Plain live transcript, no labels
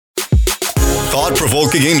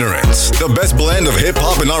thought-provoking ignorance, the best blend of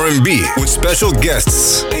hip-hop and R&B with special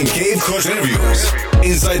guests and Cave Crush interviews.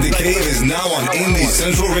 Inside the Cave is now on Indie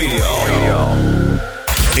Central Radio.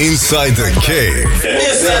 Inside the Cave.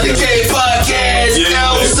 Inside the Cave podcast.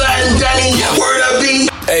 Outside Danny, word up B.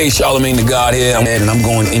 Hey, Charlamagne the God here, and I'm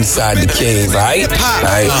going inside the cave, right?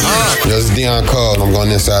 This is Dion Cole, and I'm going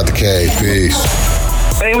inside the cave. Peace.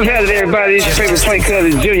 Hey, what's happening, everybody? It's your favorite Twin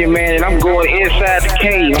Cousins Junior, man, and I'm going inside the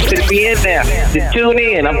cave. I'm gonna be in there. Just tune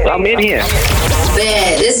in. I'm in here.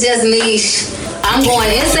 Bad. It's just niche. I'm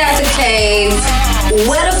going inside the cave.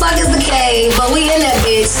 Where the fuck is the cave? But we in that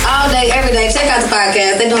bitch all day, every day. Check out the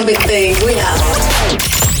podcast. They doing big things. We out.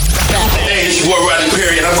 Hey, it's your boy Rodney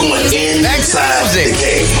Perry, and I'm going inside the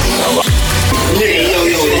cave. Nigga, yo,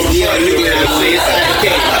 inside the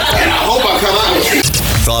cave. And I hope I come out.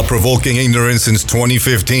 Thought-provoking ignorance since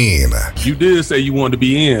 2015. You did say you wanted to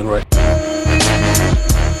be in, right?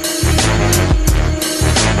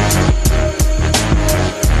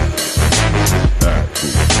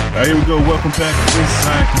 Alright, here we go. Welcome back to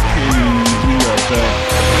Inside the Cave. We are back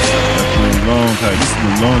after a long time. This is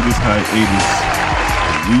the longest hiatus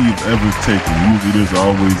we've ever taken. Usually there's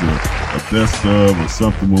always a best of or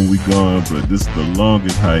something when we gone, but this is the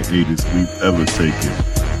longest hiatus we've ever taken.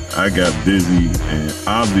 I got busy, and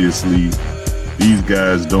obviously these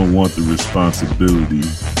guys don't want the responsibility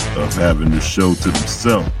of having the show to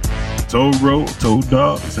themselves. Told Ro, told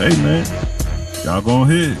Dawg, hey man, y'all go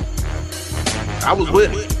ahead. I was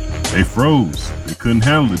with it. They froze. They couldn't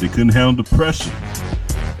handle it. They couldn't handle the pressure.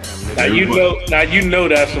 Now you know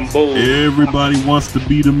that's some bull. Everybody wants to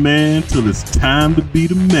be the man till it's time to be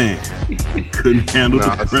the man. Couldn't handle the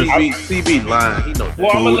pressure. CB lying. He knows that.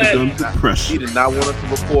 Well, I'm gonna let the pressure. He did not want us to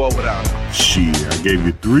record without him. Shit, I gave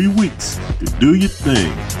you 3 weeks to do your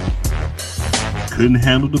thing. Couldn't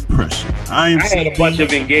handle the pressure. I had a bunch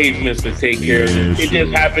of engagements to take care of. It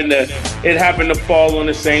just happened to fall on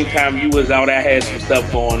the same time you was out. I had some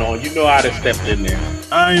stuff going on. You know I'd have stepped in there.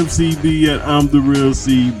 I am CB and I'm the real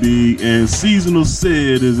CB, and Seasonal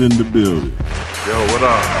Said is in the building. Yo, what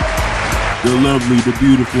up? The lovely, the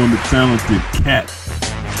beautiful, and the talented Cat.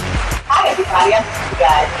 Hi everybody, I'm you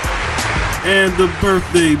guys. And the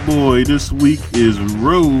birthday boy this week is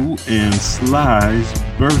Ro and Sly's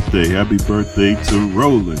birthday. Happy birthday to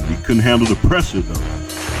Roland. He couldn't handle the pressure though.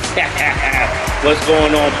 What's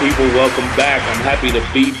going on, people? Welcome back. I'm happy to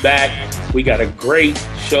be back. We got a great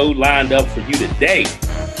show lined up for you today.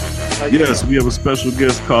 Yes, we have a special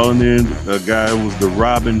guest calling in. A guy who was the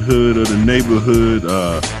Robinhood of the neighborhood.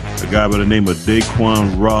 A guy by the name of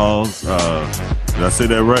Daqwaun Ralls. Did I say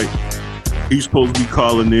that right? He's supposed to be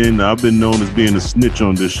calling in. I've been known as being a snitch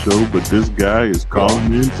on this show, but this guy is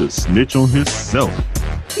calling in to snitch on himself.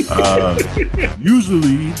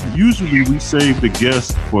 Usually we save the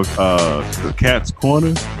guest for Cat's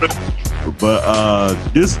Corner, but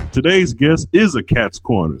today's guest is a Cat's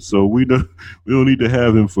Corner, so we don't need to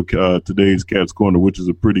have him for today's Cat's Corner, which is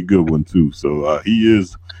a pretty good one too. So he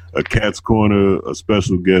is a Cat's Corner, a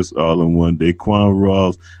special guest, all in one. Daqwaun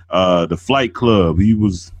Ralls, the Flight Club.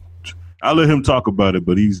 I'll let him talk about it,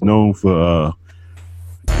 but he's known for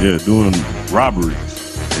doing robberies.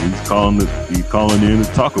 And he's calling in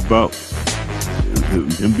to talk about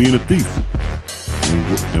him being a thief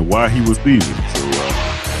and why he was thieving. So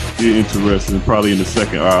be interesting, probably in the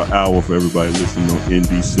second hour for everybody listening on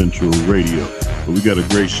Indie Central Radio. But we got a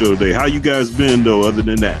great show today. How you guys been though? Other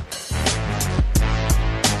than that,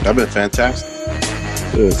 I've been fantastic.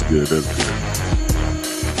 That's good.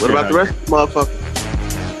 What about the rest of the motherfuckers?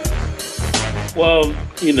 Well,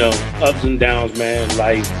 you know, ups and downs, man.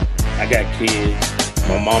 Life. I got kids.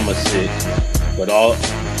 My mama's sick. But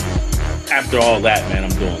after all that, man,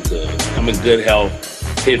 I'm doing good. I'm in good health.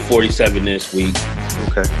 Hit 47 this week.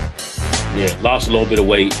 Okay. Yeah, lost a little bit of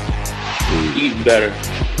weight. Eating better.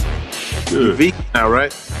 You're vegan now,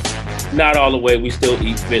 right? Not all the way. We still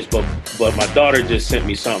eat fish, but my daughter just sent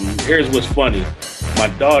me something. Here's what's funny. My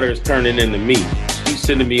daughter is turning into me. She's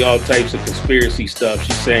sending me all types of conspiracy stuff.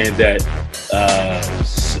 She's saying that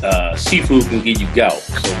seafood can give you gout,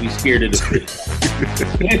 so we scared of the fish.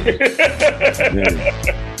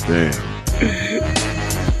 Damn.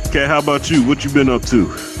 Kat, how about you? What you been up to?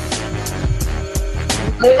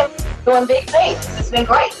 Doing big things. It's been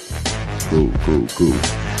great. Cool.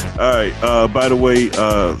 All right. By the way,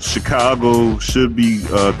 Chicago should be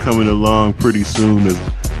coming along pretty soon as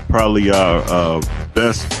probably our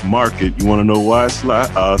best market. You want to know why,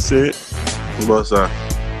 Sid? What's that?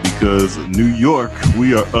 Because New York,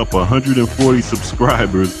 we are up 140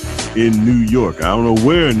 subscribers in New York. I don't know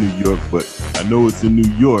where in New York, but I know it's in New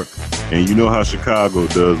York. And you know how Chicago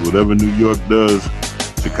does. Whatever New York does,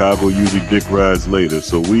 Chicago usually dick rides later.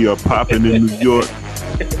 So we are popping in New York.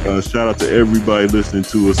 Shout out to everybody listening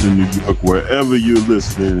to us in New York, wherever you're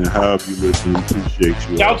listening and however you're listening. Appreciate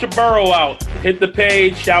you. Shout your borough out. Hit the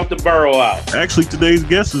page. Shout the borough out. Actually, today's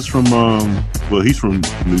guest is from he's from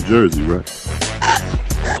New Jersey, right?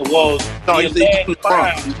 Well, No, he's from the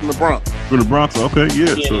Bronx. He's from the Bronx. From the Bronx, okay,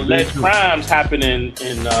 yeah. Yeah, So alleged crimes happening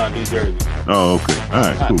in New Jersey. Oh, okay. All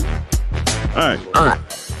right, cool. All right.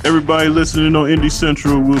 Everybody listening on Indie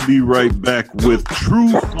Central, we'll be right back with True,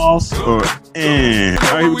 False, or And.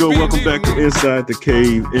 All right, here we go. Welcome back to Inside the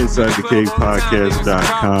Cave,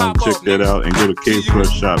 InsideTheCavePodcast.com. Check that out and go to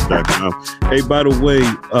CaveCrushShop.com. Hey, by the way,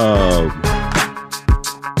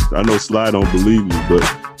 I know Sly don't believe me, but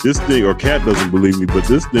this thing, or Cat doesn't believe me, but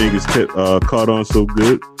this thing is caught on so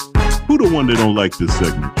good. Who the one that don't like this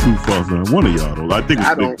segment? True, false, and one of y'all don't. I think it's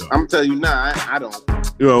I don't. I'm telling you now, I don't.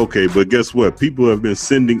 Yeah, okay, but guess what? People have been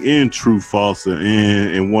sending in true, false,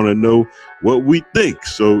 and want to know what we think.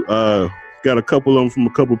 So, got a couple of them from a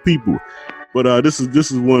couple people, but this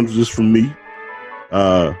is one just from me.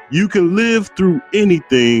 You can live through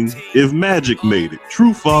anything if magic made it.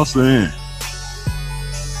 True, false, and.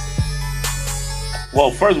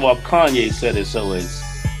 Well, first of all, Kanye said it, so it's.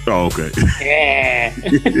 Oh, okay. Yeah.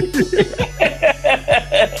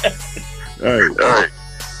 All right.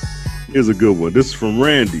 Here's a good one. This is from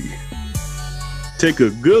Randy. Take a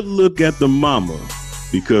good look at the mama,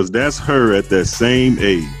 because that's her at that same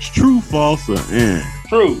age. True, false, or and?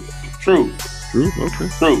 True. Okay.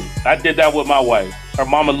 True. I did that with my wife. Her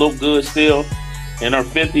mama looked good still. In her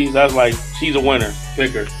 50s, I was like, she's a winner.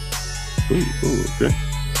 Pick her. Ooh, okay.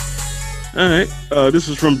 All right. This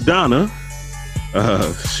is from Donna.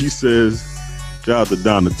 She says, shout out to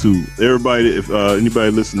Donna too. Everybody, if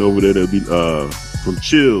anybody listening over there, that'll be from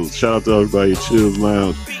Chills. Shout out to everybody at Chills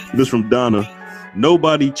Lounge. This from Donna.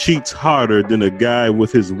 Nobody cheats harder than a guy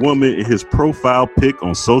with his woman in his profile pic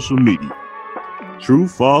on social media. True,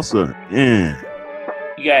 false, or and?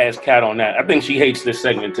 You gotta ask Kat on that. I think she hates this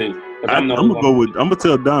segment too. I'm gonna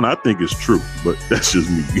tell Donna I think it's true, but that's just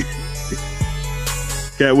me.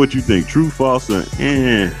 Kat, what you think? True, false, or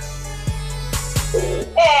and?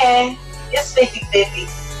 It's 50-50.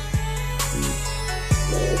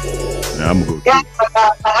 Nah, I'm gonna go. Yeah,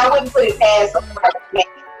 I wouldn't put it past a person to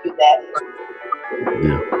do that.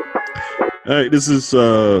 Yeah. All right, this is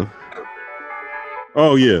oh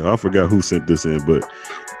yeah, I forgot who sent this in, but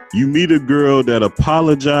you meet a girl that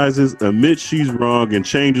apologizes, admits she's wrong, and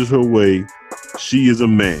changes her way. She is a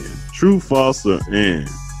man. True, false, or and?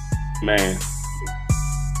 Man.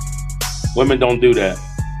 Women don't do that.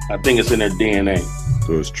 I think it's in their DNA.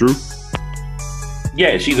 So it's true?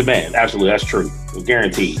 Yeah, she's a man. Absolutely, that's true.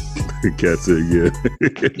 Guaranteed. Cat said, yeah.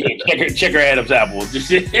 check her Adam's apple.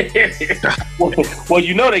 well,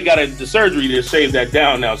 you know they got the surgery to shave that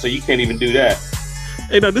down now, so you can't even do that.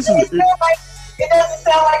 Hey, now this is. It doesn't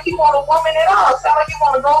sound like you want a woman at all. It sounds like you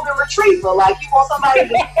want a golden retriever. Like you want somebody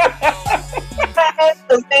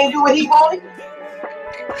to do what he wanted.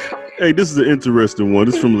 Hey, this is an interesting one.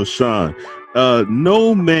 This is from LaShawn.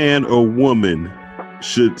 No man or woman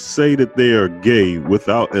should say that they are gay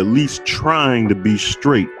without at least trying to be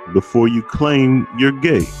straight before you claim you're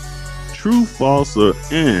gay. True, false, or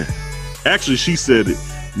eh? Actually, she said it.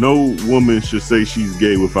 No woman should say she's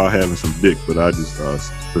gay without having some dick, but I just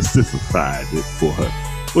specified it for her.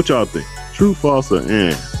 What y'all think? True, false, or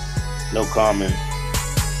eh? No comment.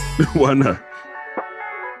 Why not?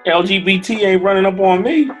 LGBT ain't running up on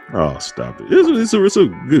me. Oh, stop it. It's a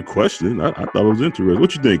good question. I thought it was interesting.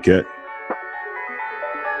 What you think, Kat?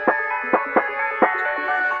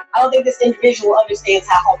 I don't think this individual understands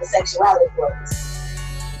how homosexuality works.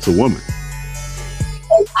 It's a woman.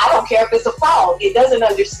 I don't care if it's a frog. It doesn't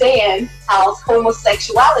understand how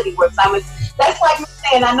homosexuality works. That's like me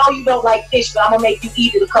saying, I know you don't like fish, but I'm going to make you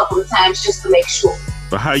eat it a couple of times just to make sure.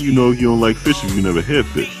 But how you know you don't like fish if you never had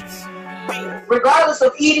fish? Regardless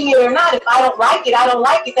of eating it or not, if I don't like it, I don't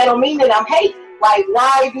like it. That don't mean that I'm hating. Like,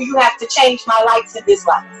 why do you have to change my likes and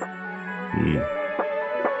dislikes?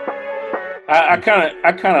 I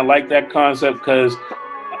kind of like that concept because,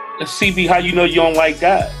 CB, how you know you don't like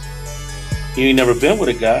guys? You ain't never been with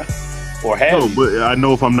a guy, or have you? But I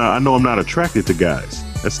know I'm not attracted to guys.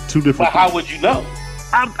 That's two different. But how would you know?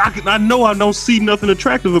 I know I don't see nothing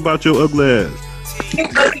attractive about your ugly ass. Did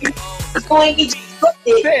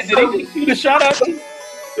he give you the shout out?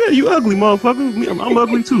 Yeah, you ugly motherfucker. I'm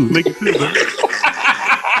ugly too. Make you feel better.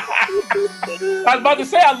 I was about to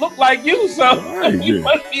say I look like you, so we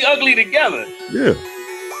must be ugly together. Yeah.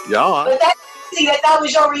 Y'all. But that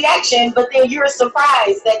was your reaction, but then you're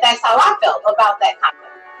surprised that that's how I felt about that comment.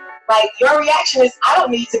 Like, your reaction is, I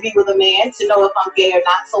don't need to be with a man to know if I'm gay or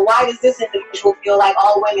not. So why does this individual feel like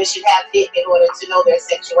all women should have dick in order to know their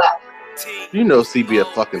sexuality? You know CB a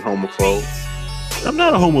fucking homophobe. I'm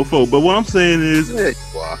not a homophobe, but what I'm saying is, Yeah,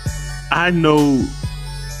 you are. I know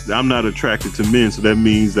that I'm not attracted to men, so that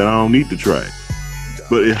means that I don't need to try it.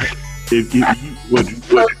 But if you,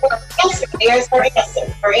 There's her answer.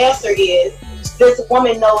 Her answer is, this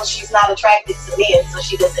woman knows she's not attracted to men, so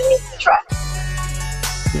she doesn't need to try.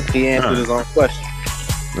 He answered his own question.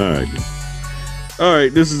 All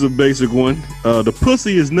right, this is a basic one. The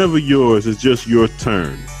pussy is never yours, it's just your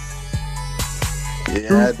turn.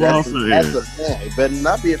 Yeah, that's a man. It better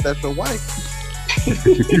not be if that's your wife.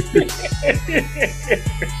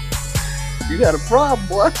 You got a problem,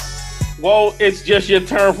 boy. Well, it's just your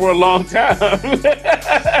turn for a long time.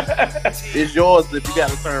 It's yours if you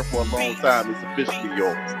got a turn for a long time. It's officially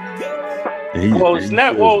yours. Well, it's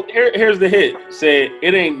not. Well, here's the hit. Said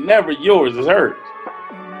it ain't never yours. It's hers.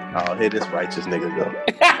 Oh, here this righteous nigga go.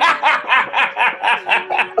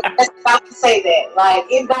 I was about to say that. Like,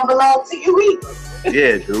 it don't belong to you either.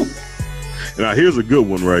 Yeah, dude. Now, here's a good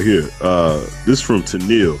one right here. This from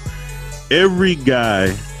Tanil. Every guy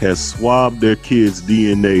has swabbed their kid's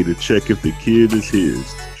DNA to check if the kid is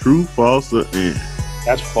his. True, false, or in?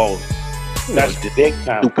 That's false. That's big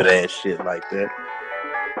time. Stupid ass shit like that.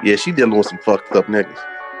 Yeah, she dealing with some fucked up niggas.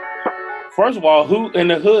 First of all, who in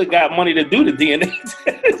the hood got money to do the DNA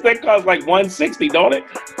test? That costs like $160, don't it?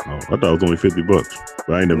 Oh, I thought it was only $50.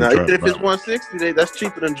 But I ain't never tried. If it's $160, that's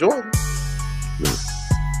cheaper than Jordan. Yeah.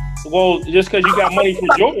 Well, just because you got money for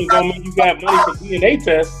Jordan don't mean you got money for DNA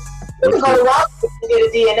tests. You can go to Walmart and get a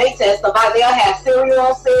DNA test. So they'll have cereal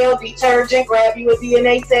on sale, detergent, grab you a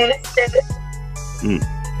DNA test.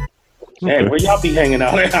 Hey, where y'all be hanging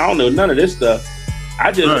out? I don't know none of this stuff.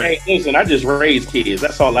 I just raise kids.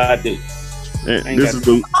 That's all I do. You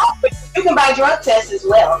can buy drug tests as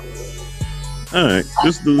well. All right,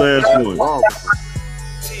 this is the last one.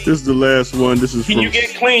 This is the last one. This is. Can you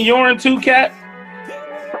get clean urine too, Cat?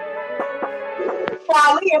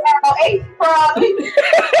 Probably.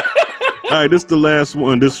 All right, this is the last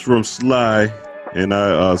one. This is from Sly, and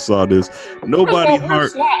I saw this. Nobody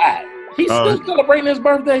heart. He's still celebrating his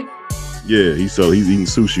birthday. Yeah, he's eating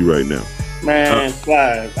sushi right now. Man,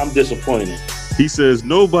 Sly, I'm disappointed. He says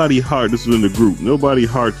nobody heart. This is in the group. Nobody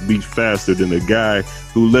heart beats faster than a guy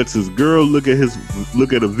who lets his girl look at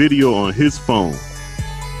a video on his phone.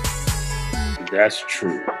 That's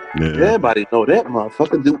true. Yeah. Everybody know that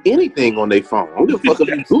motherfucker do anything on their phone. I don't give a fuck if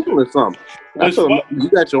you Googling something. You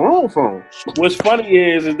got your own phone. What's funny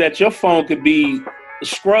is that your phone could be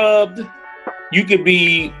scrubbed. You could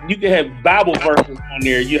have Bible verses on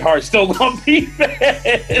there. Your heart's still gonna be fast.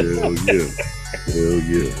 Hell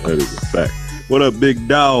yeah. That is a fact. What up, Big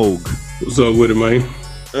Dog? What's up with it, man?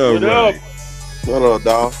 What up? What up,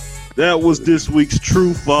 dog? That was this week's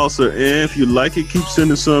True, False, or And. If you like it, keep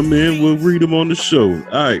sending some in. We'll read them on the show.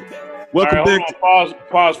 All right. Welcome back.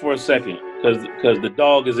 Pause for a second, because the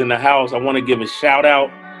dog is in the house. I want to give a shout out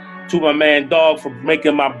to my man Dog for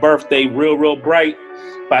making my birthday real bright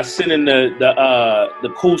by sending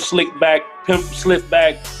the cool slick back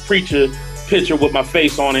preacher picture with my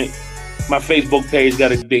face on it. My Facebook page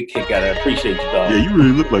got a big kick out of it. I appreciate you, dog. Yeah, you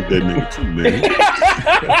really look like that nigga too, man.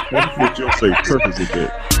 That's what you'll say perfect with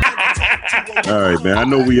that. All right, man. I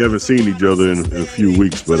know we haven't seen each other in a few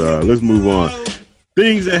weeks, but let's move on.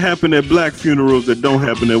 Things that happen at black funerals that don't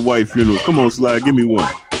happen at white funerals. Come on, Sly, give me one.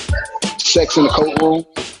 Sex in the coat room.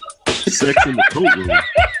 Sex in the coat room.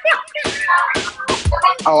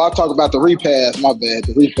 Oh, I'll talk about the repast. My bad.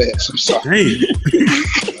 The repast. I'm sorry. Damn.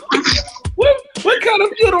 What kind of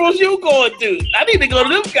funerals you going to? I need to go to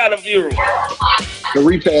them kind of funerals. The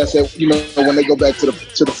repast that when they go back to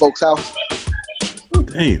the folks' house.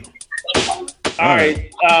 Damn. All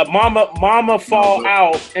right. Mama fall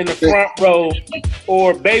out in the front row,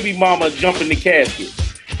 or baby mama jump in the casket.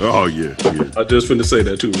 Oh yeah. I just finna say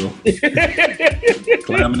that too, bro.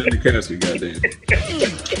 Climbing in the casket, goddamn.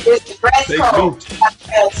 It's the dress code. You gotta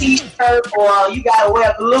wear a t-shirt, or you gotta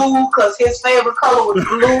wear blue because his favorite color was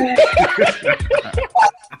blue.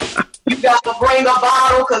 You gotta bring a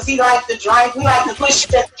bottle because he likes to drink. We like to push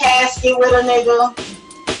the casket with a nigga.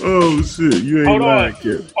 Oh shit, you ain't lying,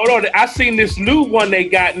 kid. Hold on, I seen this new one they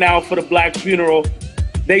got now for the black funeral.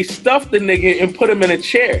 They stuffed the nigga and put him in a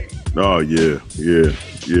chair. Oh yeah.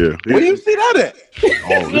 Where do you see that at?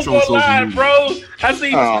 Oh, it's on social media, bro. I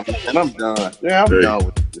see. Oh, and I'm done. Yeah, I'm done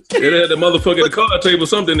with this. It had the motherfucker at the card table,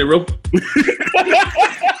 something there, bro.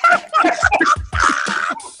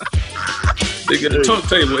 They get a trunk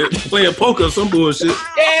table playing poker or some bullshit.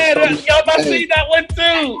 Yeah, I seen that one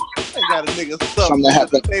too. got a nigga stuck. Something that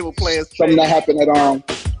happened. Table playing. Something that happened at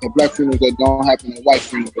black funerals that don't happen at white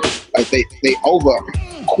funerals. Like they over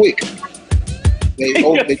quick.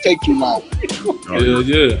 They take too long. Hell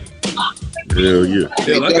yeah. Hell yeah.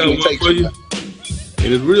 Hell, I got one for you.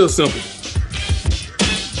 And it's real simple.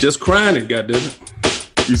 Just crying it, goddammit.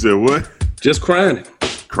 You said what? Just crying it.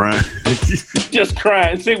 Crying. Just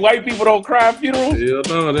crying. See, white people don't cry at funerals? Hell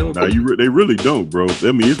no, they don't. Nah, they really don't, bro.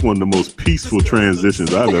 I mean, it's one of the most peaceful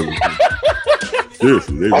transitions I've ever seen.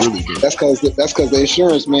 Seriously, they really do. That's because the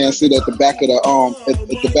insurance man sit at the back of the at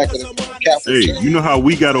the back of the Catholic Hey, you know how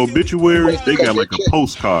we got obituaries? They got like a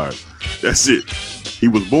postcard. That's it. He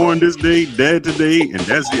was born this day, dead today, and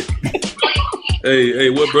that's it. Hey,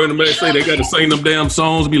 what Bernie Mac say? They got to sing them damn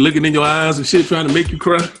songs, be looking in your eyes and shit, trying to make you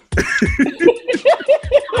cry.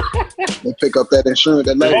 They pick up that insurance.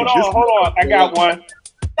 Hold on. I got one.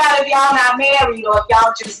 If y'all not married or if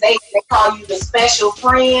y'all just they call you the special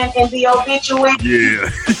friend in the obituary. Yeah.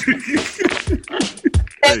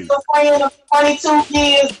 Special friend of 22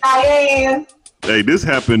 years, Diane. Hey, this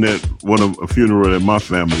happened at a funeral at my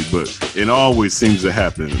family, but it always seems to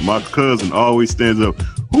happen. My cousin always stands up.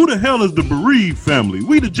 Who the hell is the bereaved family?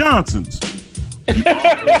 We the Johnsons.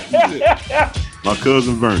 My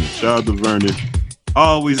cousin Vernon. Shout out to Vernon.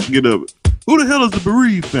 Always get up. Who the hell is the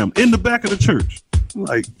bereaved family? In the back of the church.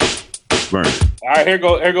 Like, Vernon. All right, here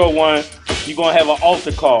go one. You're going to have an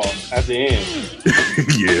altar call at the end.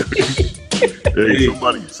 Yeah. Hey,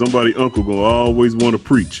 somebody uncle gonna always want to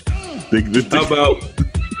preach. How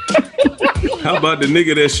about the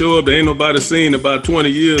nigga that show up that ain't nobody seen in about 20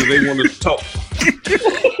 years, they want to talk.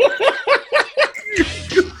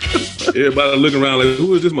 Everybody looking around like,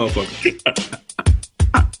 who is this motherfucker?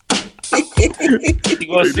 You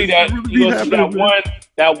gonna see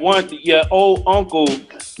that one, your old uncle,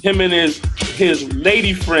 him and his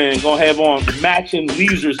lady friend gonna have on matching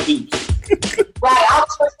leisure suits. Right, I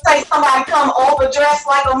was going to say somebody come overdressed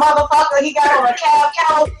like a motherfucker. He got on a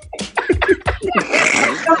cab.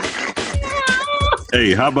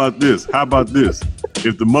 Hey, how about this?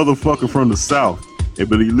 If the motherfucker from the South,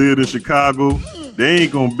 but he lived in Chicago, they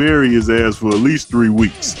ain't gonna bury his ass for at least 3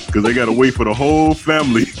 weeks because they gotta wait for the whole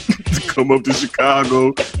family to come up to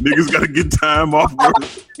Chicago. Niggas gotta get time off work.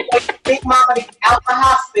 Big mama out the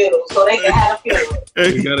hospital so they can have a funeral.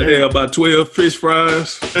 Hey, you gotta have about 12 fish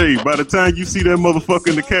fries. Hey, by the time you see that motherfucker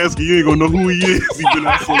in the casket, you ain't gonna know who he is. He been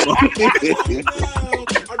out so long.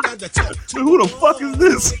 Who the fuck is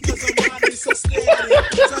this?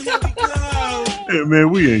 Hey, man,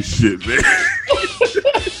 we ain't shit, man.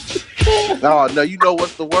 No, you know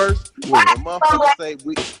what's the worst? When the motherfuckers say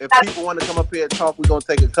if people want to come up here and talk, we're gonna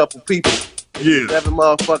take a couple people. Yeah. 7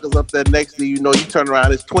 motherfuckers up there next to you. You turn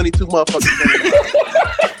around, it's 22 motherfuckers.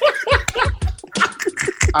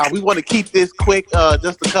 We want to keep this quick,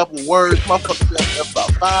 just a couple words. Motherfuckers that's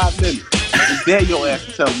about 5 minutes. And dare your ass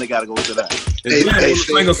to tell them they gotta go to that. Hey,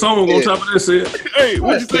 sing a song on top of that shit. Hey,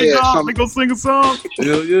 what you say, dog? They gonna sing a song?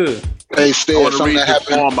 Hell yeah. Hey, Stead, something that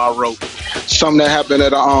happened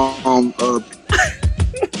at a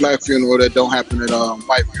black funeral that don't happen at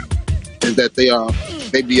white funeral is that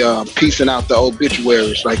they be piecing out the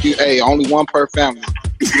obituaries. Like only one per family.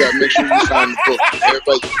 You gotta make sure you sign the book.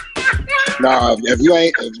 Everybody. Nah, if you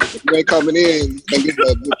ain't coming in, you can't get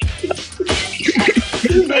the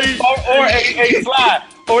Sly.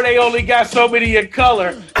 Or they only got so many in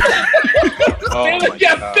color. They only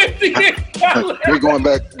got 50 in color. We're going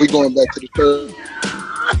back to the third.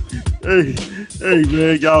 Hey,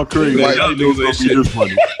 man, y'all crazy. Man, y'all do that shit. This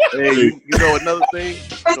funny. Hey, you know another thing?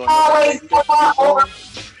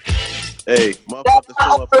 Hey, motherfuckers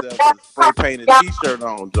show up there with a spray painted t-shirt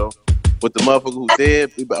on, Joe. With the motherfucker who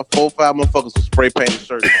dead, about 4 or 5 motherfuckers with spray painted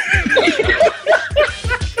shirts.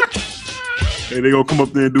 Hey, they gonna come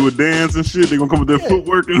up there and do a dance and shit. They gonna come up there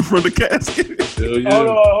footwork in front of the casket. Yeah.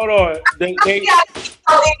 Hold on. We got to be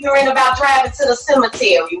so ignorant about driving to the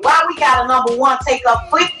cemetery. Why we gotta, number one, take up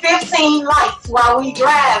 15 lights while we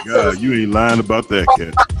drive? God, you ain't lying about that,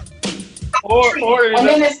 cat. And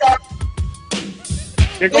then it's that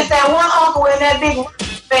one uncle in that big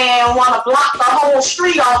van want to block the whole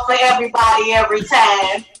street off for everybody every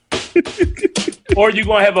time. Or you're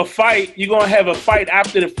gonna have a fight. You're gonna have a fight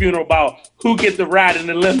after the funeral about who gets to ride in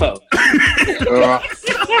the limo.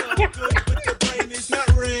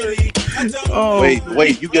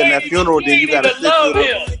 Wait! You get in that funeral, then you gotta sit through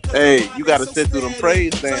them. Hey, you gotta sit through them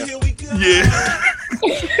praise dance. Yeah.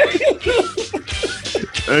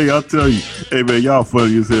 Hey, I'll tell you. Hey, man, y'all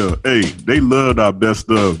funny as hell. Hey, they loved our best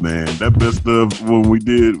stuff, man. That best stuff when we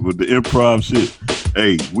did with the improv shit.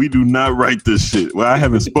 Hey, we do not write this shit. Well, I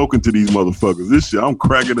haven't spoken to these motherfuckers. This shit, I'm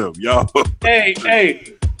cracking up, y'all. Hey,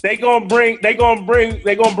 they gonna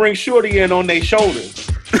bring Shorty in on their shoulders.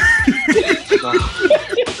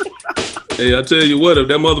 Hey, I tell you what, if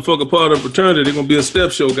that motherfucker part of fraternity, they're gonna be a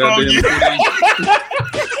step show, goddamn.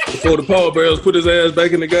 Before the pallbearers put his ass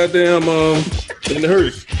back in the goddamn in the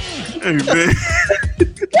hearse. Hey man.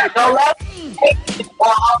 Don't let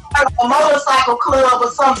a motorcycle club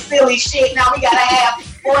or some silly shit. Now we gotta have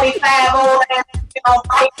 45 old ass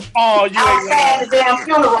outside the damn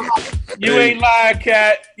funeral. You ain't lying,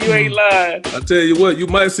 Cat. You ain't lying. I tell you what, you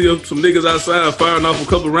might see some niggas outside firing off a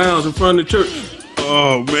couple rounds in front of the church.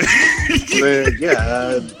 Oh man. Man,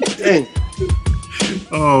 God dang.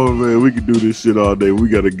 Oh man, we could do this shit all day. We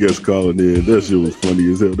got a guest calling in. That shit was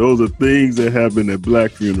funny as hell. Those are things that happen at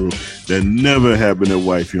black funerals that never happen at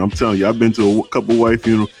white funeral. I'm telling you, I've been to a couple white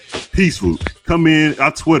funerals. Peaceful. Come in.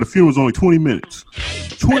 I swear the funeral was only 20 minutes.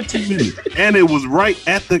 20 minutes. And it was right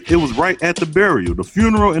at the burial. The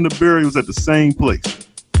funeral and the burial was at the same place.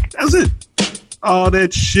 That's it. All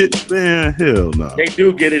that shit, man, hell no. They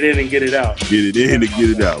do get it in and get it out. Get it in and get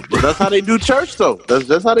it out, bro. That's how they do church, though.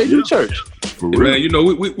 That's how they do church. For real. Man, you know,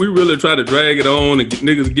 we really try to drag it on and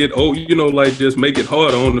niggas get old, you know, like just make it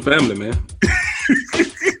hard on the family, man.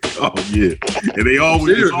 Oh, yeah. And they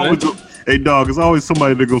always, hey, dog, it's always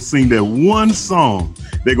somebody that gonna sing that one song.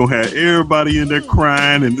 They gonna have everybody in there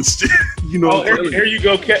crying and you know. Oh, here you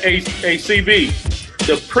go, CB.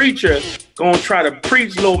 The preacher gonna try to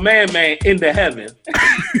preach little man into heaven.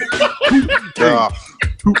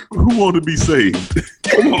 Who want to be saved?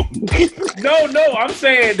 Come on. No, I'm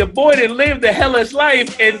saying the boy that lived the hellish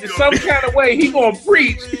life and some kind of way he gonna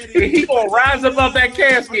preach and he gonna rise above that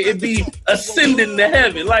casket and be ascending to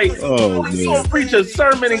heaven. Like, he gonna preach a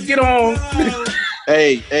sermon and get on.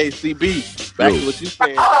 Hey, CB, back to what you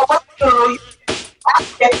saying.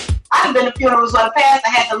 I've been to funerals where the pastor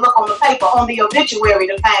had to look on the paper on the obituary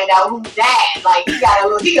to find out who died. Like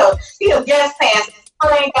he a guest pastor. He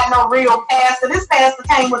ain't got no real pastor. This pastor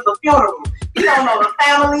came with the funeral. You don't know the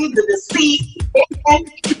family, the deceased.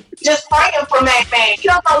 Just praying for that man. You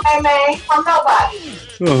don't know that man from nobody.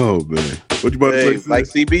 Oh man, what you about to say? Like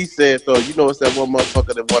CB said though, you know it's that one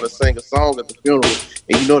motherfucker that want to sing a song at the funeral,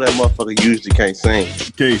 and you know that motherfucker usually can't sing.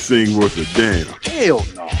 Can't sing worth a damn. Hell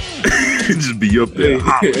no. Just be up there.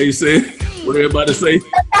 Hey, you say what everybody say?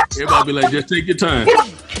 Everybody be like, just take your time.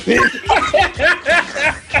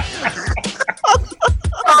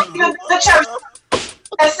 The church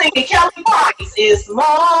that's singing Kelly Price is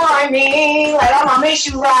morning. Like, I'm gonna miss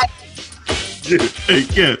you right. Hey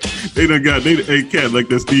Cat, hey Cat, like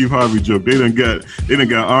that Steve Harvey joke. They done got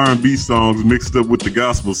R&B songs mixed up with the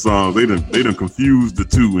gospel songs. They done confused the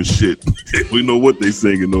two and shit. We know what they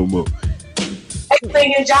singing no more. They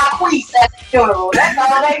singing Jacquees at the funeral. That's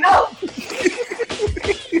all they know.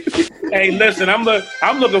 Hey, listen, I'm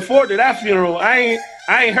looking forward to that funeral. I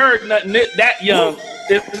ain't heard nothing that young.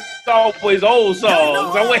 It's always old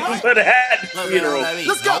songs. I'm waiting for that funeral.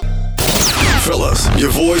 Let's go. Fellas,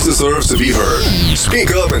 your voice deserves to be heard.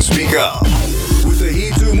 Speak up and speak out. With the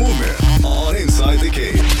He Too movement on Inside the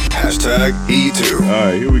Cave. Hashtag He Too. All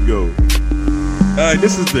right, here we go. All right,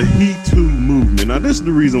 this is the He Too movement. Now, this is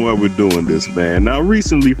the reason why we're doing this, man. Now,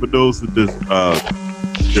 recently, for those that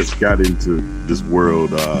just got into this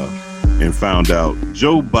world and found out,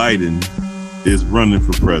 Joe Biden is running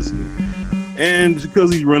for president. And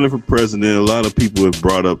because he's running for president, a lot of people have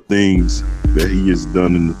brought up things that he has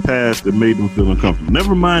done in the past that made them feel uncomfortable.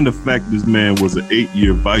 Never mind the fact this man was an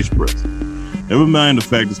 8-year vice president. Never mind the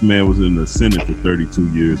fact this man was in the Senate for 32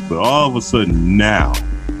 years. But all of a sudden now,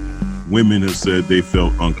 women have said they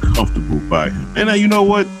felt uncomfortable by him. And now, you know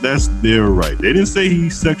what? That's their right. They didn't say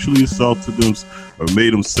he sexually assaulted them or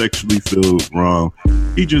made them sexually feel wrong.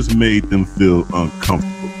 He just made them feel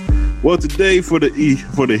uncomfortable. Well, today for the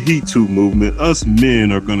He Too movement, us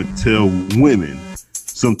men are going to tell women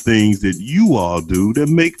some things that you all do that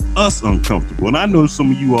make us uncomfortable. And I know some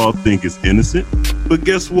of you all think it's innocent, but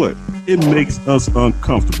guess what? It makes us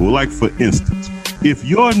uncomfortable. Like, for instance, if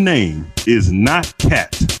your name is not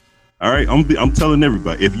Cat, all right, I'm telling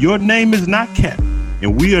everybody, if your name is not Cat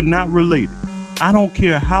and we are not related, I don't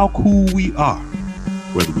care how cool we are,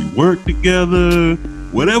 whether we work together,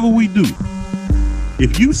 whatever we do.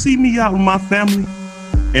 If you see me out with my family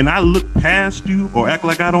and I look past you or act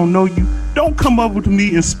like I don't know you, don't come over to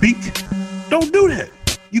me and speak. Don't do that.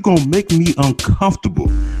 You're going to make me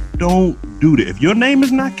uncomfortable. Don't do that. If your name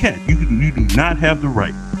is not Cat, you do not have the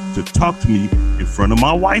right to talk to me in front of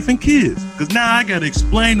my wife and kids. Because now I got to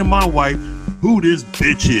explain to my wife who this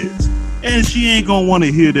bitch is. And she ain't going to want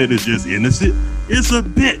to hear that it's just innocent. It's a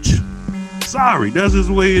bitch. Sorry, that's just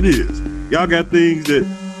the way it is. Y'all got things that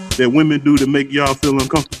that women do to make y'all feel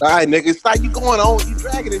uncomfortable? All right, nigga, stop you going on. You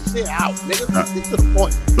dragging this shit out, nigga. Let's get to the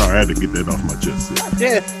point. Sorry, I had to get that off my chest.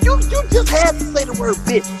 Yeah, you just had to say the word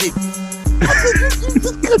bitch, didn't you? You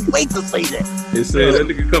just couldn't wait to say that. It said that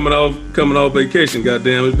nigga coming off vacation.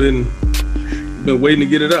 Goddamn, it's been waiting to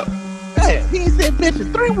get it out. Man, he ain't said bitch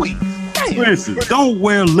in 3 weeks. Damn. For instance, don't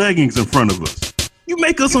wear leggings in front of us. You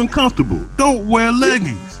make us uncomfortable. Don't wear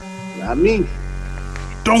leggings. I mean,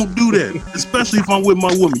 don't do that, especially if I'm with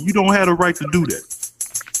my woman. You don't have the right to do that.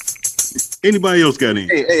 Anybody else got any?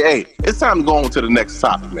 Hey, it's time to go on to the next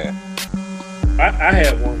topic, man. I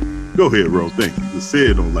had one. Go ahead, Ro. Thank you. The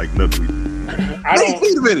said don't like nothing.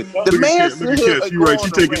 Wait a minute. The man said you right. She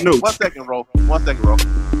taking notes. 1 second, Ro.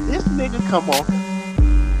 This nigga come on,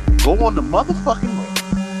 go on the motherfucking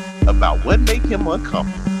rant about what make him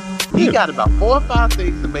uncomfortable. He got about 4 or 5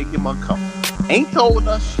 things to make him uncomfortable. Ain't told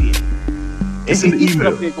us shit. It's in the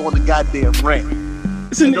email. Up there going the goddamn rant.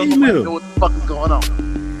 It's in the email. Know what the fuck is going on?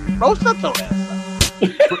 Bro, shut your ass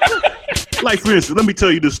up. Like, for instance, let me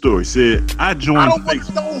tell you this story. Said I joined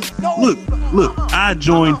Facebook. Look, I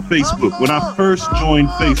joined Facebook. When I first joined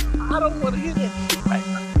Facebook. I don't want to hear that shit right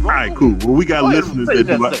now. All right, cool. Well, we got listeners that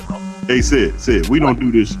do like. Hey, said we don't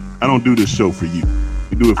do this. I don't do this show for you.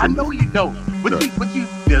 We do it for I know you don't. But you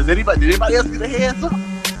did anybody else get a heads up?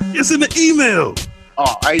 It's in the email.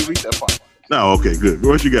 Oh, I ain't read that part. No, okay, good.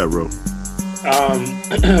 What you got, Ro?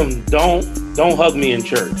 Don't hug me in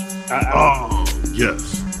church.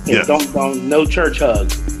 Yes. Don't no church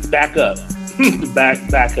hugs. Back up.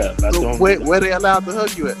 back up. So where they allowed to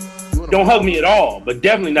hug you at? Don't hug me at all, but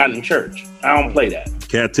definitely not in church. I don't play that.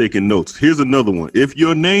 Cat taking notes. Here's another one. If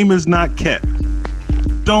your name is not Cat,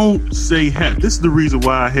 don't say hat. This is the reason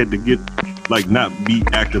why I had to not be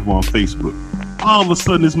active on Facebook. All of a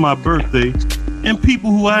sudden it's my birthday, and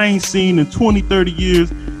people who I ain't seen in 20, 30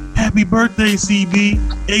 years, happy birthday, CB,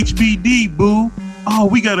 HBD, boo. Oh,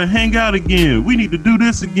 we gotta hang out again. We need to do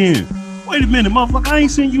this again. Wait a minute, motherfucker, I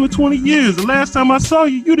ain't seen you in 20 years. The last time I saw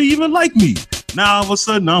you, you didn't even like me. Now all of a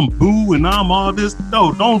sudden I'm boo and I'm all this.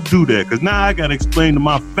 No, don't do that, because now I gotta explain to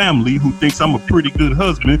my family who thinks I'm a pretty good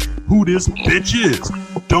husband who this bitch is.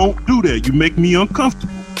 Don't do that. You make me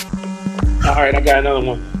uncomfortable. All right, I got another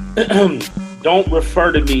one. Don't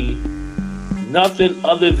refer to me nothing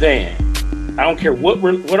other than, I don't care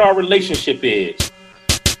what our relationship is.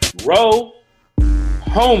 Ro,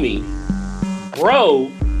 homie,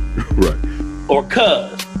 bro, right, or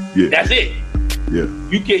cuz. Yeah. That's it. Yeah.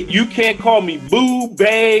 You can't call me boo,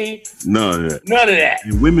 bae. None of that. None of that.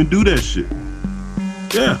 And women do that shit.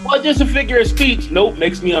 Yeah. Well, just a figure of speech. Nope,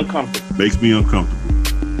 makes me uncomfortable. Makes me uncomfortable.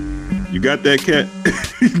 You got that, Cat?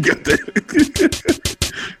 You got that?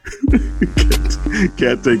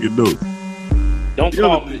 Cat taking notes. Don't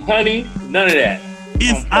call me honey. None of that.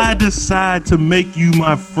 If I decide to make you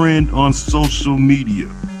my friend on social media,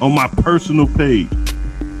 on my personal page,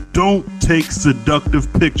 don't take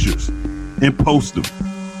seductive pictures and post them.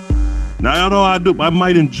 Now, although I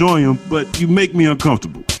might enjoy them, but you make me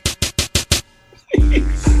uncomfortable.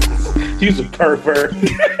 He's a pervert.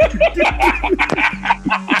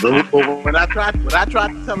 When I tried to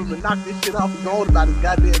tell him to knock this shit off and go on about his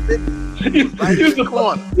goddamn business, he's a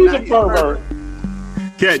pervert.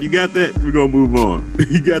 Cat, you got that? We're gonna move on.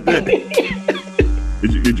 You got that?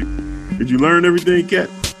 Did you learn everything, Cat?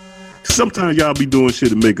 Sometimes y'all be doing shit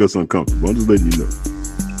to make us uncomfortable. I'm just letting you know.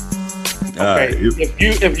 Okay.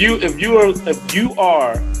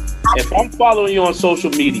 If I'm following you on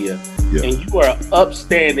social media, and you are an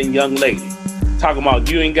upstanding young lady, talking about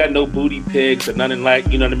you ain't got no booty pics or nothing like,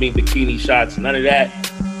 you know what I mean, bikini shots, none of that.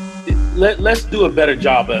 Let's do a better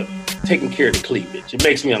job of taking care of the cleavage. It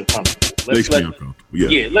makes me uncomfortable. Makes me uncomfortable.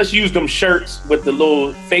 Yeah, let's use them shirts with the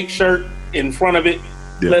little fake shirt in front of it.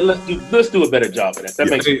 Yeah. Let's do a better job of that.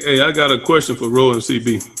 Hey, I got a question for Ro and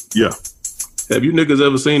CB. Yeah. Have you niggas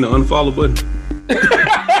ever seen the unfollow button?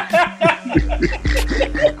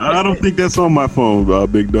 I don't think that's on my phone,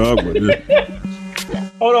 big dog. But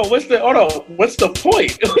Hold on. What's the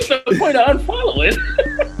point? What's the point of unfollowing?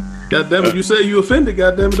 God damn it! You say you offended.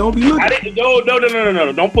 God damn it! Don't be looking. I didn't. No.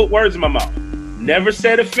 Don't put words in my mouth. Never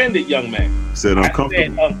said offended, young man. Said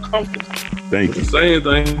uncomfortable. I said uncomfortable. Thank you. Same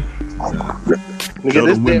thing. Nigga,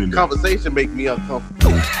 this damn conversation make me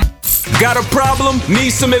uncomfortable. Got a problem?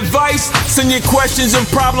 Need some advice? Send your questions and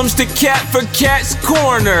problems to Cat for Cat's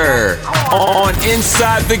Corner on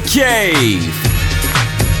Inside the Cave.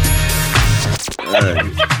 All right,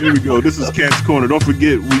 here we go. This is Cat's Corner. Don't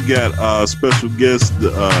forget, we got special guest.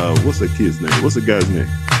 What's that kid's name? What's the guy's name?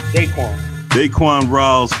 Daqwaun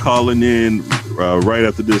Ralls calling in right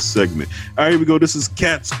after this segment. All right, here we go. This is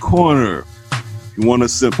Cat's Corner. If you want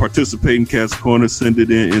to participate in Cat's Corner, send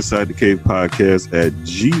it in Inside the Cave Podcast at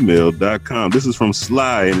gmail.com. This is from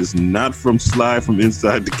Sly, and it's not from Sly from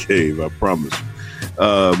Inside the Cave, I promise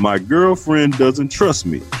you. My girlfriend doesn't trust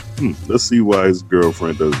me. Let's see why his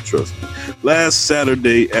girlfriend doesn't trust me. Last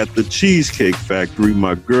Saturday at the Cheesecake Factory,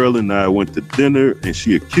 my girl and I went to dinner, and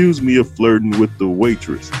she accused me of flirting with the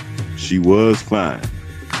waitress. She was fine.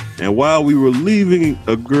 And while we were leaving,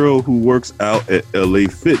 a girl who works out at LA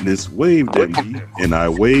Fitness waved at me, and I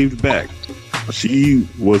waved back. She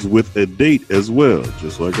was with a date as well,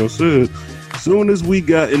 just like I said. Soon as we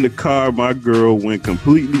got in the car, my girl went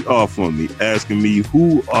completely off on me, asking me,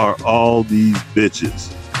 who are all these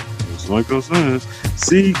bitches? Just like I said.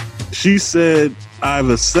 See, she said,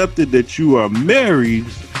 I've accepted that you are married,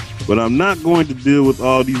 but I'm not going to deal with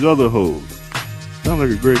all these other hoes. Sounds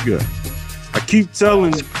like a great guy. I keep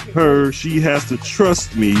telling her she has to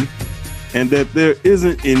trust me and that there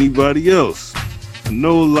isn't anybody else. I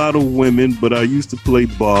know a lot of women, but I used to play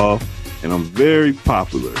ball and I'm very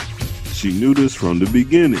popular. She knew this from the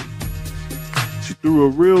beginning. She threw a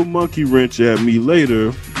real monkey wrench at me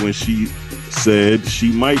later when she said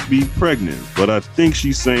she might be pregnant, but I think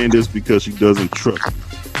she's saying this because she doesn't trust me.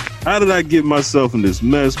 How did I get myself in this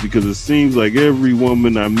mess? Because it seems like every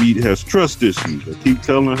woman I meet has trust issues. I keep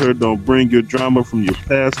telling her, don't bring your drama from your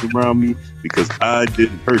past around me because I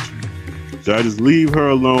didn't hurt you. Should I just leave her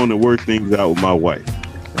alone and work things out with my wife?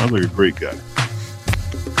 Sounds like a great guy.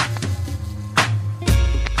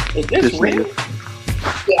 Is this real?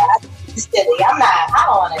 Yeah, it's silly. I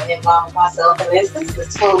don't want to involve myself in this. This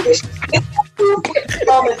is foolish.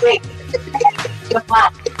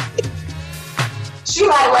 She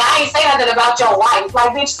like, well, I ain't say nothing about your wife.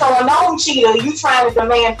 Like, bitch, so a known cheater, you trying to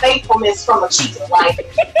demand faithfulness from a cheater. Like,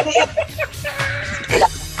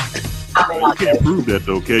 You can't prove that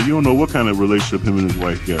though, okay? You don't know what kind of relationship him and his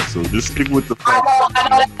wife got, so just stick with the facts. I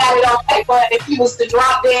know that's got it on paper. If he was to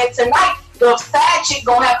drop dead tonight, the side chick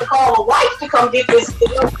gonna have to call a wife to come get this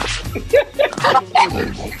deal.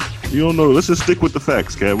 You don't know. Let's just stick with the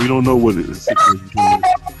facts, Kat. We don't know what it is. Think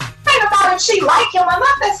about if she like him or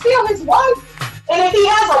not, that's still his wife. And if he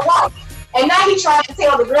has a wife, and now he trying to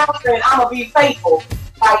tell the girlfriend, I'm gonna be faithful.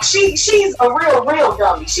 Like she's a real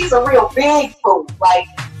dummy. She's a real big fool. Like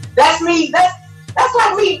that's me. That's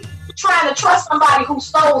like me trying to trust somebody who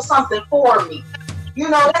stole something for me. You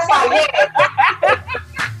know, that's like, yeah,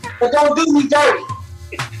 but don't do me dirty.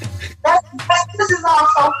 This is all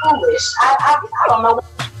so foolish. I don't know.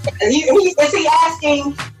 Is he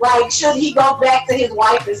asking, like, should he go back to his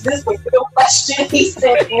wife? Is this the real question he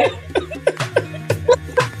sent in?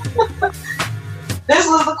 This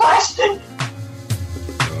was the question.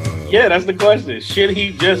 Yeah, that's the question. Should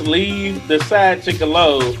he just leave the side chick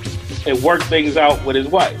alone and work things out with his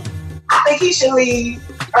wife? I think he should leave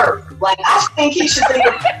her. Like, I think he should leave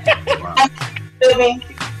living.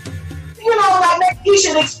 You know, like maybe he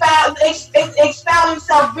should expound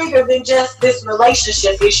himself bigger than just this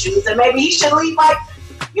relationship issues, and maybe he should leave, like,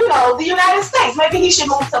 you know, the United States. Maybe he should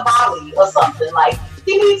move to Bali or something. Like,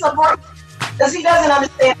 he needs a break because he doesn't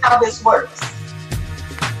understand how this works.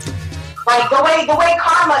 Like the way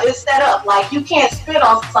karma is set up, like you can't spit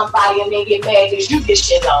on somebody and then get mad because you get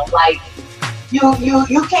shit on. Like you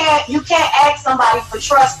can't ask somebody for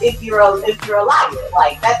trust if you're a liar.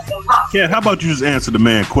 Like that's impossible. Yeah, how about you just answer the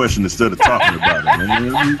man question instead of talking about it,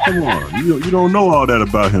 man? I mean, come on, you don't know all that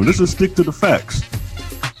about him. Let's just stick to the facts.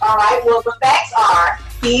 All right. Well, the facts are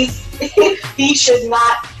he should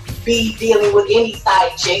not be dealing with any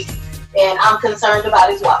side chicks, and I'm concerned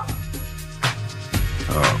about his wife.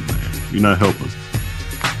 Oh man. You're not helping.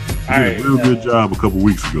 You did a real good job a couple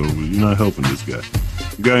weeks ago, but you're not helping this guy.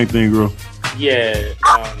 You got anything, girl? Yeah.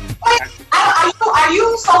 Are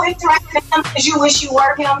you so interested in him because you wish you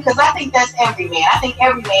were him? Because I think that's every man. I think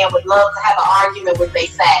every man would love to have an argument with their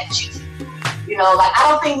side chick. You know, like I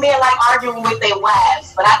don't think men like arguing with their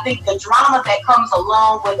wives, but I think the drama that comes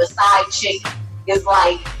along with a side chick is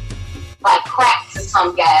like crack to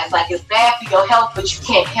some guys. Like it's bad for your health, but you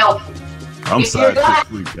can't help it. I'm side chick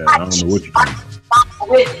freak, guy. I don't know what you're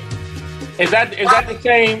doing. Is that the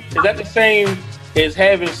same? Is that the same as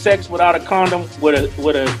having sex without a condom with a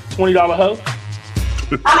 $20 hoe?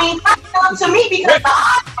 I mean, to me, because the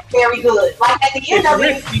odds are very good. Like at the end of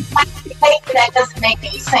it, that doesn't make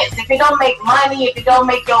any sense. If it don't make money, if it don't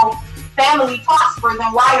make your family prosper,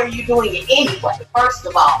 then why are you doing it anyway? First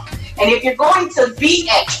of all, and if you're going to be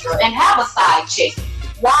extra and have a side chick,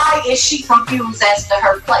 why is she confused as to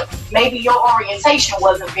her place? Maybe your orientation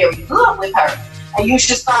wasn't very good with her, and you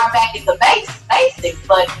should start back at the basics.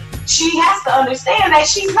 But she has to understand that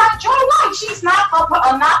she's not your wife. She's not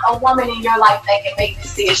a woman in your life that can make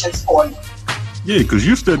decisions for you. Yeah, because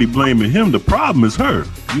you steady blaming him. The problem is her.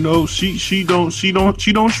 You know, she don't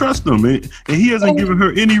trust him, and he hasn't given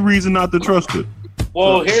her any reason not to trust her.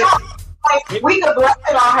 Well, here we could blame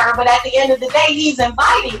it on her, but at the end of the day, he's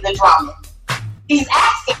inviting the drama. He's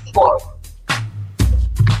asking for it.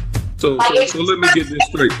 So let me get this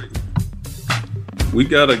straight. We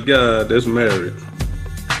got a guy that's married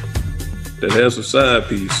that has a side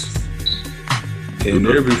piece, and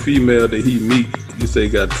every female that he meet, he say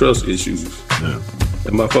got trust issues. Yeah.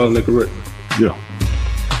 Am I following that correct? Yeah.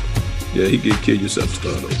 Yeah, he get kill yourself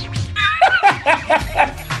start over.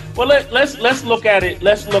 Well, let's look at it.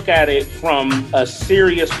 Let's look at it from a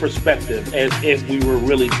serious perspective, as if we were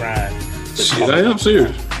really trying. Shit, I am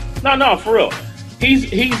serious. No, for real.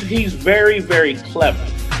 He's very, very clever,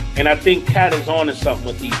 and I think Kat is on to something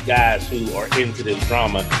with these guys who are into this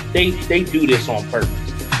drama. They do this on purpose,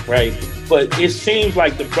 right? But it seems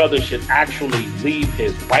like the brother should actually leave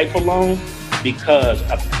his wife alone, because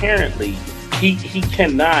apparently he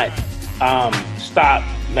cannot stop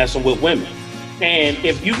messing with women. And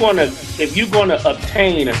if you're gonna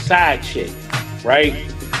obtain a side chick, right,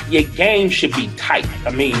 your game should be tight.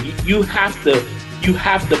 I mean, you have to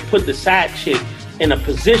put the side chick in a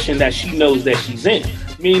position that she knows that she's in.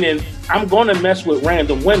 Meaning, I'm gonna mess with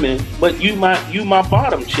random women, but you my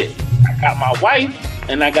bottom chick. I got my wife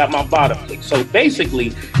and I got my bottom chick. So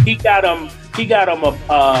basically, he got him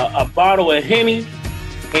a bottle of Henny,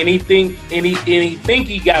 and he think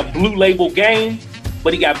he got Blue Label game,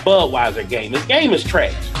 but he got Budweiser game. His game is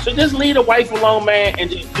trash. So just leave the wife alone, man, and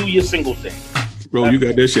just do your single thing. Bro, you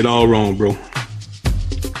got that shit all wrong, bro.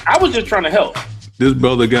 I was just trying to help. This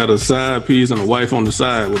brother got a side piece and a wife on the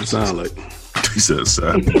side. What it sound like? He said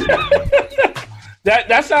side piece.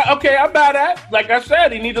 That's not okay. I buy that. Like I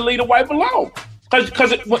said, he need to leave the wife alone.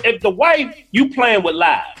 Because if the wife, you playing with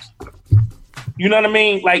lives. You know what I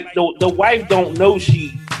mean? Like the wife don't know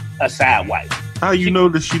she a side wife. How you know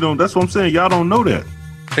that she don't? That's what I'm saying. Y'all don't know that.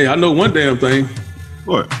 Hey, I know one damn thing.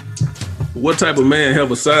 What? What type of man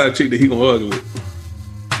have a side chick that he gonna argue with?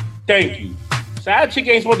 Thank you. Side chick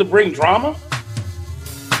ain't supposed to bring drama.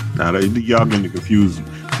 Nah, y'all getting confused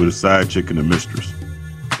with a side chick and a mistress.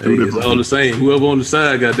 Hey, it's all the same. Whoever on the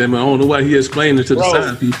side, goddamn it, I don't know why he explaining to the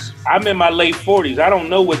side piece. I'm in my late 40s. I don't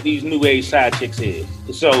know what these new age side chicks is.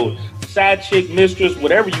 So side chick, mistress,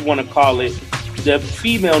 whatever you want to call it, the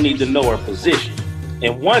female needs to know her position.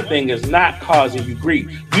 And one thing is not causing you grief.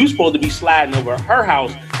 You supposed to be sliding over her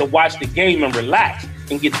house to watch the game and relax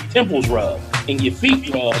and get your temples rubbed and your feet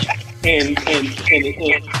rubbed and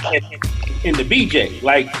the BJ.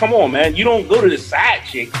 Like, come on, man. You don't go to the side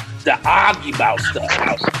chick to argue about stuff.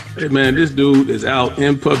 Hey, man, this dude is out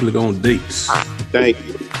in public on dates. Thank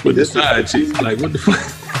you. With the side chick. Like, what the fuck?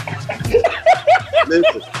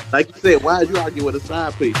 Listen, like you said, why did you argue with a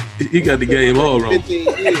side piece? He got the game all wrong.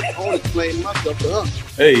 15 years, I want to explain myself to her.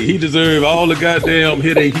 Hey, he deserved all the goddamn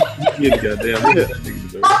hit. He get goddamn hit.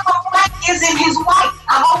 The complaint isn't his wife.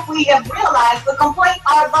 I hope we have realized the complaint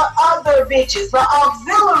are the other bitches, the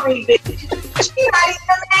auxiliary bitches. She not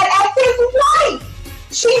even mad at his wife.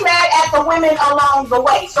 She mad at the women along the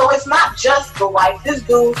way. So it's not just the wife. This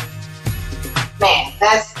dude, man,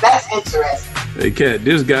 that's interesting. Hey, Kat,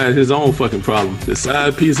 this guy has his own fucking problem. The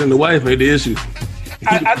side piece and the wife ain't the issue.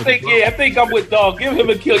 I think I'm with Dawg. Give him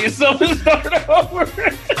a kill yourself and start over.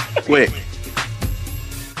 Quick.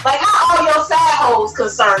 Like, how are your side hoes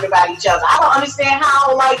concerned about each other? I don't understand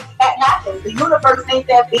how, like, that happens. The universe ain't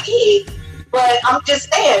that big. But I'm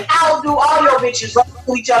just saying, how do all your bitches run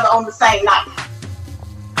to each other on the same night?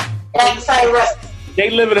 At the same restaurant? They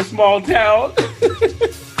live in a small town.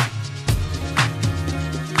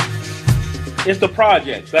 It's the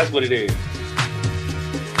projects. That's what it is.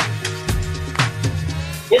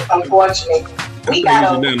 It's unfortunate. We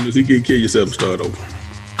gotta. He can kill yourself and start over.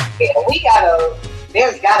 Yeah, we gotta.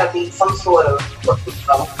 There's gotta be some sort of.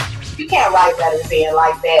 You can't write letters in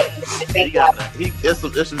like that.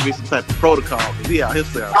 There should be some type of protocol. He out here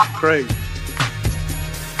sound crazy.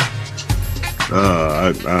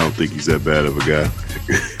 I don't think he's that bad of a guy.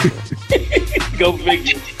 Go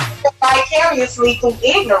figure. Vicariously through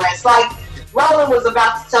ignorance, like Roland was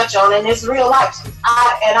about to touch on, and it's real life.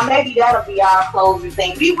 Maybe that'll be our closing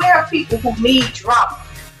thing. Beware of people who need drama.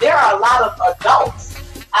 There are a lot of adults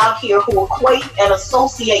out here who equate and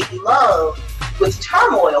associate love with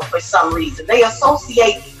turmoil for some reason. They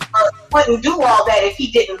associate wouldn't do all that if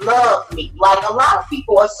he didn't love me. Like, a lot of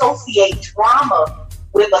people associate drama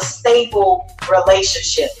with a stable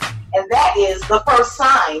relationship. And that is the first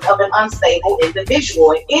sign of an unstable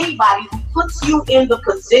individual. And anybody who puts you in the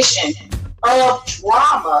position of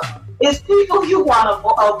drama It's people you want to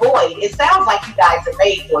avoid. It sounds like you guys are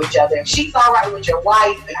made for each other. If she's all right with your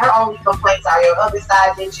wife and her only complaints are your other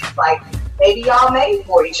side bitches, like maybe y'all made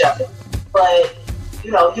for each other. But you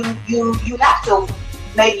know, you have to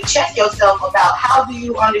maybe check yourself about how do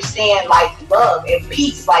you understand like love and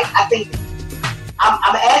peace. Like I think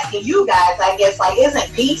I'm asking you guys, I guess, like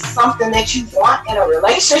isn't peace something that you want in a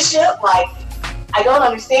relationship? Like I don't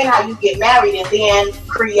understand how you get married and then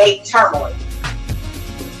create turmoil.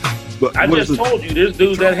 But I just told you this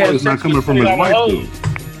dude that has not coming from his wife though.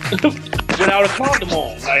 Without a condom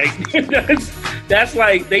on, like that's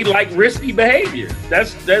like they like risky behavior.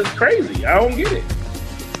 That's crazy. I don't get it.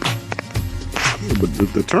 Yeah, but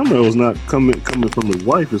the turmoil is not coming from his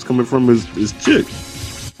wife. It's coming from his chick.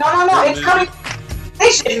 No. It's coming from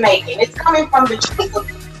decision making. It's coming from the choice.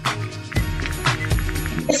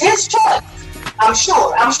 It's his choice. I'm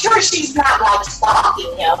sure she's not like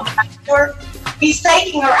stalking him. I'm sure he's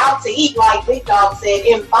taking her out to eat, like Big Dog said,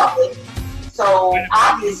 in public. So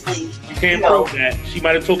obviously, you can't prove that. She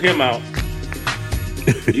might have took him out.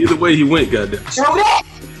 Either way he went, goddamn. True that.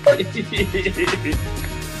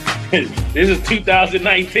 This is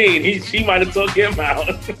 2019. She might have took him out.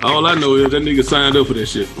 All I know is that nigga signed up for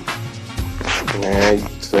this shit. Man,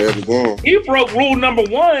 say it again. He broke rule number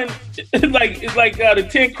 1. It's like the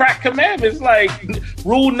 10 crack commandments. Like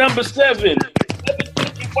rule number 7.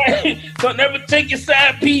 So never take your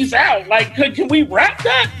side piece out. Like, can we wrap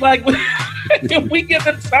that? Like, can we get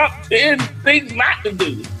the top 10 things not to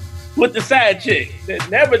do with the side chick?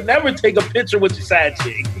 Never take a picture with your side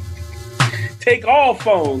chick. Take all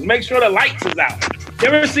phones. Make sure the lights is out. You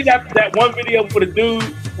ever see that one video where the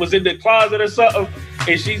dude was in the closet or something,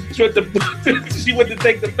 and she went to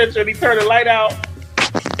take the picture and he turned the light out?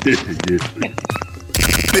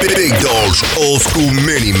 Big Dog's old school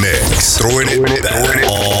mini mix. Throwing it back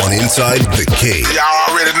on Inside the Cave. Y'all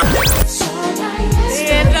already know.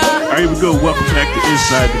 All right, here we go. Welcome back to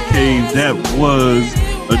Inside the Cave. That was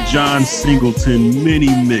a John Singleton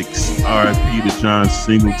mini mix. R.I.P. to John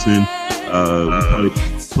Singleton. We'll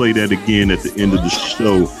play that again at the end of the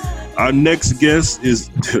show. Our next guest is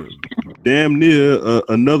damn near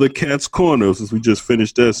another Cat's Corner since we just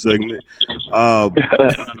finished that segment.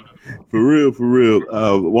 For real.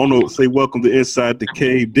 Want to say welcome to Inside the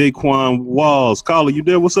Cave, Daqwaun Ralls. Caller, you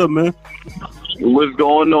there? What's up, man? What's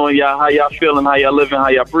going on, y'all? How y'all feeling? How y'all living? How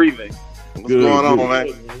y'all breathing? What's going on,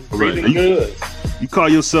 man? All right. You call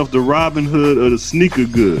yourself the Robinhood of the sneaker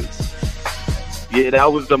goods. Yeah,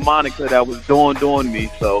 that was the moniker that was doing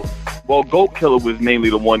me. So, well, Goat Killer was mainly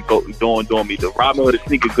the one doing me. The Robinhood of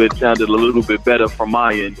sneaker goods sounded a little bit better from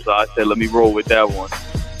my end, so I said, let me roll with that one.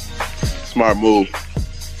 Smart move.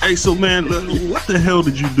 Hey, so man, what the hell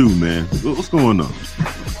did you do, man? What's going on?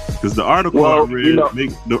 Because the article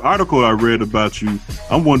I read about you,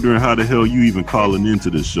 I'm wondering how the hell you even calling into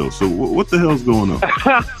this show. So what the hell's going on?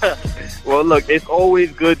 Well, look, it's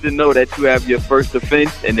always good to know that you have your first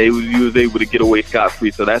offense and you was able to get away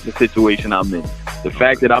scot-free. So that's the situation I'm in. The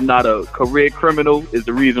fact that I'm not a career criminal is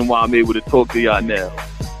the reason why I'm able to talk to y'all now.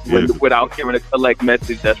 Without hearing a collect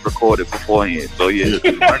message that's recorded beforehand. So, yeah.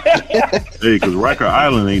 Hey, because Riker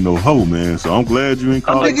Island ain't no hoe, man. So I'm glad you ain't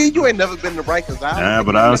calling. Nigga, you ain't never been to Rikers Island. Nah,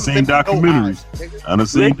 but I've seen documentaries.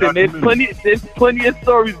 There's plenty of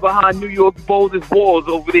stories behind New York's boldest walls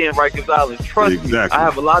over there in Rikers Island. Trust me. I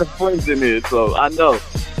have a lot of friends in there, so I know.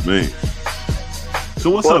 Man. So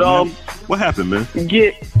what's up, man? What happened, man?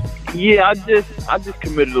 Yeah, I just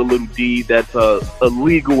committed a little deed that's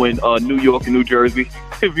illegal in New York and New Jersey.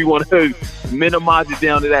 If you want to minimize it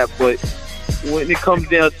down to that, but when it comes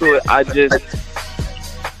down to it,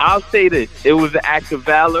 I'll say this: it was an act of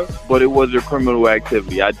valor, but it was a criminal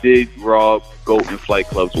activity. I did rob Goat and Flight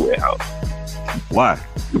Club's warehouse. Why?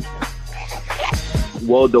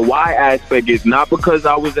 Well, the why aspect is not because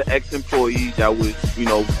I was an ex-employee that was,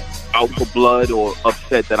 out for blood or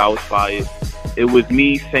upset that I was fired. It was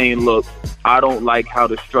me saying, look, I don't like how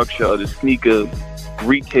the structure of the sneaker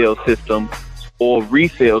retail system or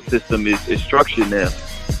resale system is structured now.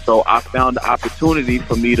 So I found the opportunity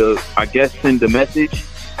for me to, I guess, send a message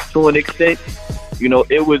to an extent.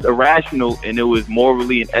 It was irrational and it was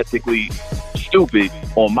morally and ethically stupid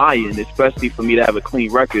on my end, especially for me to have a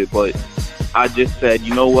clean record. But I just said,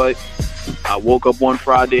 you know what? I woke up one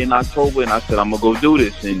Friday in October and I said, I'm going to go do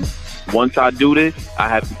this. And once I do this, I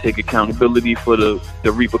have to take accountability for the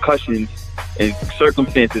repercussions and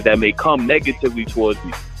circumstances that may come negatively towards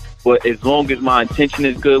me. But as long as my intention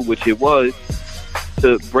is good, which it was,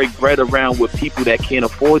 to break bread around with people that can't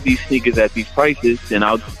afford these sneakers at these prices, then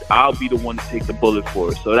I'll be the one to take the bullet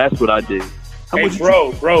for it. So that's what I did. Hey,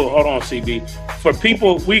 bro, hold on, CB. For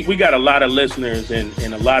people, we got a lot of listeners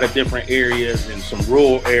in a lot of different areas, in some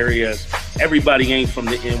rural areas. Everybody ain't from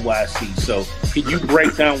the NYC. So can you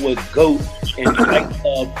break down what GOAT and Flight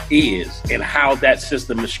Club is and how that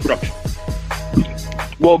system is structured?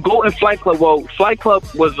 Well, GOAT and Flight Club, Flight Club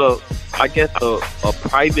was a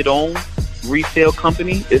private-owned resale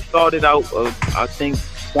company. It started out, I think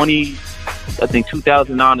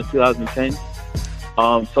 2009 to 2010.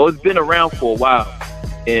 So it's been around for a while.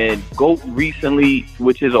 And GOAT recently,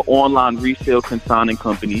 which is an online resale consigning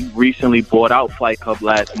company, recently bought out Flight Club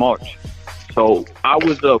last March. So I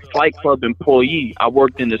was a Flight Club employee. I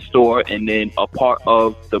worked in the store, and then a part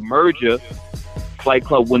of the merger, Flight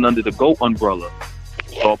Club went under the GOAT umbrella.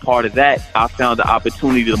 So a part of that, I found the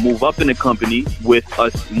opportunity to move up in the company with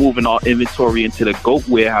us moving our inventory into the GOAT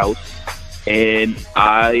warehouse. And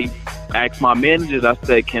I asked my managers, I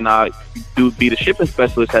said, can I be the shipping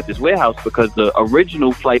specialist at this warehouse? Because the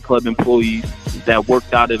original Flight Club employees that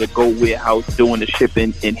worked out of the GOAT warehouse doing the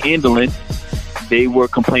shipping and handling, they were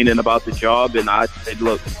complaining about the job. And I said,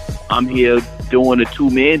 look, I'm here doing a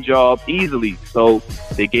 2-man job easily. So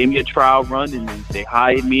they gave me a trial run, and they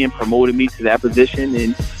hired me and promoted me to that position.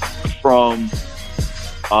 And from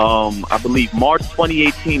I believe March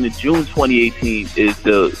 2018 to June 2018 is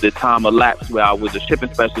the time elapsed where I was a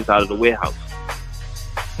shipping specialist out of the warehouse.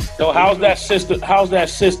 So how's that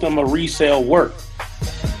system of resale work?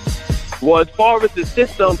 Well, as far as the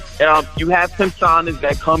system, you have some signers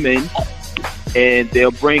that come in and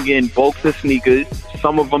they'll bring in bulks of sneakers.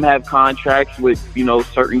 Some of them have contracts with,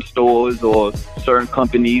 certain stores or certain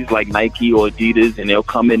companies like Nike or Adidas, and they'll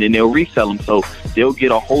come in and they'll resell them. So they'll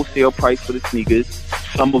get a wholesale price for the sneakers.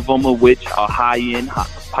 Some of them which are high-end,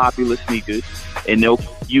 popular sneakers, and they'll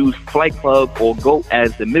use Flight Club or GOAT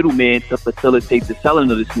as the middleman to facilitate the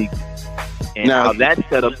selling of the sneakers. And now, how that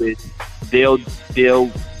setup is, they'll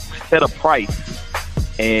set a price,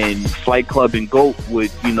 and Flight Club and GOAT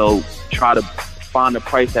would, try to find a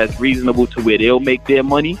price that's reasonable to where they'll make their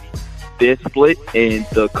money, their split, and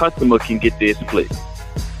the customer can get their split.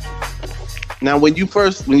 Now, when you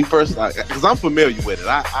first, because I'm familiar with it,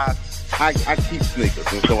 I keep sneakers,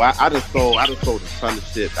 and so I just sold a ton of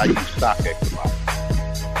shit. I use StockX a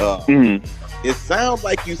lot. It sounds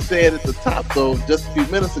like you said at the top, though, just a few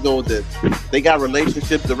minutes ago, that they got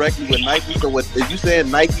relationships directly with Nike. So, what are you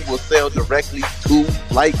saying? Nike will sell directly to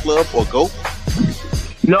Flight Club or GOAT?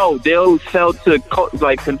 No, they'll sell to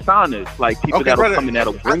consigners, like people that'll come in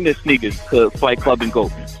that'll bring their sneakers to Flight Club and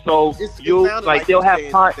GOAT. So they'll have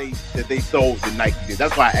that they sold to Nike.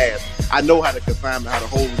 That's why I asked. I know how to consign, how to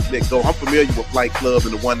hold the go. I'm familiar with Flight Club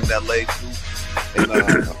and the one in LA too. And,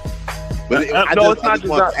 but I just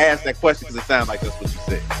want to ask that question because it sounds like that's what you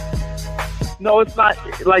said. No, it's not.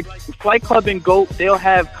 Like Flight Club and GOAT, they'll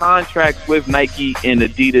have contracts with Nike and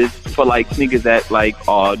Adidas for sneakers that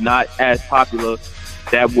are not as popular,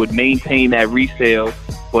 that would maintain that resale.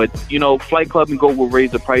 But, Flight Club and GOAT will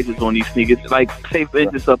raise the prices on these sneakers. Say, for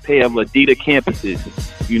instance, a pair of Adidas campuses.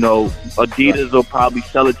 Adidas will probably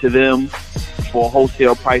sell it to them for a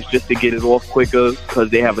wholesale price just to get it off quicker because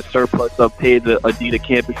they have a surplus of pairs of Adidas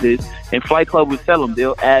campuses. And Flight Club will sell them.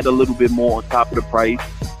 They'll add a little bit more on top of the price,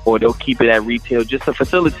 or they'll keep it at retail just to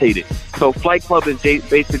facilitate it. So Flight Club is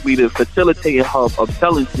basically the facilitating hub of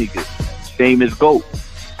selling sneakers, same as GOAT.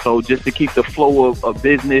 So just to keep the flow of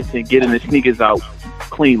business and getting the sneakers out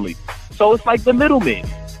cleanly. So it's like the middleman.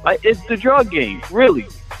 It's the drug game, really.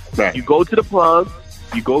 Right. You go to the plug,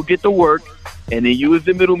 you go get the work, and then you as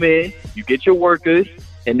the middleman, you get your workers,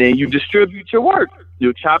 and then you distribute your work.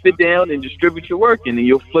 You'll chop it down and distribute your work, and then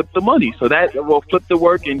you'll flip the money. So that will flip the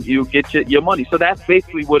work, and you'll get your money. So that's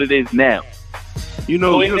basically what it is now.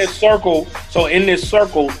 So in this circle,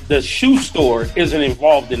 the shoe store isn't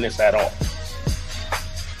involved in this at all.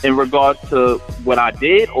 In regards to what I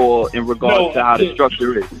did, or in regards to how the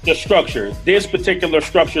structure is? The structure. This particular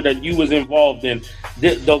structure that you was involved in,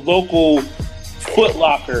 the local Foot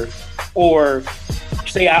Locker, or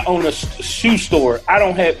say I own a shoe store, I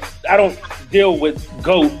don't deal with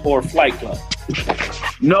GOAT or Flight Club.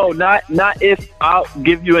 No, not if. I'll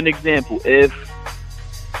give you an example.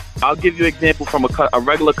 I'll give you an example from a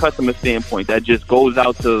regular customer standpoint that just goes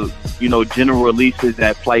out to, general releases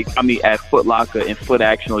at Foot Locker and Foot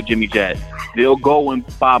Action or Jimmy Jazz. They'll go and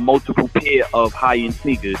buy multiple pair of high-end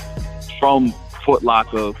sneakers from Foot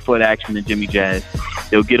Locker, Foot Action, and Jimmy Jazz.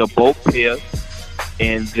 They'll get a bulk pair,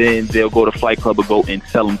 and then they'll go to Flight Club or GOAT and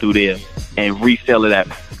sell them through there and resell it at,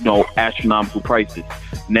 astronomical prices.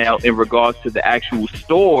 Now, in regards to the actual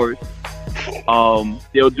stores,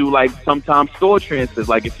 they'll do sometimes store transfers.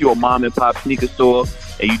 If you're a mom and pop sneaker store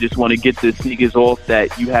and you just want to get the sneakers off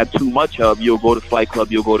that you have too much of, you'll go to Flight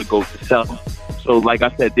Club, you'll go to sell them. So like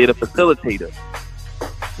I said, they're the facilitator.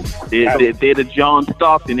 They're the John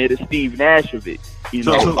Stockton, they're the Steve Nash of it,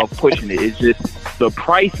 of pushing it. It's just the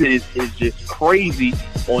prices is just crazy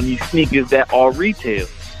on these sneakers that are retail.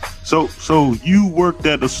 So you worked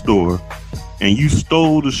at the store and you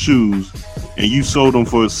stole the shoes and you sold them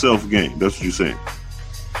for a self gain. That's what you're saying.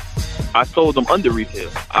 I sold them under retail.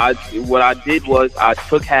 What I did was I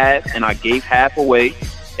took half and I gave half away,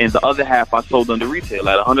 and the other half I sold under retail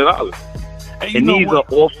at $100. And these are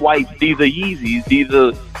Off-Whites, these are Yeezys,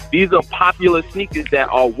 these are popular sneakers that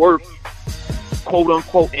are worth, quote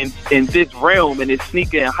unquote, in this realm, in this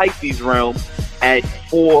sneaker and hypebeast realm, at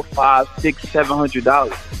 $400, $500, $600,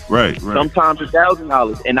 $700. Right. Sometimes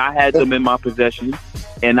 $1,000, and I had them in my possession,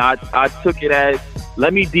 and I took it as,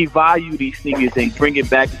 let me devalue these sneakers and bring it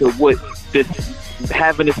back to what this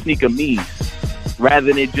having a sneaker means,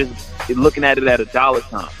 rather than just looking at it at a dollar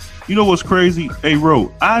sign. You know what's crazy? Hey,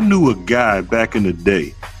 Ro, I knew a guy back in the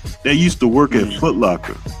day that used to work at Foot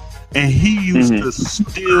Locker, and he used to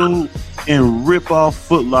steal and rip off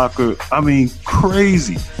Foot Locker. I mean,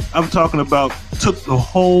 crazy. I'm talking about took the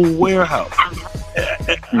whole warehouse.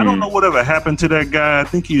 I don't know whatever happened to that guy. I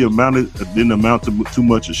think he didn't amount to too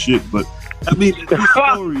much of shit, but I mean, his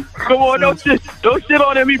story. Come on, don't shit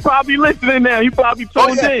on him. He probably listening now. He probably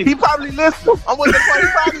tuned in. He probably listening. I'm with the point. He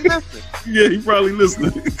probably listening. Yeah, he probably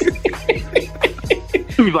listening.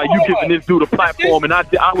 He was like, you giving this dude a platform, and I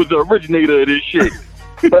was the originator of this shit.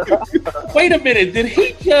 Wait a minute. Did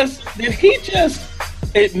he just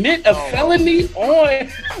admit a felony on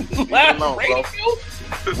live radio?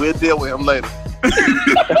 We'll deal with him later.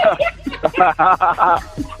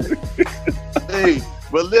 Hey,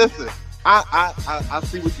 but listen, I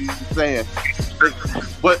see what you're saying,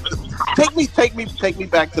 but take me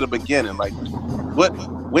back to the beginning. Like,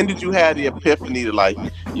 when did you have the epiphany to, like,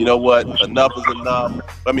 you know what, enough is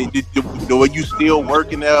enough? I mean, were you still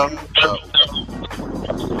working there?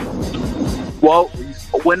 Well,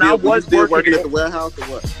 when I was working at the warehouse or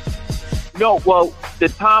what? No, well, the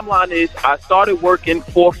timeline is I started working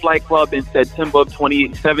for Flight Club in September of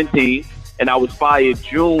 2017, and I was fired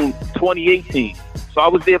June 2018. So I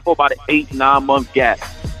was there for about an 8-9 month gap,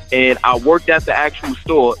 and I worked at the actual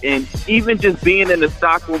store. And even just being in the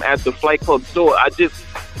stockroom at the Flight Club store, I just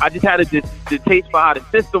had a taste for how the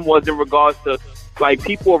system was in regards to, like,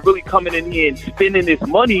 people are really coming in here and spending this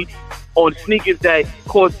money on sneakers that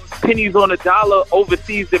cost pennies on a dollar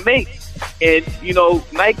overseas to make. And, you know,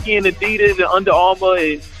 Nike and Adidas and Under Armour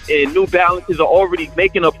and New Balances are already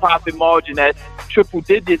making a profit margin at triple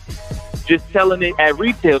digits, just selling it at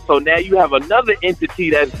retail. So now you have another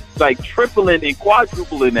entity that's like tripling and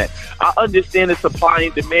quadrupling that. I understand the supply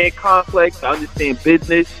and demand complex. I understand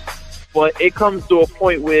business. But it comes to a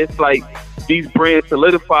point where it's like these brands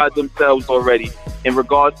solidified themselves already in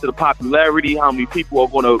regards to the popularity, how many people are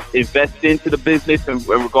going to invest into the business in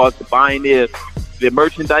regards to buying their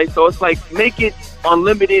merchandise. So it's like, make it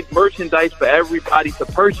unlimited merchandise for everybody to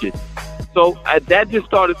purchase. So that just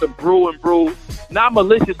started to brew, not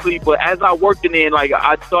maliciously, but as I worked in there, like,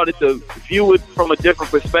 I started to view it from a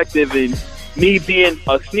different perspective. And me being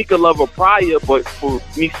a sneaker lover prior, but for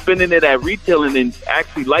me spending it at retail and then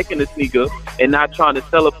actually liking the sneaker and not trying to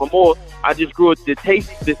sell it for more, I just grew this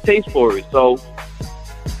taste for it. So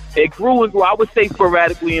it grew and grew. I would say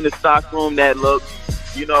sporadically in the stock room that, look,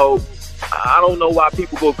 you know, I don't know why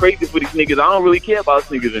people go crazy for these sneakers. I don't really care about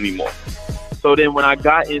sneakers anymore. So then when I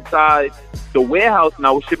got inside the warehouse and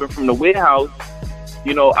I was shipping from the warehouse,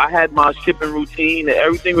 you know, I had my shipping routine and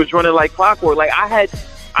everything was running like clockwork. Like, I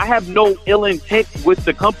have no ill intent with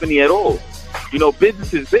the company at all. You know,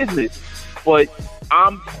 business is business. But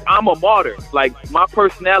I'm a martyr. Like, my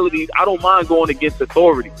personality, I don't mind going against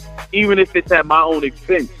authority, even if it's at my own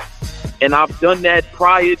expense. And I've done that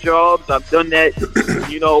prior jobs. I've done that,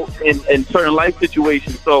 you know, in certain life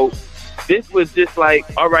situations. So this was just like,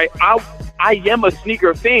 all right, I am a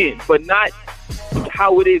sneaker fan, but not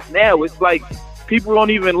how it is now. It's like people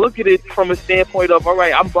don't even look at it from a standpoint of, all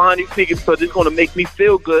right, I'm buying these sneakers because it's going to make me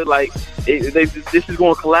feel good. Like, this is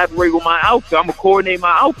going to collaborate with my outfit. I'm going to coordinate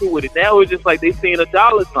my outfit with it. Now it's just like they seeing a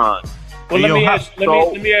dollar sign. Well, let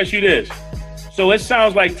me ask you this. So it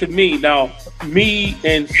sounds like to me, now, me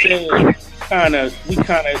and Sam we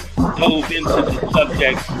kind of dove into the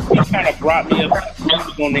subject. He kind of brought me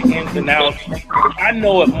up on the ins and outs. I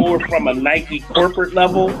know it more from a Nike corporate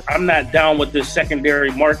level. I'm not down with this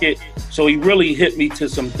secondary market, so he really hit me to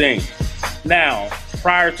some things. Now,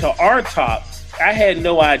 prior to our talk, I had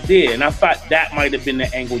no idea, and I thought that might have been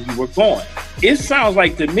the angle you were going. It sounds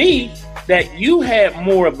like to me that you had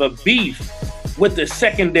more of a beef with the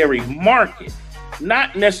secondary market,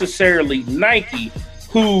 not necessarily Nike,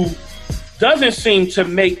 who doesn't seem to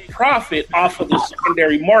make profit off of the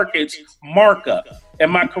secondary market's markup.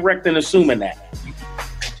 Am I correct in assuming that?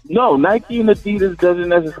 No, Nike and Adidas doesn't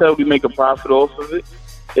necessarily make a profit off of it.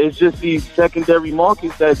 It's just these secondary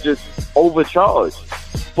markets that just overcharge.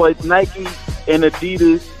 But Nike and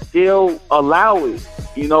Adidas, they'll allow it,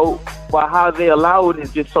 you know, but how they allow it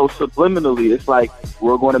is just so subliminally. It's like,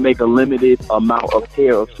 we're going to make a limited amount of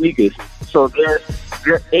pair of sneakers. So they're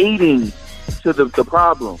aiding to the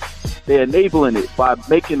problem. They're enabling it by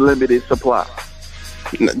making limited supply.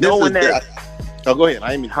 Knowing that. Oh, go ahead.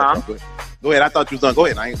 I ain't mean to cut you off. Go ahead. I thought you was done. Go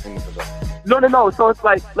ahead. I ain't saying anything. No. So it's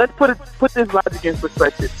like, let's put this logic in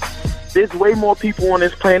perspective. There's way more people on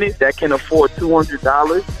this planet that can afford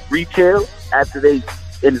 $200 retail after they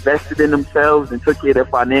invested in themselves and took care of their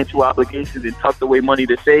financial obligations and tucked away money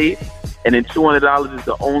to save. And then $200 is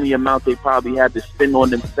the only amount they probably had to spend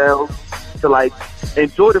on themselves to like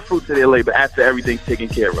enjoy the fruits of their labor after everything's taken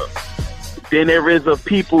care of. Then there is of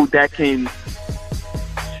people that can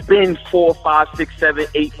spend $400, $500, $600,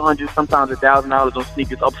 $700, $800, sometimes $1,000 on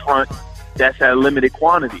sneakers up front. That's at a limited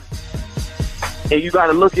quantity. And you got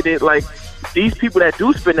to look at it like these people that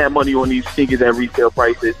do spend that money on these sneakers at retail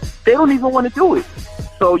prices, they don't even want to do it.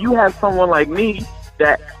 So you have someone like me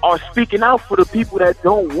that are speaking out for the people that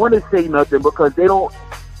don't want to say nothing because they don't,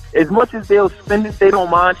 as much as they'll spend it, they don't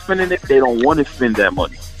mind spending it, they don't want to spend that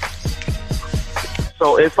money.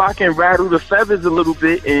 So if I can rattle the feathers a little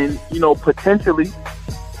bit and, you know, potentially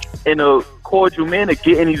in a cordial manner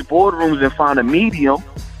get in these boardrooms and find a medium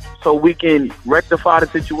so we can rectify the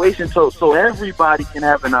situation so everybody can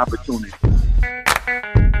have an opportunity.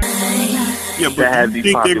 Yeah, but you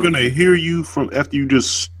think they're going to hear you from after you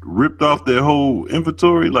just ripped off their whole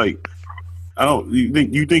inventory? Like, I don't.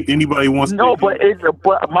 You think anybody wants? No, to but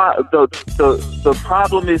the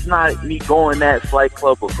problem is not me going that Flight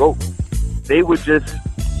Club or Go. They would just,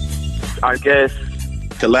 I guess,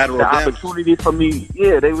 collateral the damage. Opportunity for me.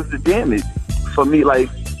 Yeah, they was the damage for me.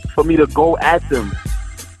 Like for me to go at them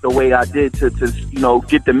the way I did to you know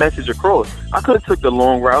get the message across. I could have took the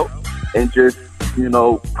long route and just, you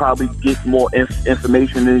know, probably get more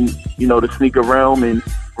information in, you know, the sneaker realm and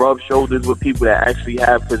rub shoulders with people that actually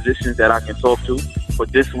have positions that I can talk to.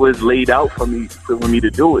 But this was laid out for me to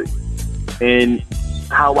do it. And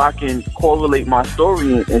how I can correlate my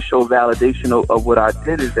story and show validation of what I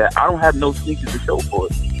did is that I don't have no sneakers to show for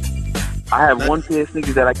it. I have one pair of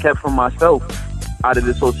sneakers that I kept for myself out of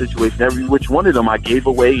this whole situation. Every which one of them I gave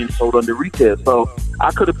away and sold under retail. So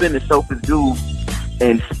I could have been the selfish dude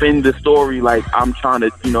and spin the story like I'm trying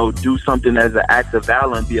to, you know, do something as an act of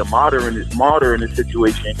valor and be a martyr in this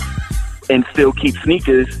situation and still keep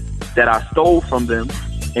sneakers that I stole from them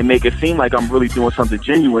and make it seem like I'm really doing something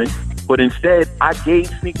genuine. But instead, I gave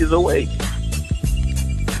sneakers away.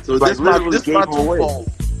 So like, this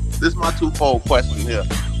is my twofold question here.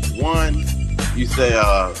 One, you say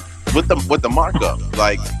with the markup,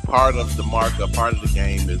 like part of the markup, part of the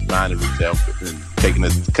game is buying it retail and taking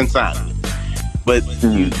it consignment. But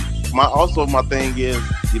my thing is,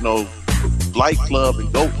 you know, Flight Club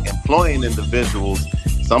and Go employing individuals.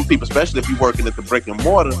 Some people, especially if you're working at the brick and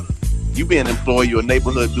mortar, you being employed, you're a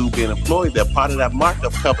neighborhood dude being employed, that part of that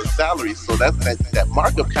markup covers salaries. So that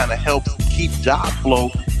markup kind of helps keep job flow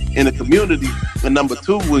in the community. And number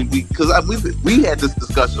two, because we had this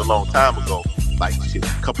discussion a long time ago, like a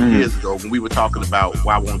couple of years ago, when we were talking about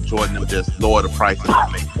why won't Jordan them just lower the prices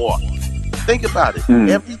and make more. Think about it.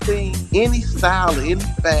 Everything, any style, any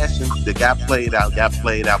fashion that got played out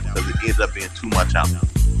because it ended up being too much out there.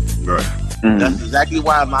 Right. That's exactly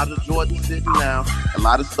why a lot of Jordans sitting now, a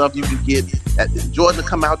lot of stuff you can get Jordan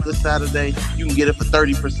come out this Saturday, you can get it for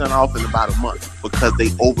 30% off in about a month because they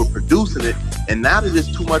overproducing it. And now that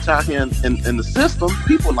there's too much out here in the system,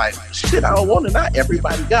 people like, shit, I don't want it. Not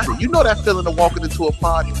everybody got it. You know that feeling of walking into a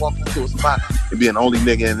party, walking into a spot, and being the only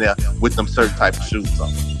nigga in there with them certain type of shoes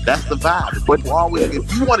on. That's the vibe. But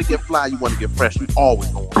if you want to get fly, you want to get fresh, you always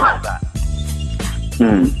going to want that.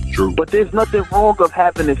 True. But there's nothing wrong of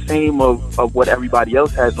having the same of what everybody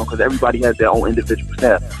else has on, because everybody has their own individual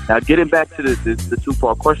style. Now, getting back to the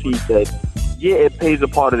two-part question you said, yeah, it pays a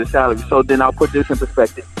part of the salary. So then I'll put this in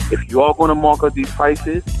perspective. If you are going to mark up these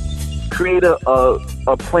prices, create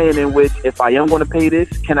a plan in which if I am going to pay this,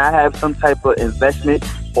 can I have some type of investment,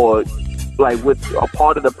 or like with a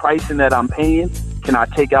part of the pricing that I'm paying, can I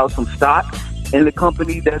take out some stock in the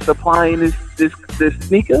company that's supplying this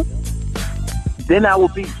sneaker? Then I will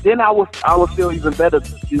feel even better,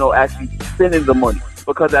 actually spending the money,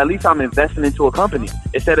 because at least I'm investing into a company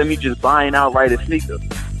instead of me just buying outright a sneaker.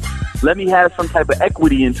 Let me have some type of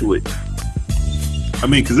equity into it. I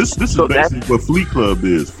mean, because this is basically what Fleet Club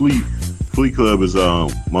is. Fleet Club is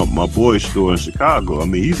my boy's store in Chicago. I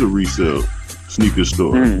mean, he's a resale sneaker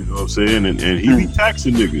store. You know what I'm saying? And he be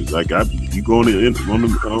taxing niggas. Like you go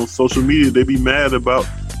on social media, they be mad about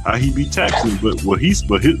how he be taxing. But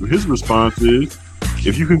his response is,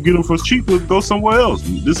 if you can get them for cheaper, go somewhere else.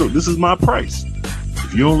 This is my price.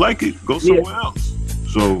 If you don't like it, go somewhere else.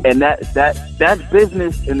 So and that's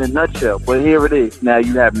business in a nutshell. But here it is. Now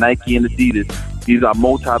you have Nike and Adidas. These are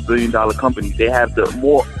multi-billion-dollar companies. They have the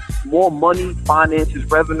more money, finances,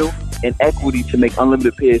 revenue, and equity to make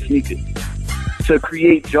unlimited pair of sneakers. To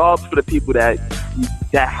create jobs for the people that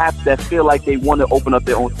feel like they want to open up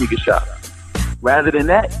their own sneaker shop. Rather than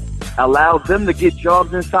that, allow them to get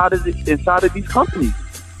jobs inside of these companies.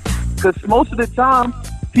 Because most of the time,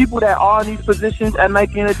 people that are in these positions at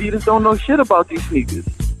Nike and Adidas don't know shit about these sneakers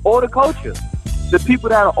or the culture. The people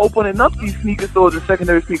that are opening up these sneaker stores and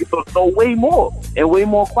secondary sneaker stores know way more and way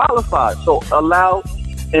more qualified. So allow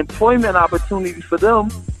employment opportunities for them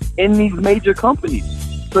in these major companies,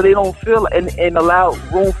 so they don't feel and allow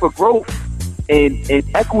room for growth and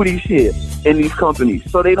equity share in these companies,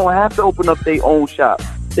 so they don't have to open up their own shop.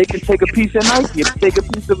 They can take a piece of Nike, take a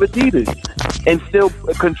piece of Adidas, and still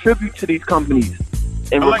contribute to these companies.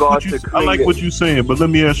 I like what you're saying, but let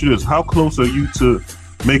me ask you this: how close are you to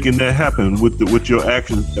making that happen with your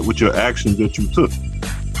actions that you took?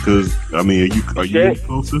 Because I mean, are you any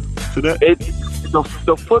closer to that?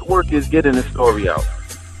 The footwork is getting the story out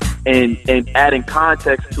and adding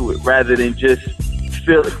context to it, rather than just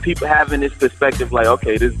people having this perspective like,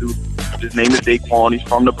 okay, this dude, his name is Daqwaun, he's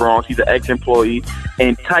from the Bronx, he's an ex-employee,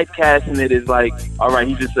 and typecasting it is like, all right,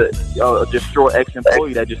 he's just a destroyed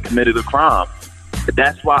ex-employee that just committed a crime.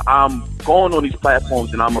 That's why I'm going on these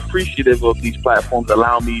platforms, and I'm appreciative of these platforms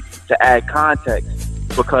allowing me to add context,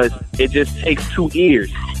 because it just takes 2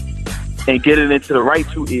 ears and get it into the right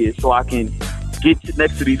 2 ears so I can get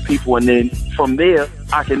next to these people, and then from there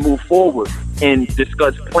I can move forward and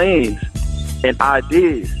discuss plans and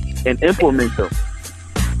ideas and implement them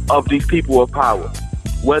of these people of power,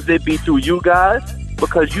 whether it be through you guys,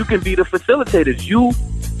 because you can be the facilitators.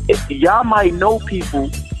 Y'all might know people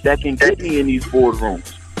that can get me in these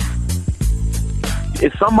boardrooms.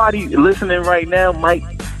 If somebody listening right now might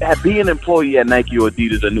be an employee at Nike or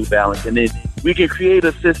Adidas or New Balance, and then we can create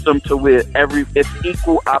a system to where it's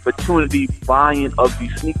equal opportunity buying of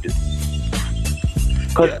these sneakers.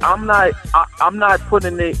 Because I'm not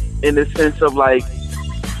putting it in the sense of like,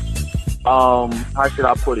 how should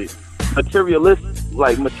I put it?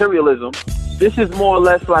 Materialism. This is more or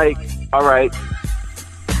less like, all right,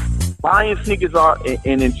 buying sneakers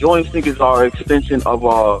and enjoying sneakers are an extension of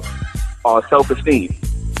our self-esteem.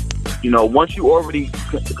 You know, once you already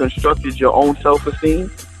constructed your own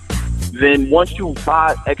self-esteem, then once you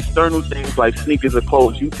buy external things like sneakers or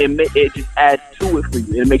clothes, it just adds to it for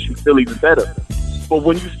you. It makes you feel even better. But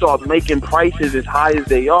when you start making prices as high as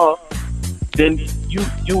they are, then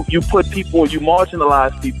you put people, you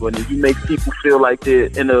marginalize people, and you make people feel like they're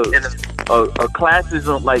in a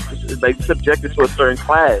classism, like subjected to a certain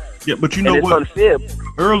class. Yeah, but you know what? Unfair.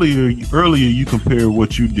 Earlier, you compared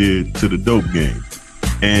what you did to the dope game,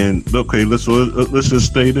 and okay, let's just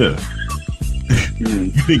stay there.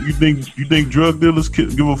 You think drug dealers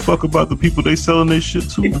give a fuck about the people they selling their shit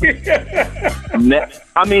to?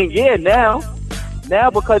 I mean, yeah, now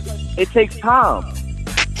because it takes time.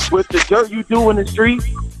 With the dirt you do in the street,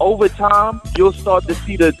 over time, you'll start to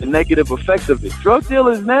see the negative effects of it. Drug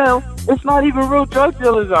dealers now, it's not even real drug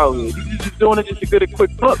dealers out here. You're just doing it just to get a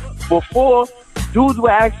quick buck. Before, dudes were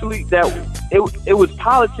actually, it was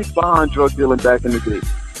politics behind drug dealing back in the day.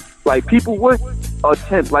 Like, people would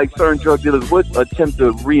attempt, like certain drug dealers would attempt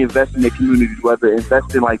to reinvest in their communities, whether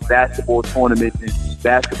invest in like basketball tournaments and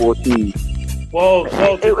basketball teams. Well,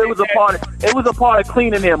 it was a part of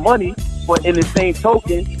cleaning their money, but in the same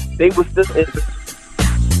token, they was still.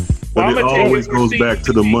 But it always goes back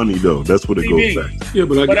to the money, though. That's what it goes back to. Yeah,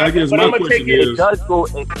 but I guess my question is... It does go...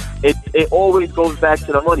 It always goes back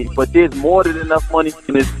to the money. But there's more than enough money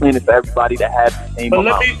in this planet for everybody to have the same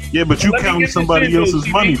amount. Yeah, but you counting somebody else's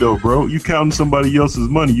money, though, bro. You counting somebody else's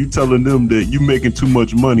money. You telling them that you making too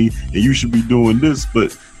much money and you should be doing this,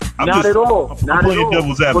 but... Not at all. I'm playing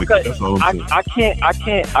devil's advocate. That's all I'm saying. I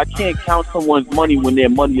can't count someone's money when their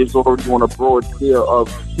money is already on a broad scale of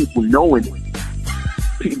people knowing it.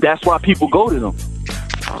 That's why people go to them.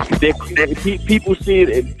 People see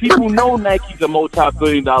it. People know Nike's a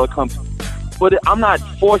multi-billion-dollar company, but I'm not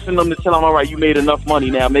forcing them to tell them, all right, you made enough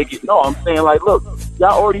money now, make it. No, I'm saying like, look,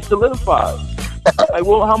 y'all already solidified. Like,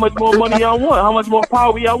 well, how much more money y'all want? How much more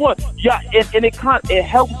power y'all want? Yeah, and it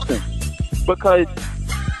helps them because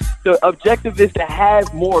The objective is to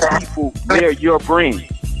have more people wear your brand.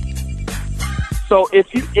 So if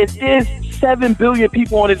there's 7 billion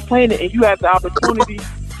people on this planet and you have the opportunity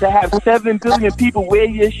to have 7 billion people wear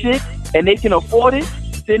your shit and they can afford it,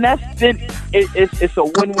 then it's a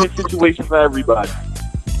win-win situation for everybody.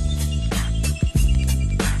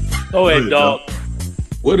 Go ahead, dog.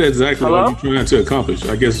 What exactly are you trying to accomplish?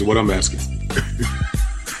 I guess is what I'm asking.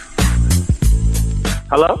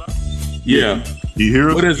 Hello? Yeah. You hear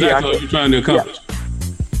us? What exactly are you trying to accomplish?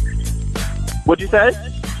 What'd you say?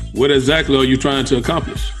 What exactly are you trying to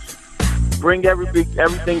accomplish? Bring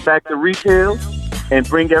everything back to retail and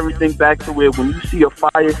bring everything back to where when you see a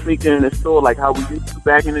fire sneaker in the store like how we used to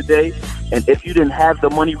back in the day, and if you didn't have the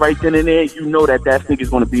money right then and there, you know that sneaker is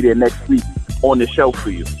going to be there next week on the shelf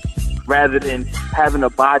for you. Rather than having to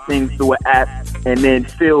buy things through an app and then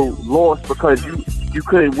feel lost because you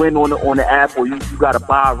couldn't win on the app, or you got to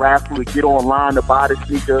buy a raffle to get online to buy the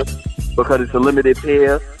sneaker because it's a limited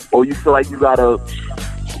pair, or you feel like you got to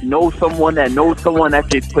know someone that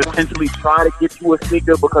could potentially try to get you a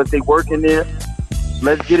sneaker because they work in there.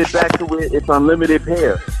 Let's get it back to where it's unlimited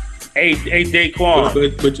pair. Hey, Daqwaun.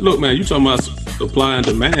 But look, man, you talking about supply and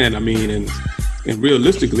demand. I mean, and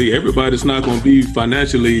realistically, everybody's not going to be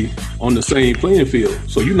financially on the same playing field.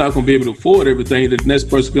 So you're not going to be able to afford everything that the next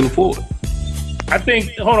person can afford. I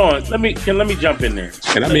think, hold on, let me jump in there.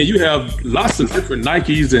 And I mean, you have lots of different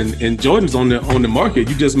Nikes and Jordans on the market.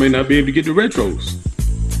 You just may not be able to get the retros.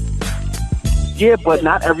 Yeah, but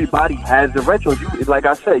not everybody has the retros. Like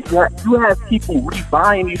I said, you have people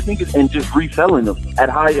rebuying these sneakers and just reselling them at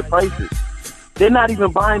higher prices. They're not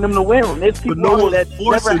even buying them to wear them. There's people that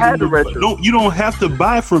never had the retro. No, you don't have to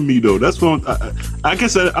buy from me though. That's what I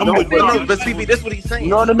guess I'm. But CB, that's what he's saying.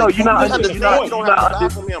 No, you're not. You don't have to buy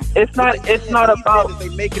from him. It's not about. They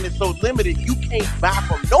making it so limited. You can't buy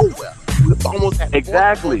from nowhere. You almost have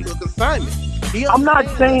exactly. To a consignment. I'm not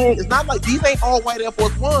saying it's not like these ain't all white Air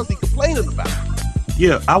Force Ones he's complaining about.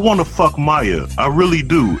 Yeah, I want to fuck Maya. I really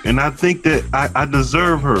do, and I think that I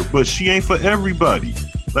deserve her, but she ain't for everybody.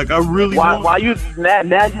 Like I really. Why you now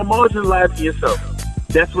you're marginalizing yourself?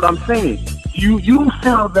 That's what I'm saying. You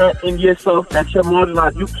feel that in yourself that you're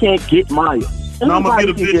marginalized. You can't get Maya. No, I'm gonna get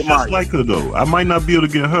a bitch just like her though. I might not be able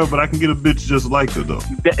to get her, but I can get a bitch just like her though.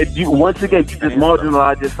 Once again, you just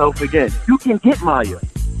marginalize yourself again. You can get Maya.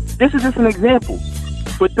 This is just an example.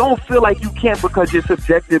 But don't feel like you can't because you're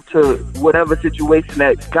subjective to whatever situation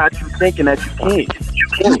that got you thinking that you can't.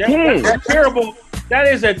 You can. That's terrible. That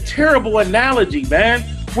is a terrible analogy, man.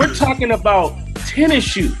 We're talking about tennis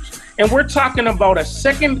shoes, and we're talking about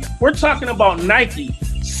Nike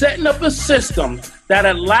setting up a system that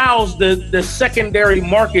allows the secondary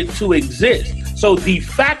market to exist. So de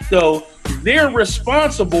facto, they're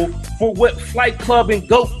responsible for what Flight Club and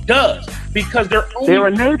GOAT does because they're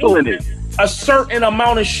enabling it. A certain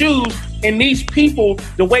amount of shoes, and these people,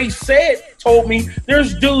 the way Said told me,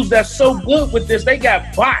 there's dudes that's so good with this, they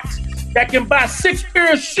got bots that can buy 6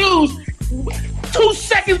 pair of shoes 2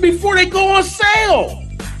 seconds before they go on sale.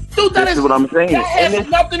 Dude, that is what I'm saying. That has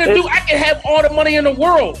nothing to do. I can have all the money in the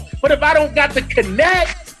world, but if I don't got the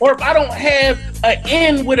connect, or if I don't have an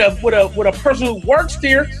in with a person who works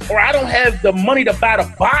there, or I don't have the money to buy the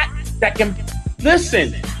bot that can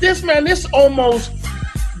listen. This almost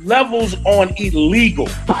levels on illegal.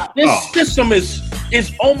 This system is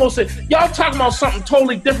almost y'all talking about something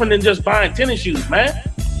totally different than just buying tennis shoes, man.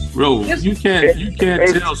 Bro, you can't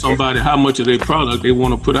tell somebody how much of their product they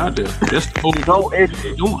want to put out there. That's the whole thing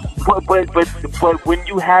they're doing. But when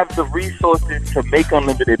you have the resources to make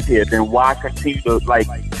unlimited pair, then why continue to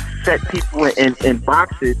set people in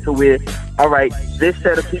boxes to where, all right, this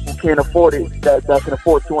set of people can't afford it, that can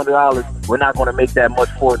afford $200, we're not going to make that much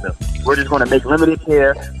for them. We're just going to make limited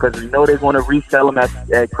pair because we know they're going to resell them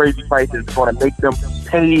at crazy prices. It's going to make them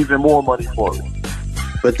pay even more money for it.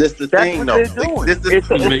 But this the That's thing, what though. they're doing. It's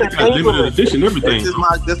limited edition, everything.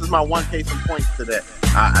 This is my one case in point to that.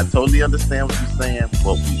 I totally understand what you're saying,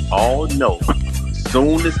 but we all know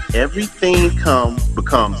soon as everything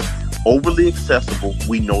becomes overly accessible,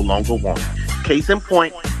 we no longer want it. Case in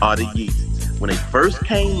point are the Yeezys. When they first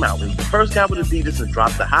came out, when you first got with Adidas and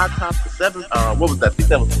dropped the high tops to what was that?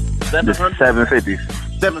 750.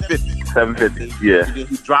 750, yeah. And then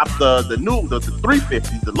he dropped the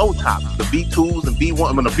 350s, the low tops, the V2s and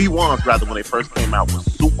the V1s rather, when they first came out, was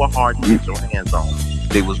super hard to get your hands on.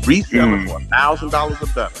 They was reselling for $1,000 or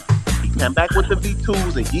better. He came back with the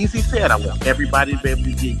V2s, and Yeezy said, I want everybody to be able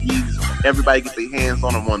to get Yeezys. I want everybody to get their hands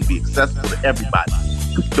on them. I want to be accessible to everybody.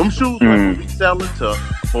 Them shoes were reselling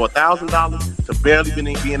for $1,000 to barely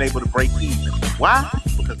being able to break even. Why?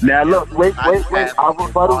 Because now look, wait, I'll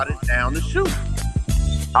rebuttal down the shoe.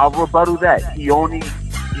 I'll rebuttal that. He only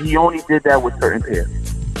did that with certain pairs.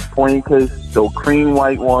 Point in case, the cream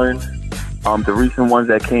white ones, the recent ones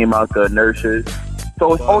that came out, the inertias.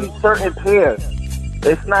 So it's only certain pairs.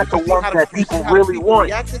 It's not the ones that people really want.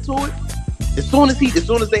 Reacted to it. As soon as they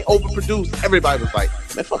overproduced, everybody was like,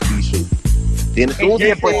 "Man, fuck these shoes." Then as soon as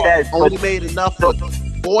they only made enough for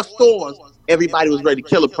 4 stores, everybody was ready to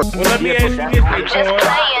kill it. Well, let me ask you this,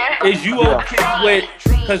 Daqwaun. Is you okay with?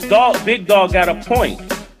 Because Big Dog got a point.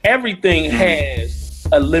 Everything has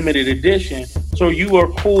a limited edition, so you are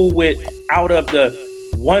cool with out of the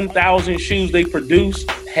 1,000 shoes they produce,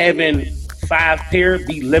 having 5 pair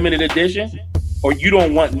be limited edition, or you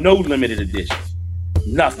don't want no limited edition?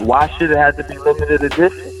 Nothing. Why should it have to be limited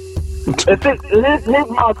edition? Here's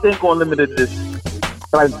my take on limited edition.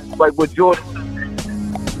 Like with Jordan.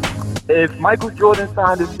 If Michael Jordan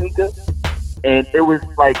signed a sneaker and it was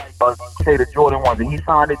like, say the Jordan 1s, and he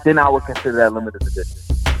signed it, then I would consider that limited edition.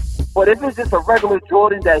 But if it's just a regular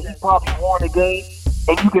Jordan that he probably won the game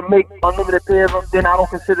and you can make unlimited pair of them, then I don't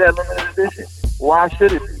consider that limited edition. Why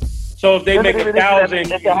should it be? So if they make 1,000,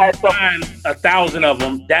 you find 1,000 of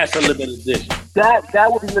them, that's a limited edition. That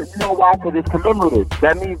would be, you know why? Because it's commemorative.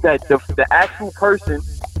 That means that the actual person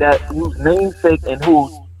whose namesake and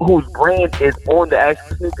whose brand is on the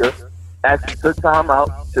actual sneaker actually took time out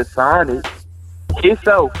to sign it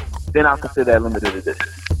himself, then I'll consider that limited edition.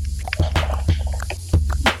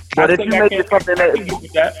 But if you make it something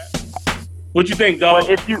that... What you think, Dog?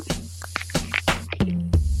 If you...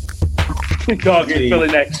 Dog ain't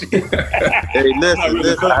feeling that shit. Hey, listen,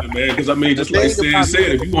 man, because I mean, just like Sid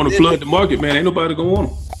said, if you want to flood the market, man, ain't nobody gonna want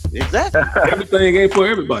them. Exactly. Everything ain't for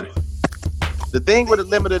everybody. The thing with a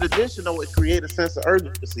limited edition, though, it creates a sense of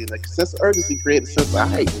urgency. Like, a sense of urgency creates a sense of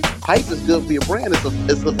hype. Hype is good for your brand.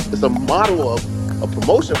 It's a model of a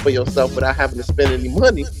promotion for yourself without having to spend any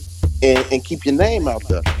money and keep your name out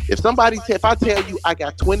there. If I tell you I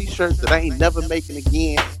got 20 shirts that I ain't never making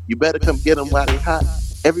again, you better come get them while they hot.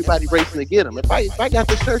 Everybody racing to get them. If I got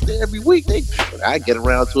the shirts there every week, I get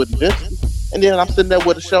around to it eventually. And then I'm sitting there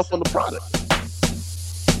with a shelf on the product.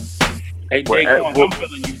 Hey, Daqwaun, I'm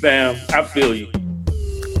feeling you, fam. I feel you.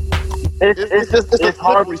 It's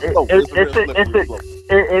hard. It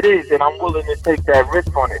is, and I'm willing to take that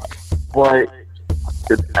risk on it. But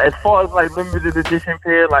as far as like limited edition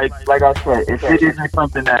pair, like I said, if it isn't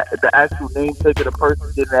something that the actual namesake of the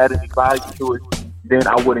person didn't add any value to it, then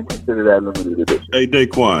I wouldn't consider that limited edition. Hey,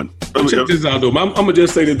 Daqwaun. Check this out, though. I'm going to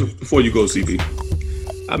just say this before you go, CP.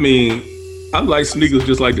 I mean, I like sneakers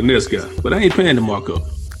just like the next guy, but I ain't paying the markup.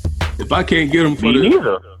 If I can't get them for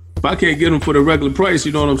the regular price,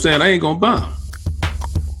 you know what I'm saying, I ain't going to buy them.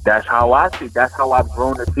 That's how I see. That's how I've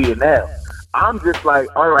grown to see it now. I'm just like,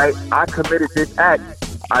 all right, I committed this act.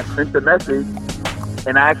 I sent the message,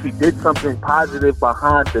 and I actually did something positive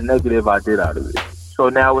behind the negative I did out of it. So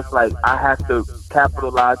now it's like I have to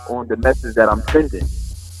capitalize on the message that I'm sending,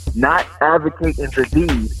 not advocating the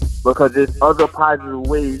deed, because there's other positive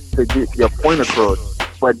ways to get your point across.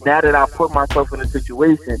 But now that I put myself in a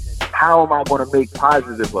situation, how am I going to make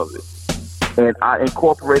positive of it? And I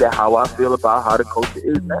incorporated how I feel about how the culture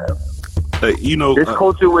is now. This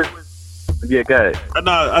culture was... Yeah, go ahead.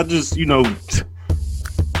 I just,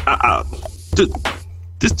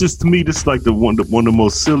 this to me, this is like one of the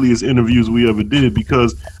most silliest interviews we ever did,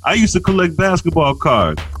 because I used to collect basketball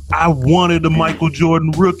cards. I wanted a Michael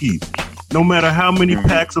Jordan rookie. No matter how many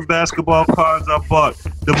packs of basketball cards I bought,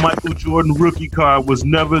 the Michael Jordan rookie card was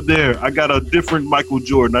never there. I got a different Michael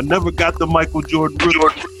Jordan. I never got the Michael Jordan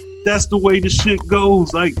rookie. That's the way the shit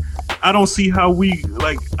goes. Like, I don't see how we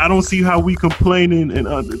complaining and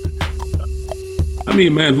I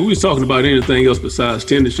mean, man, if we was talking about anything else besides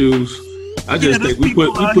tennis shoes, I just think we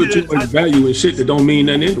put too much value in shit that don't mean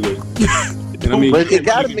nothing anyway. And I mean, but it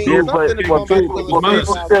gotta mean something. People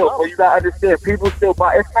still, you gotta understand, people still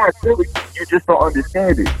buy. It's not silly. You just don't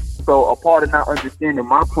understand it. So a part of not understanding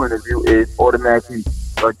my point of view is automatically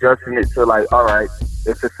adjusting it to like, all right,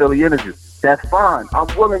 it's a silly interview. That's fine. I'm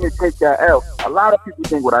willing to take that L. A lot of people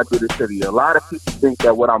think what I did is silly. A lot of people think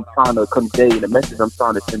that what I'm trying to convey, the message I'm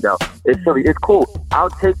trying to send out, is silly. It's cool. I'll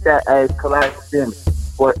take that as collateral damage.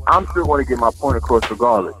 But I'm still going to get my point across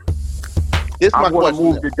regardless. I'm going to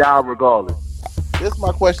move the dial regardless. This is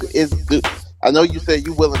my question. I know you said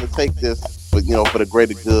you're willing to take this, but for the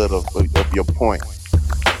greater good of your point.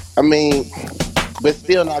 I mean, but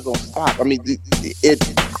still not going to stop. I mean,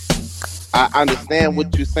 I understand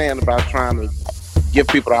what you're saying about trying to give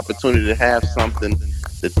people the opportunity to have something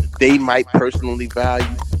that they might personally value.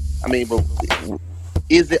 I mean, but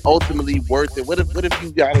is it ultimately worth it? What if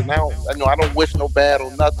you got it now? I know I don't wish no bad or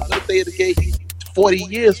nothing. What if they gave you 40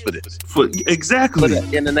 years for this. Exactly.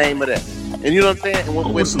 In the name of that. And you know what I'm saying?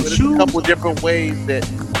 And there's a couple different ways that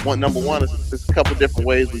number one is there's a couple different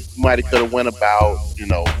ways we might have could have went about,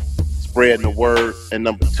 spreading the word. And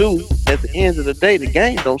number two, at the end of the day, the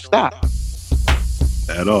game don't stop.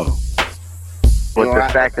 At all. But the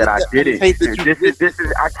fact that I did it, this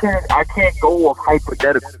is I can't go off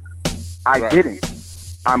hypothetical. I didn't.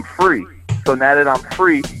 I'm free. So now that I'm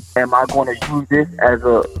free, am I going to use this as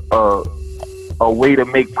a way to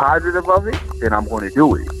make positive of it? Then I'm going to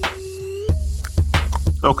do it.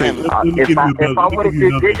 Okay. If I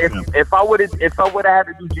would have had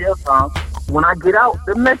to do jail time, when I get out,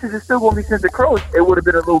 the message is still going to be sent across. It would have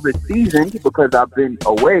been a little bit seasoned because I've been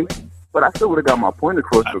away, but I still would have got my point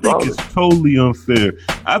across regardless. I think it's totally unfair.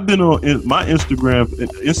 I've been on my Instagram,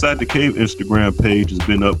 Inside the Cave Instagram page has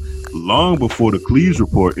been up long before the Cleves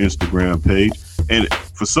Report Instagram page, and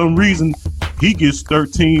for some reason he gets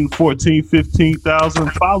 13, 14, 15,000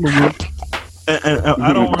 followers, and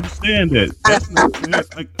I don't understand that. That's not fair.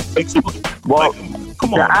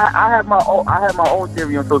 Come on. I have my own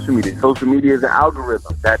theory on social media. Social media is an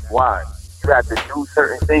algorithm. That's why you have to do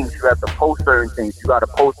certain things. You have to post certain things. You got to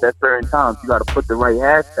post at certain times. You got to put the right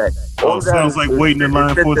hashtag. Oh, it sounds like waiting in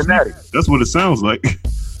line for a sneaker. That's what it sounds like.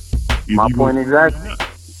 My point exactly.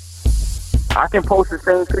 I can post the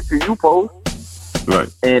same picture you post. Right.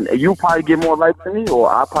 And you probably get more likes than me,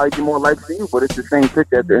 or I'll probably get more likes than you, but it's the same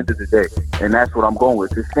picture at the end of the day. And that's what I'm going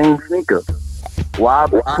with. It's the same sneaker. Why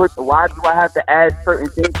do I have to add certain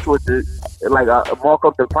things to it mark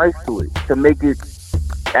up the price to it to make it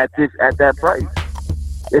at that price?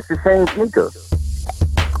 It's the same sneaker.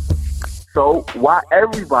 So why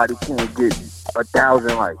everybody can't get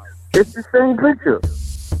 1,000 likes? It's the same picture.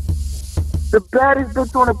 The baddest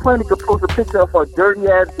bitch on the planet could post a picture of her dirty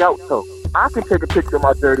ass gout toe. I can take a picture of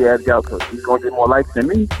my dirty ass gout toe. She's gonna get more likes than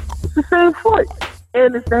me. It's the same foot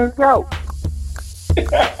and the same gout.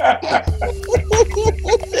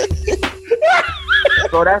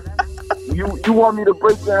 So that's you want me to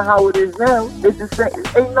break down how it is now? It's the same.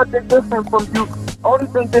 It ain't nothing different from you. Only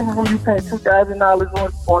thing different from you paying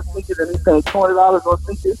 $2,000 on sneakers and you paying $20 on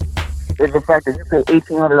sneakers is the fact that you pay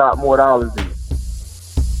 $1,800 more dollars than me.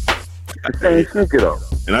 The same sneaker though.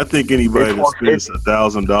 And I think anybody that spends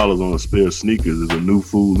 $1,000 on a pair of sneakers is a new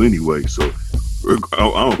fool anyway. So I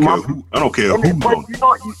don't care who's on it.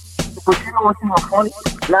 But you know what's even funny?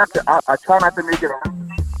 I try not to make it a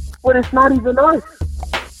but it's not even us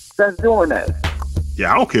that's doing that.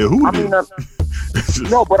 Yeah, I don't care who.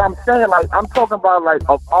 No, but I'm saying I'm talking about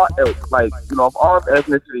of our ilk, of our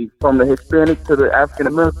ethnicity, from the Hispanic to the African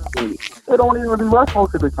American community. It don't even be us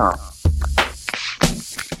most of the time.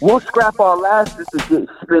 We'll scrap our lashes to get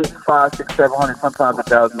spend $500, $600, $700, sometimes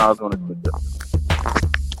 $1,000 on a sneaker.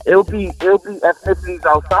 It'll be ethnicities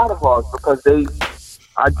outside of ours because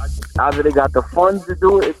either they got the funds to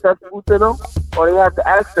do it accessible to them, or they have the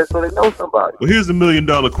access so they know somebody. Well, here's $1 million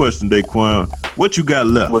question, Daqwaun. What you got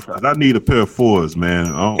left? I need a pair of fours,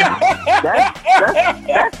 man.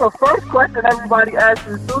 That's the first question everybody asks.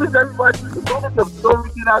 As soon as the story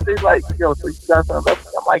get out, they like, yo, so you got something left?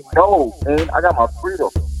 I'm like, no, man, I got my freedom.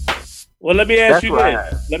 Well, let me ask you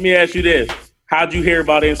this. How'd you hear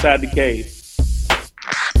about Inside the Cave?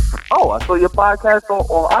 Oh, I saw your podcast on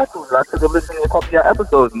iTunes. I took a listen to a couple of your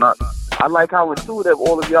episodes. And I like how intuitive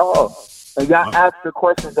all of y'all are. And y'all ask the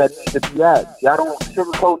questions that need to be asked. Y'all don't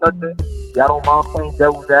sugarcoat nothing. Y'all don't mind playing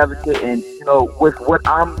devil's advocate. And, with what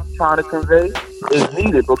I'm trying to convey is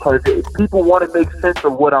needed because people want to make sense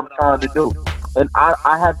of what I'm trying to do. And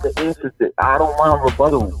I have the answers that I don't mind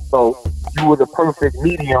rebuttaling. So you were the perfect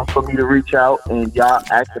medium for me to reach out, and y'all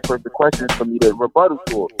asked the perfect questions for me to rebuttal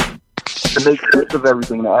to make sense of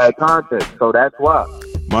everything, to add context. So that's why.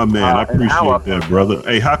 My man, I appreciate that, brother.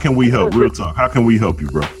 Hey, how can we help? Real talk. How can we help you,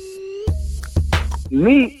 bro?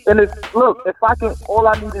 Me, and if I can, all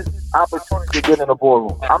I need is opportunity to get in the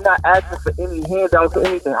boardroom. I'm not asking for any handouts or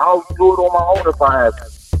anything. I'll do it on my own if I have to.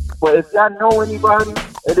 But if y'all know anybody,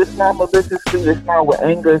 and it's not maliciously, it's not with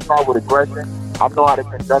anger, it's not with aggression, I know how to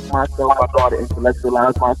conduct myself, I know how to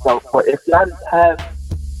intellectualize myself. But if y'all have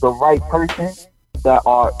the right person that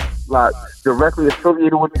are directly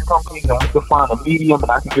affiliated with these companies, and we can find a medium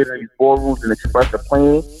and I can get in these boardrooms and express a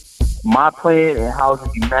plan, my plan and how it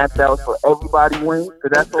can be mapped out so everybody wins,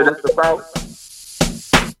 because that's what it's about.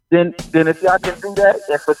 Then if y'all can do that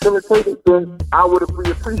and facilitate it, then I would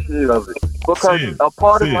be appreciative of it. Because a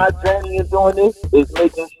part of my journey in doing this is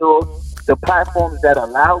making sure the platforms that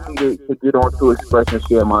allow me to get on to express and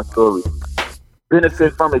share my story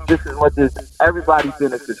benefit from it just as much as everybody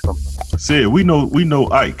benefits from it. We know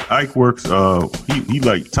Ike. Ike works, he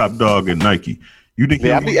like top dog at Nike. You think?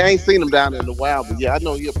 Yeah, I ain't seen him down in a while, but yeah, I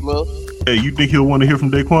know he a plug. Hey, you think he'll want to hear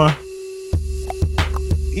from Daqwaun?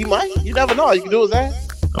 He might. You never know. You can do his ass.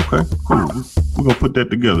 Okay, cool. We're gonna put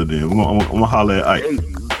that together then. I'm gonna holler at Ike.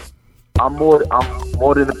 I'm more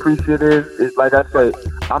than appreciative. It's like I said,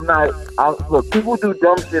 look, people do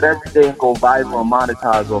dumb shit every day and go viral and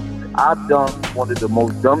monetize off of it. I've done one of the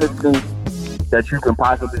most dumbest things that you can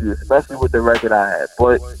possibly do, especially with the record I had.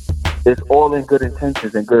 But it's all in good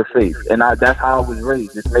intentions and good faith. And that's how I was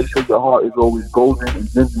raised. Just make sure your heart is always golden and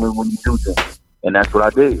genuine when you do things. And that's what I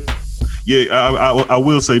did. Yeah, I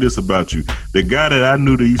will say this about you. The guy that I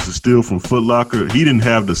knew that used to steal from Foot Locker, he didn't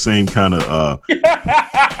have the same kind of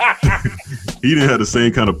he didn't have the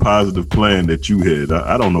same kind of positive plan that you had.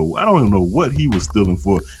 I don't know. I don't even know what he was stealing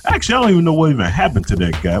for. Actually, I don't even know what even happened to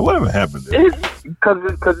that guy. Whatever happened to him?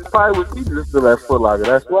 Because it probably was easy to steal at Foot Locker.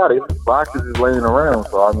 That's why the boxes is laying around.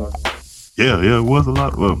 So I mean, yeah, it was a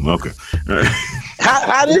lot. Well, okay. All right.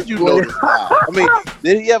 How did you know this guy? I mean,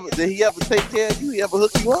 did he ever take care of you? He ever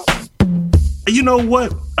hook you up? You know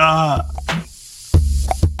what? I'd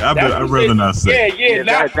rather not say. Yeah.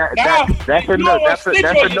 That's a no for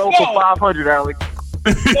 500, Alex.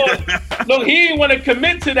 Look, he didn't want to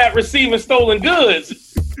commit to that receiving stolen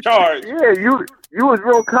goods charge. Yeah, you was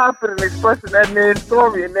real confident expressing that man's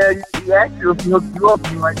story, and now he asked you if he hooked you up,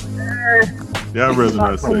 and you're like, yeah, I'd rather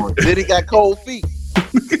not say. Then he got cold feet.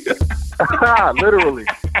 Literally.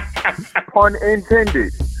 Pun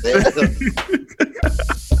intended.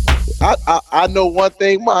 I know one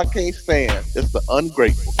thing Mom can't stand. It's the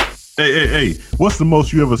ungrateful. Hey! What's the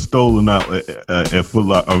most you ever stolen out at Foot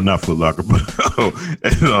Locker? Or not Foot Locker, but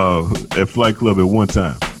at Flight Club at one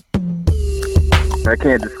time? I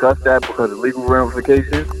can't discuss that because of legal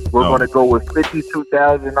ramifications. We're going to go with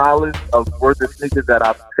 $52,000 of worth of sneakers that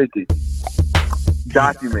I've taken,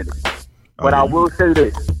 documented. But I will say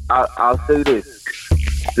this. I'll say this.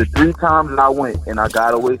 The 3 times that I went and I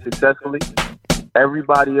got away successfully,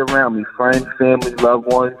 everybody around me, friends, family,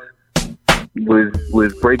 loved ones,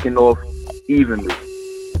 was breaking off evenly.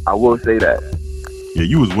 I will say that. Yeah,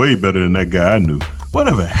 you was way better than that guy I knew.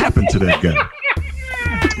 Whatever happened to that guy?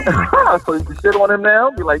 So you can shit on him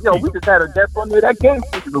now? Be like, yo, we just had a guest on there that came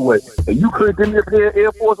taken away. And you couldn't give me a pair of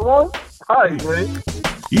Air Force One? All right, man.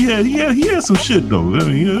 He had some shit though. I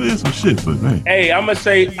mean, he had some shit, but man. Hey, I'ma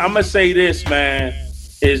say this, man.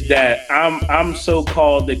 Is that I'm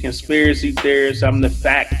so-called the conspiracy theorist, I'm the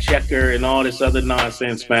fact checker and all this other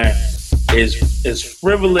nonsense, man. As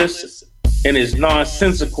frivolous and as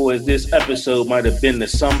nonsensical as this episode might have been to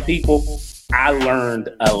some people, I learned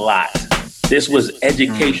a lot. This was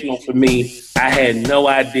educational for me. I had no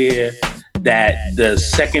idea that the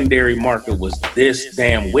secondary market was this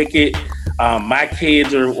damn wicked. My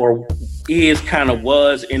kids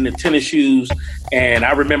was in the tennis shoes. And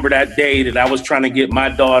I remember that day that I was trying to get my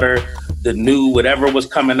daughter the new whatever was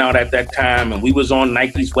coming out at that time. And we was on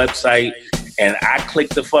Nike's website and I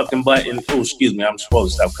clicked the fucking button. Oh, excuse me. I'm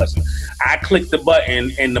supposed to stop cussing. I clicked the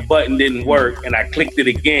button and the button didn't work. And I clicked it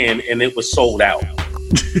again and it was sold out.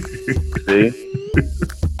 See?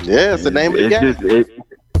 Yeah, it's the name of the game.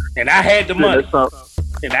 And I had the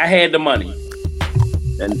money.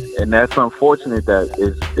 And that's unfortunate that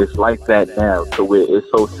it's like that now. So it's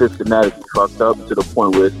so systematically fucked up to the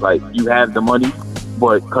point where it's like you have the money,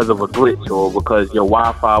 but because of a glitch or because your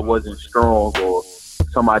Wi-Fi wasn't strong or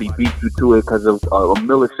somebody beat you to it because of a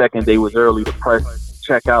millisecond they was early to press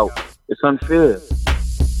checkout. It's unfair.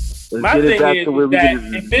 My thing is that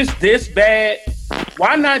if it's this bad,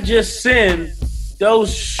 why not just send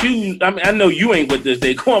those shoes? I mean, I know you ain't with this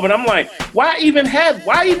Daqwaun, but I'm like, why even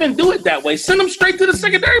do it that way? Send them straight to the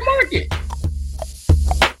secondary market.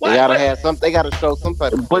 They gotta show some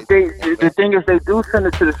type of. But the thing is, they do send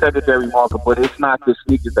it to the secondary market, but it's not the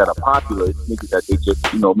sneakers that are popular. It's sneakers that they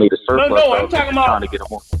just made a surplus. No, I'm talking about trying to get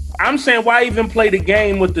them on. I'm saying, why even play the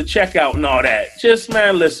game with the checkout and all that? Just,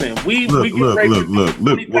 man, listen. Look.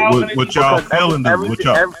 What y'all failing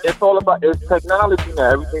to? It's all about technology now.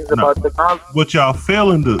 Everything's about technology. What y'all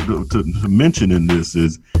failing to mention in this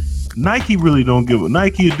is Nike really don't give a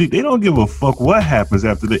they don't give a fuck what happens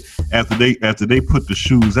after they put the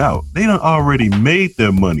shoes out. They done already made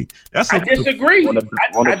their money. I disagree. On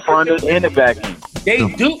the front end and the back end.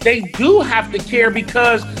 They do have to care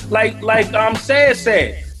because like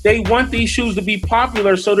said, they want these shoes to be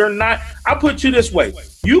popular, so they're not. I'll put you this way: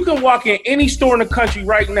 you can walk in any store in the country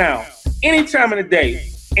right now, any time of the day,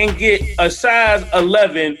 and get a size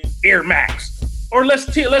 11 Air Max. Or let's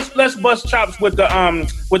bust chops with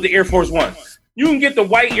the Air Force Ones. You can get the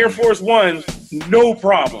white Air Force Ones, no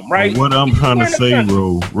problem, right? What I'm trying to say,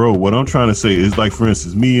 Ro, what I'm trying to say is, like, for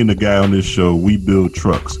instance, me and the guy on this show, we build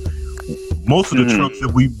trucks. most of the trucks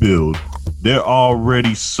that we build, they're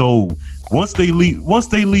already sold. Once they leave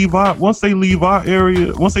our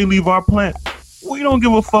area, once they leave our plant, we don't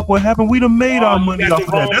give a fuck what happened. We done made our money off of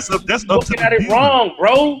that. That's up to the dealer. Wrong,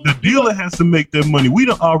 bro. The dealer has to make their money. We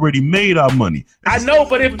done already made our money. I know,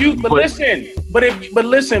 but if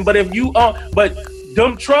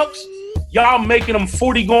them trucks, y'all making them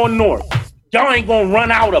 40 going north. Y'all ain't gonna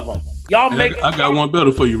run out of them. I got one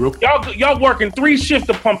better for you, bro. Y'all working 3 shifts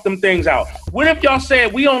to pump them things out. What if y'all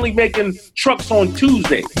said we only making trucks on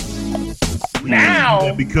Tuesday?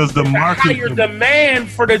 Now, because the market higher demand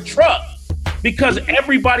for the truck, because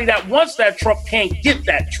everybody that wants that truck can't get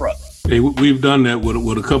that truck. Hey, we've done that with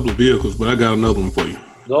a couple of vehicles, but I got another one for you.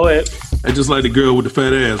 Go ahead. It's just like the girl with the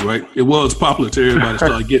fat ass, right? It was popular till everybody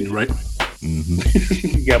started getting it, right?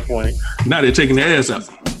 Mm-hmm. You got point. Now they're taking the ass out.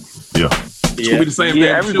 Yeah. It's gonna be the same thing.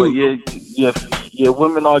 Everybody,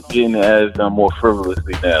 women are getting the ass done more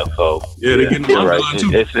frivolously now. So yeah, they're getting right.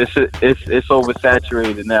 It's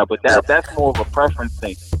oversaturated now, but that's more of a preference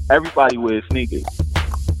thing. Everybody wears sneakers.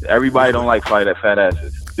 Everybody don't like fat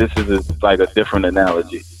asses. This is like a different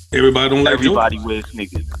analogy. Everybody don't like. Everybody wears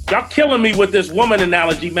sneakers. Y'all killing me with this woman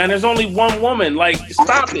analogy, man. There's only one woman. Like,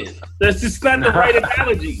 stop it. That's just not the right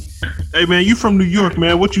analogy. Hey man, you from New York,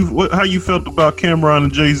 man? How you felt about Cameron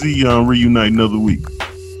and Jay-Z reuniting another week?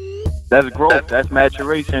 That's growth. That's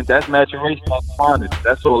maturation. That's maturation. That's honest.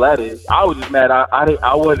 That's all that is. I was just mad.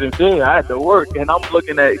 I wasn't there. I had to work, and I'm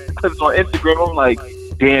looking at clips on Instagram. I'm like,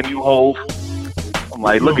 damn you, Hov. I'm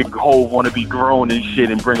like, look at Hov want to be grown and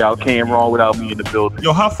shit and bring out Cameron without me in the building.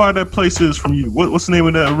 Yo, how far that place is from you? What's the name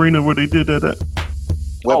of that arena where they did that at?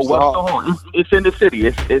 Webster Hall. It's in the city.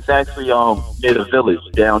 It's actually near the Village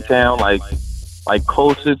downtown, like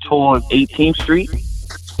closer toward 18th Street.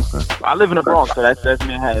 I live in the Bronx, so that's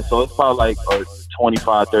Manhattan. So it's probably like a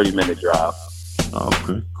 25-30 minute drive.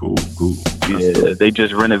 Okay, cool. Yeah, they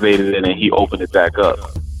just renovated it and he opened it back up.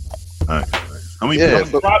 All right.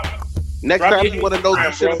 Next time you want to know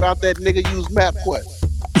some shit about that nigga, use MapQuest.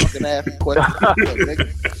 Fucking ask a question.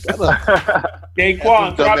 Shut up.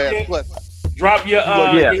 Daqwaun, drop your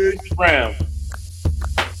Instagram.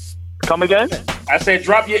 Come again? I said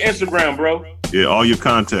drop your Instagram, bro. Yeah, all your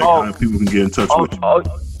contact. How people can get in touch with you.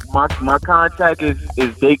 My contact is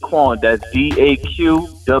Daqwaun. That's DAQWAUN_.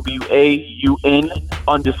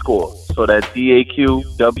 So that's DAQWAUN_.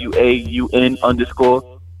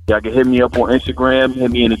 Y'all can hit me up on Instagram,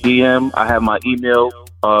 hit me in a DM. I have my email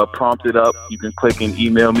prompted up. You can click and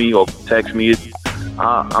email me or text me.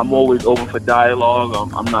 I'm always open for dialogue.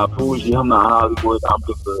 I'm not bougie. I'm not Hollywood. I'm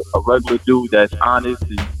just a regular dude that's honest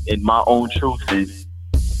and in my own truth. And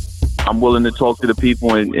I'm willing to talk to the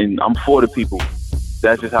people and I'm for the people.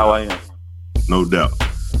 That's just how I am. No doubt.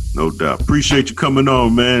 Appreciate you coming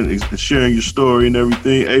on, man, and sharing your story and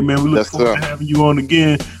everything. Hey, man, we look forward to having you on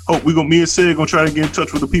again. Hope me and Sid gonna try to get in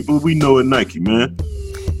touch with the people we know at Nike, man.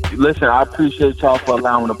 Listen, I appreciate y'all for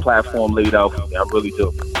allowing the platform laid out for me. I really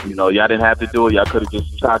do. You know, y'all didn't have to do it. Y'all could have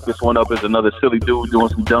just chalked this one up as another silly dude doing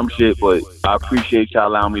some dumb shit, but I appreciate y'all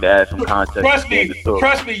allowing me to add some context.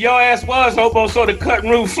 Trust me, your ass was hobo so the cutting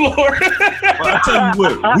room floor. I tell you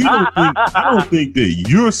what, I don't think that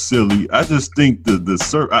you're silly. I just think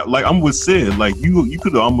like I'm with Sid, like you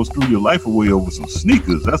could have almost threw your life away over some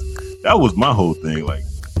sneakers. That was my whole thing. Like,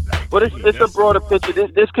 but it's a broader picture.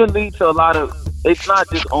 This can lead to a lot of. It's not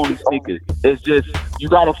just only sneakers. It's just you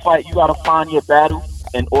gotta fight. You gotta find your battle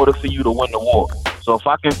in order for you to win the war. So if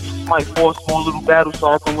I can fight 4 small little battles so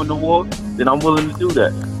I can win the war, then I'm willing to do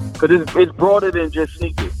that. Because it's broader than just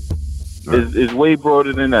sneakers. It's way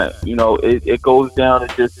broader than that. You know, it goes down to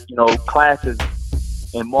just, you know, classes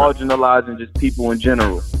and marginalizing just people in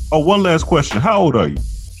general. Oh, one last question. How old are you?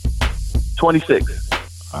 26.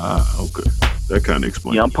 Okay. That kind of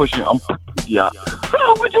explains. Yeah, I'm pushing. Yeah.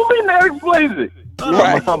 What you mean that explains it?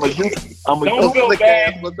 Right. Don't feel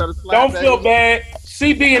bad. Don't feel bad.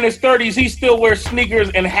 CB in his 30s, he still wears sneakers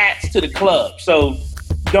and hats to the club. So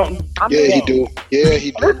don't. He do.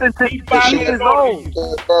 Listen, to each his own.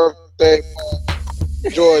 Birthday,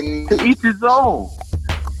 Jordan. To each his own.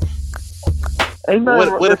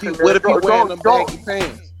 What if he wearing them baggy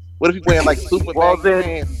pants? What if he wearing like super baggy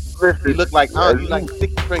pants? Listen, he look like Andy, like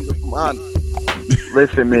Sticky Fingers from Andy.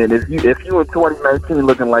 Listen, man, if you in 2019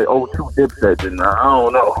 looking like 02 Dipset, then I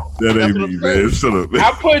don't know. That ain't me, man. Shut up, man.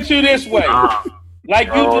 I'll put you this way. Like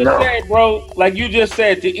you just said, bro, like you just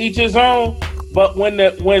said, to each his own. But when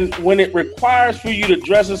it requires for you to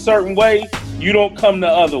dress a certain way, you don't come the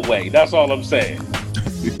other way. That's all I'm saying.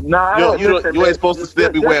 Nah, you ain't supposed to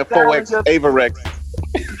still be wearing 4X Avarex.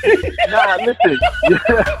 Nah, listen.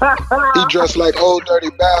 He dressed like old dirty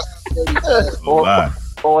bastard.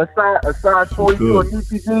 Or a size 42 on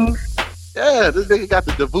DPG. Yeah, this nigga got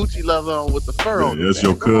the Davucci leather on with the fur on. That's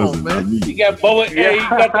your cousin, man. He got bubble. Hey, he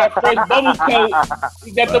got that fresh bubble coat.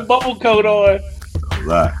 He got the bubble coat on.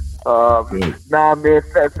 Right. Nah, man.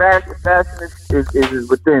 Fashion is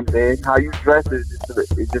within, man. How you dress is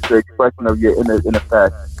just an expression of your inner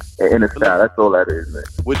fashion, inner style. That's all that is, man.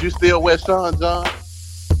 Would you still wear Sean John?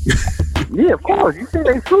 Yeah, of course. You see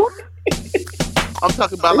they suits? I'm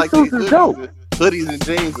talking about like suits is dope. Hoodies and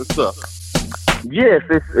jeans and stuff. Yeah, if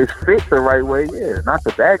it fits the right way, yeah. Not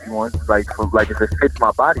the baggy ones, like if it fits my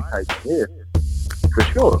body type, yeah, for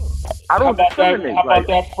sure. I don't discriminate. How about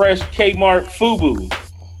that fresh Kmart FUBU?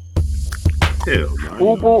 Hell, man.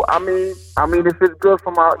 FUBU, I mean, if it's good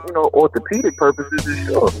for my, orthopedic purposes, then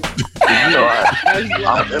sure.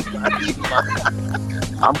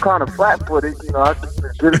 I'm kind of flat-footed, I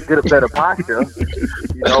just get a better posture.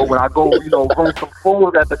 When I go, run some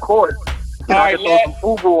food at the court, I can throw some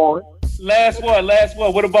FUBU on. Last one.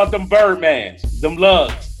 What about them Birdmans? Them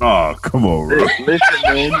lugs? Oh, come on, bro. Listen,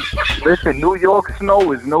 man. Listen, New York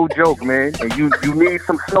snow is no joke, man. And you need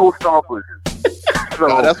some snow stoppers.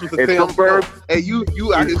 So that's what the Tim's on. Hey, you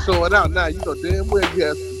out here showing out now. You know damn well you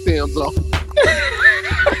have some Tim's on.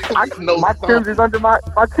 My Tim's is under my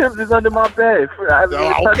bed.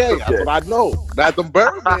 Okay, that's what I know. Not them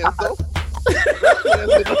Birdmans though.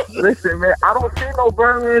 Listen, man, I don't see no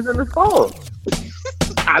Birdmans in the store.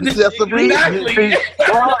 Exactly. Now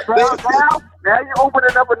you're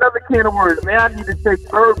opening up another can of worms, man. I need to take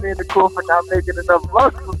Birdman to court for not making enough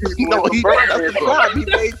luck for people. No, he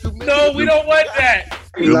made too many. No, we don't want that.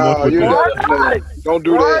 No, don't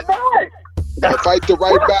do that. Fight the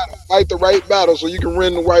right battle. Fight the right battle so you can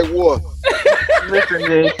win the right war. Listen,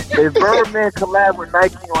 man, if Birdman collab with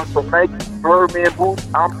Nike on some Nike Birdman boots,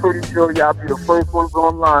 I'm pretty sure y'all be the first ones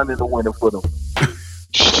online in the winner for them.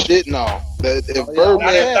 Shit, no. If Birdman,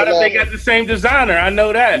 I thought they got the same designer. I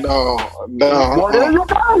know that. No. Well, there you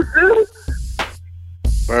go, dude.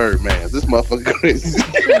 Birdman, this motherfucker crazy.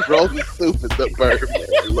 Bro, stupid. The Birdman.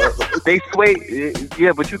 They suede,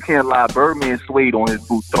 yeah, but you can't lie. Birdman suede on his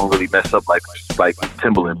boots don't really mess up like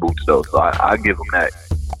Timberland boots though. So I give him that.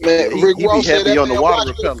 Man, Rick Ross said that on the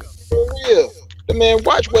water repellent. Real. The man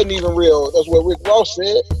watch wasn't even real. That's what Rick Ross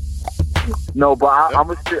said. No, but I'm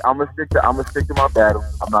gonna stick to my battle.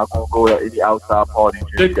 I'm not gonna go to any outside party.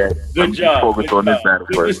 Good job. Focus on this battle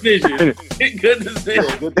first. Good decision.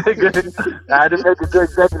 I had to make a good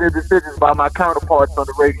executive decisions by my counterparts on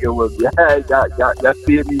the radio. Y'all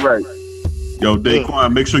see me right. Yo,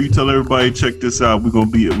 Daqwaun, make sure you tell everybody check this out. We're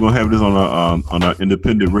gonna have this on our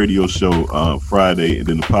independent radio show Friday, and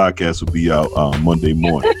then the podcast will be out Monday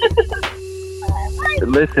morning.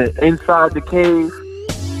 Listen, Inside the Cave.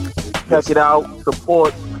 Check it out,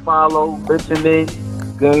 support, follow, listen in,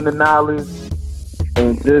 gain the knowledge,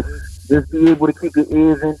 and just be able to keep your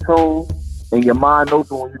ears in tune and your mind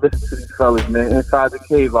open when you listen to these fellas, man. Inside the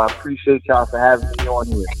Cave, I appreciate y'all for having me on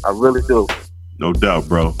here. I really do. No doubt,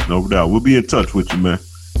 bro. No doubt. We'll be in touch with you, man.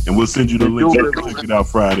 And we'll send you the link. Check it out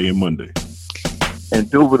Friday and Monday.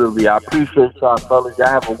 Indubitably, I appreciate y'all, fellas. Y'all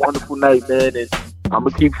have a wonderful night, man, and I'm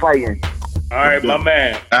going to keep fighting. All right, my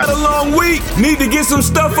man. Had a long week. Need to get some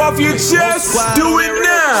stuff off your chest? Do it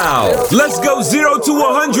now. Let's go 0 to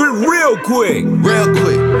 100 real quick.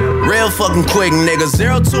 Real fucking quick, nigga.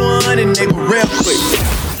 0 to 100, nigga, real quick.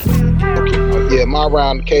 Yeah, my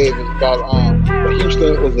round the cave is about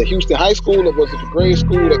Houston high school, or was it the grade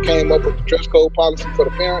school that came up with the dress code policy for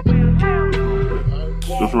the parents?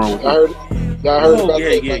 What's wrong with Y'all heard about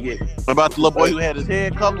that? Yeah. About the little boy who had his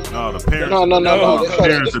head colored? No, the parents. No. The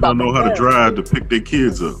parents that don't know how to drive to pick their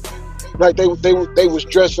kids up. Like they was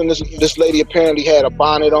dressing. This lady apparently had a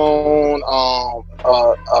bonnet on,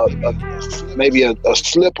 maybe a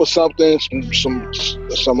slip or something, some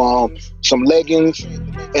leggings,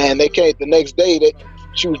 and they came the next day that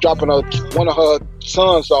she was dropping one of her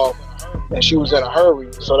sons off, and she was in a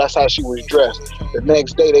hurry, so that's how she was dressed. The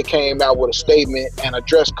next day they came out with a statement and a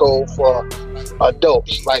dress code for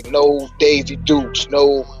adults, like no Daisy Dukes,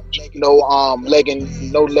 no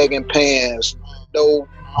legging pants, no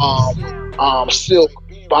silk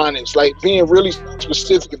bonnets, like being really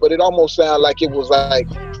specific, but it almost sounded like it was like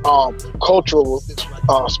cultural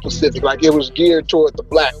specific, like it was geared toward the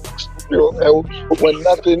blacks. When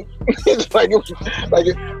nothing, it's like it was like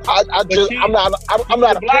I'm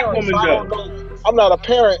not a parent. So I don't know, I'm not a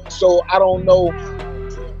parent, so I don't know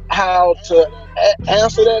how to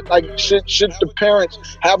answer that. Like, should the parents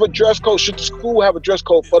have a dress code? Should the school have a dress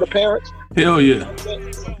code for the parents? Hell yeah.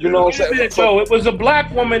 You know what I'm saying? So it was a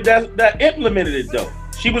black woman that implemented it though.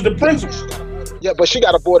 She was the principal. Yeah, but she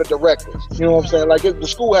got a board of directors. You know what I'm saying? Like the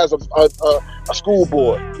school has a school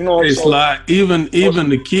board. You know what I'm It's saying? like even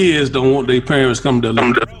the kids don't want their parents come to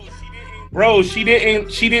them. Bro, she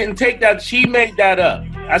didn't take that. She made that up.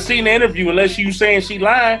 I seen the interview. Unless you saying she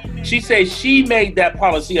lying, she said she made that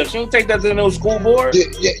policy up. She didn't take that to no school board.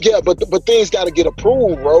 Yeah, but things got to get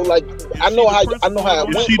approved, bro. Like I know how it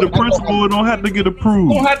went. She the principal don't have to get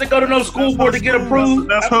approved. You don't have to go to no school board to get approved.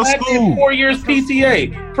 That's her school. 4 years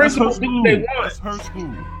PTA. Principal do what they want. That's her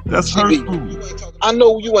school. That's her school. I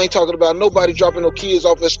know you ain't talking about nobody dropping no kids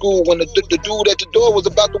off at school when the dude at the door was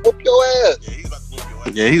about to whoop your ass.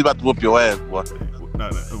 Yeah, he's about to whoop your ass, boy. Well,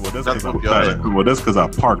 that's because I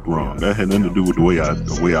parked wrong. That had nothing to do with the way I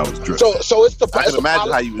was dressed. So it's the. I can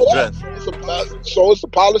imagine how you was dressed. So it's the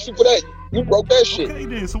policy for that. You broke that shit. Okay,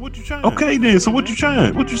 then. So what you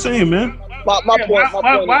trying? What you saying, man? My point.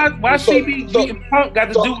 Why CB Punk got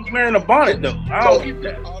to do with wearing a bonnet though? I don't get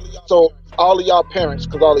that. So all of y'all parents,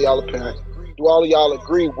 because all of y'all are parents, do all of y'all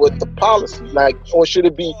agree with the policy? Like, or should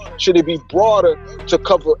it be broader to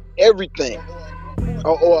cover everything?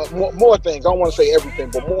 Or more things. I don't want to say everything,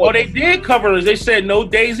 but more. Well, they did cover it. They said no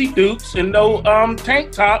Daisy Dukes and no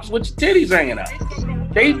tank tops with your titties hanging out.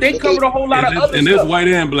 They covered a whole lot of other stuff. And that's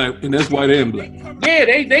white and black. Yeah,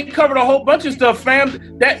 they covered a whole bunch of stuff,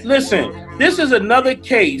 fam. Listen, this is another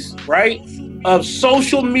case, right, of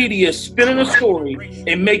social media spinning a story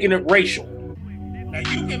and making it racial. Now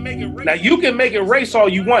you can make it race all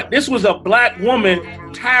you want. This was a black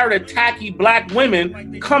woman tired of tacky black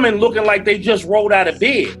women coming looking like they just rolled out of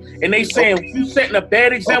bed, and they saying you setting a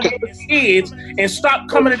bad example for the kids, and stop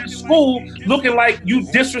coming to the school looking like you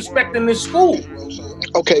disrespecting this school.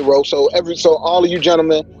 Okay, Ro. So all of you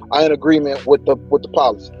gentlemen are in agreement with the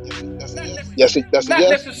policy. Yes, that's not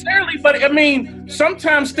yes? necessarily, but I mean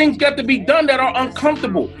sometimes things got to be done that are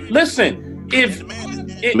uncomfortable. Listen, if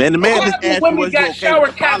women got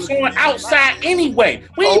shower caps on outside anyway.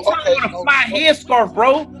 We ain't talking about a fly headscarf,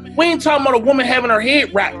 bro. We ain't talking about a woman having her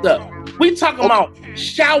head wrapped up. We talking about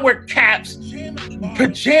shower caps,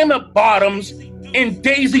 pajama bottoms, and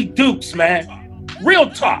Daisy Dukes, man.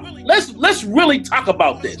 Real talk. Let's really talk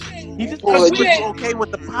about this. He just okay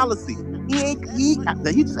with the policy. He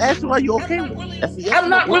just asked you, are you okay with it? I'm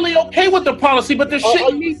not really okay with the policy, but there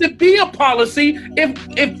shouldn't need to be a policy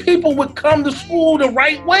if people would come to school the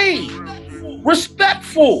right way.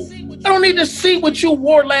 Respectful. I don't need to see what you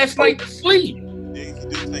wore last night to sleep.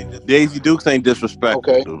 Daisy Dukes ain't disrespectful.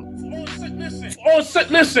 Okay.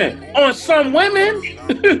 Listen, on some women,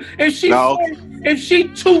 if she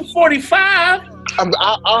 245.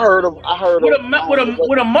 I heard of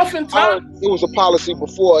with a muffin top. It was a policy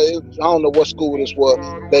before. I don't know what school this was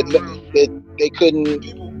that they couldn't.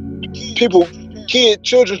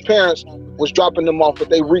 Children's parents was dropping them off, but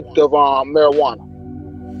they reeked of marijuana.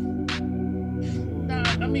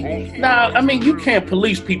 I mean, you can't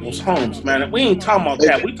police people's homes, man. We ain't talking about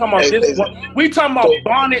that. We talking about this one. We talking about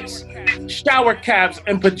bonnets, shower caps,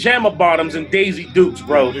 and pajama bottoms and Daisy Dukes,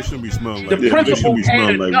 bro. They shouldn't be smelling like that. They shouldn't be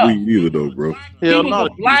smelling like weed either, though, bro. She was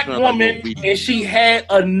a black woman, and she had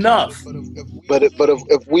enough. But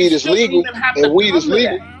if weed is legal, huh?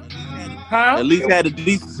 At least had the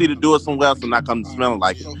decency to do it somewhere else and not come smelling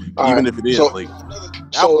like it, even if it is legal.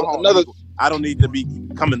 I don't need to be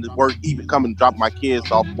coming to work, even coming to drop my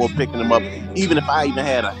kids off or picking them up. Even if I even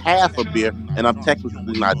had a half a beer and I'm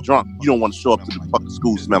technically not drunk, you don't want to show up to the fucking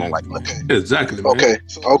school smelling like that. Exactly. Man.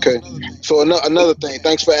 Okay. So another thing.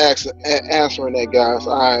 Thanks for answering that, guys.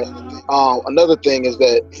 All right. Another thing is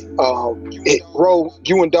that Ro,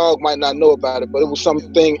 you and Dawg might not know about it, but it was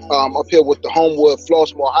something up here with the Homewood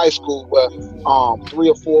Flossmoor High School where 3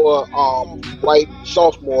 or 4 white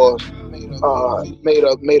sophomores made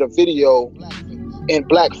a video in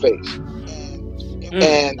blackface,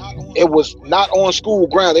 and it was not on school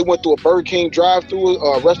ground. They went through a Burger King drive-through,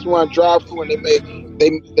 a restaurant drive-through, and they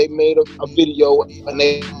made a video, and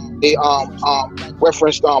they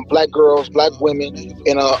referenced black girls, black women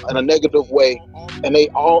in a negative way, and they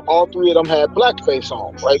all 3 of them had blackface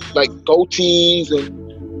on, right? Like goatees and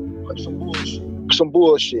some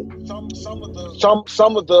bullshit.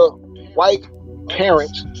 Some of the white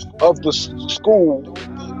parents of the school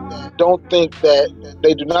do not think that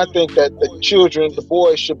the children, the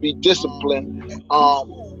boys, should be disciplined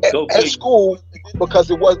at school because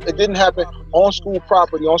it didn't happen on school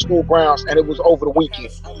property, on school grounds, and it was over the weekend.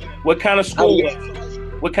 What kind of school? This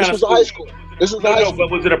was a high school. This is high school. But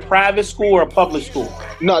was it a private school or a public school?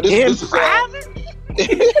 No, this is private.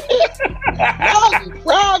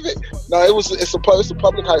 Private. No, it's a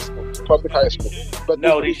public high school. It's a public high school. But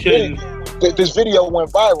no, they shouldn't. This video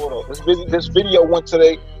went viral though. This video went to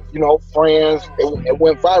friends. It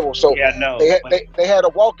went viral. So yeah, no, they had a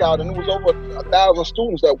walkout, and it was over 1,000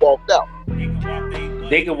 students that walked out.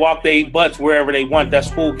 They can walk their butts wherever they want. That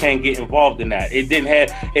school can't get involved in that. It didn't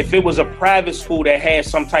have. If it was a private school that had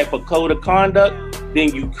some type of code of conduct,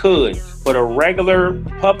 then you could. But a regular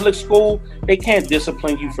public school, they can't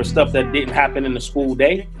discipline you for stuff that didn't happen in the school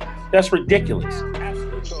day. That's ridiculous.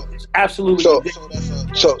 It's absolutely ridiculous.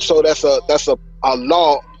 So that's a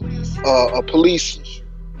law, a police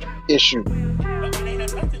issue.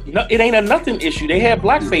 No, it ain't a nothing issue. They had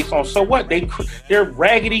blackface on. So what? They're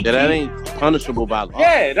raggedy kids. That ain't punishable by law.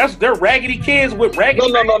 Yeah, they're raggedy kids with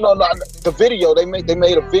raggedy. No. The video they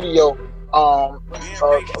made a video.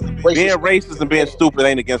 Being racist and being stupid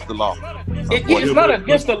ain't against the law. It's not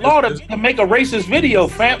against the law to make a racist video,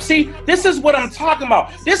 fam. See, this is what I'm talking about.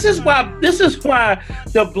 This is why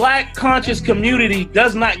the black conscious community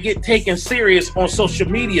does not get taken serious on social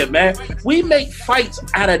media, man. We make fights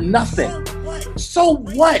out of nothing. So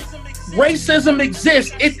what? Racism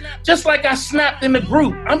exists. It's just like I snapped in the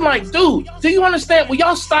group. I'm like, dude, do you understand? Will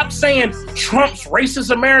y'all stop saying Trump's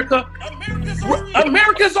racist America?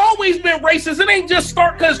 America's always been racist. It ain't just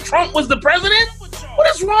start because Trump was the president.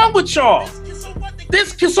 What is wrong with y'all? So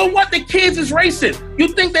what? The kids is racist. You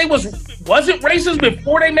think they wasn't racist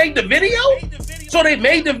before they made the video? So they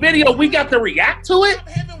made the video. We got to react to it.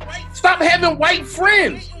 Stop having white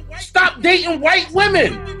friends. Stop dating white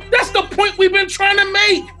women. That's the point we've been trying to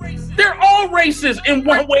make. They're all racist in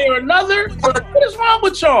one way or another. What is wrong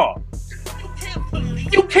with y'all?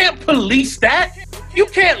 You can't police that. You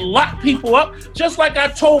can't lock people up. Just like I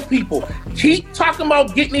told people, keep talking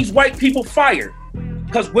about getting these white people fired.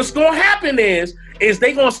 Because what's going to happen is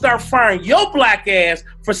they going to start firing your black ass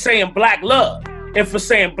for saying black love and for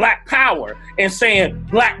saying black power and saying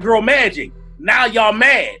black girl magic. Now y'all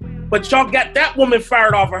mad. But y'all got that woman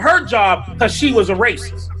fired off of her job because she was a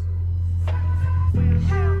racist.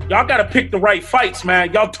 Y'all got to pick the right fights,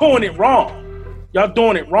 man. Y'all doing it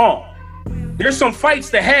wrong. There's some fights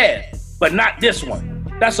to have, but not this one.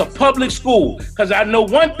 That's a public school. Because I know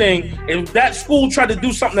one thing, if that school tried to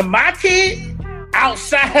do something to my kid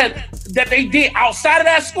outside that they did outside of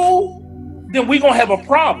that school, then we're going to have a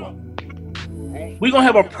problem.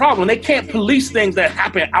 They can't police things that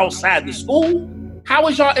happen outside the school. How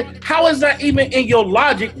is that even in your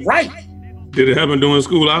logic right? Did it happen during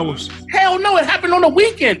school hours? Hell no, it happened on the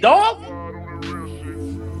weekend, dog.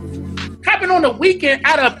 Happened on the weekend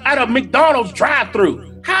at a McDonald's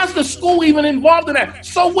drive-thru. How's the school even involved in that?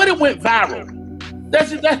 So what? It went viral.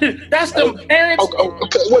 That's the parents.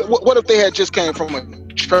 Okay. What if they had just came from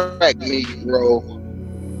a track meet, bro?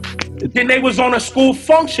 Then they was on a school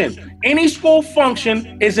function. Any school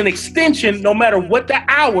function is an extension, no matter what the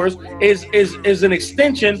hours, is an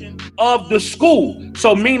extension of the school.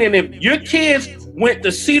 So meaning if your kids went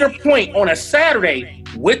to Cedar Point on a Saturday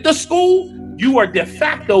with the school, you are de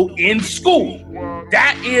facto in school.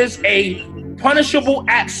 That is a punishable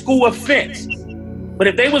at school offense. But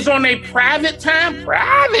if they was on a private time,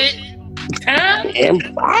 then not in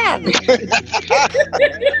private.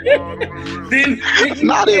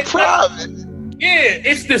 Yeah,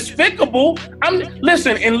 it's despicable.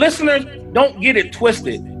 Listen, and listeners, don't get it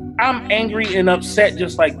twisted. I'm angry and upset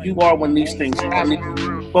just like you are when these things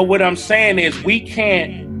happen. But what I'm saying is we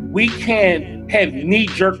can't have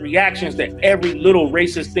knee-jerk reactions to every little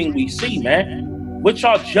racist thing we see, man. What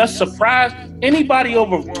y'all just surprised? Anybody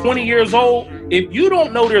over 20 years old, if you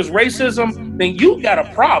don't know there's racism, then you got a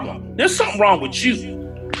problem. There's something wrong with you.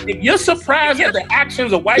 If you're surprised at the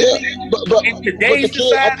actions of white people in today's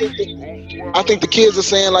society, I think the kids are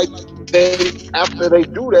saying like after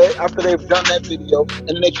they've done that video, and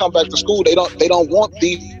then they come back to school, they don't want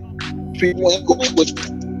these people in school.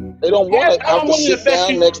 They don't want to have to sit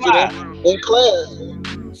down next to them in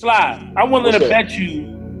class. Slide. I'm willing to bet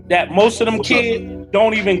you that most of them kids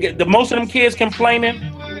don't even get most of them kids complaining,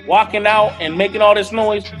 walking out and making all this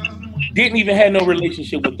noise, didn't even have no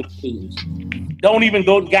relationship with the students. Don't even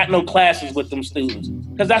got no classes with them students.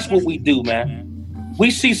 Because that's what we do, man. We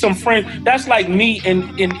see some friends. That's like me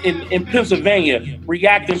in Pennsylvania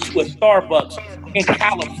reacting to a Starbucks in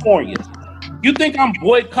California. You think I'm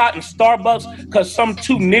boycotting Starbucks because some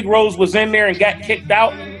two Negroes was in there and got kicked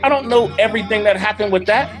out? I don't know everything that happened with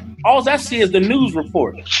that. All I see is the news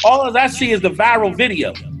report. All I see is the viral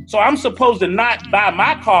video. So I'm supposed to not buy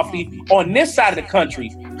my coffee on this side of the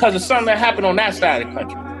country because of something that happened on that side of the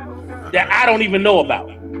country that I don't even know about.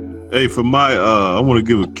 Hey, for my, I want to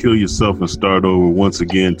give a kill yourself and start over once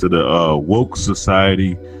again to the woke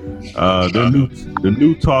society. The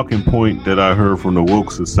new talking point that I heard from the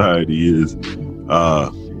woke society is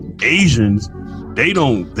Asians They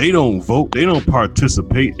don't vote. They don't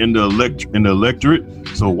participate in the electorate.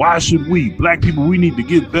 So why should we, black people, we need to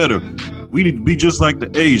get better. We need to be just like the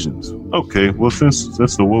Asians. Okay, well,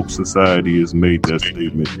 since the woke society has made that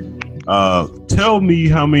statement, tell me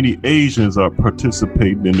how many Asians are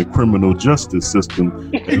participating in the criminal justice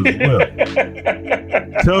system as well.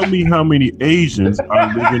 Tell me how many Asians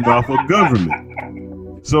are living off of government.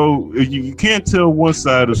 So you can't tell one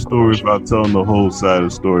side of the story without telling the whole side of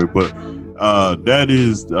the story. But that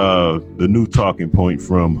is the new talking point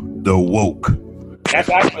from the woke. That's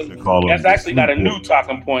actually not a new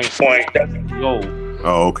talking point. That's old.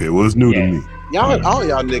 Oh, okay. Well, it's new to me. All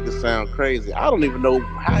y'all niggas sound crazy. I don't even know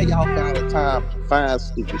how y'all found the time to find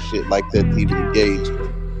stupid shit like that to even engage with.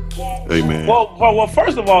 Hey, man. Well,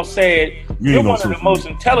 first of all, said you're one of the most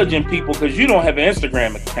intelligent people because you don't have an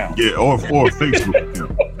Instagram account. Yeah, or a Facebook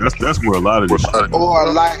account. That's where a lot of this shit. Or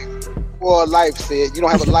a life said you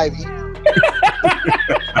don't have a life.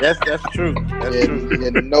 That's true. That's true.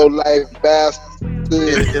 You're no life bastard.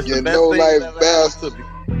 You're no life bastard.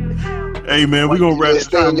 Hey man, we gonna wrap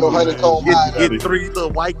stay in your honeycomb. Get 3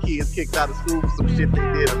 little white kids kicked out of school for some shit they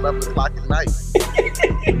did at 11 o'clock at night.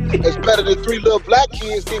 It's better than 3 little black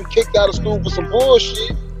kids getting kicked out of school for some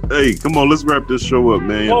bullshit. Hey, come on, let's wrap this show up,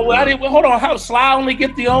 man. Well, hold on. How Sly only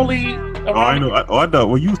get the only? Oh, I know. I know.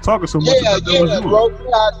 Well, you was talking so much. Yeah, bro.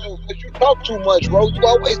 Because you talk too much, bro. You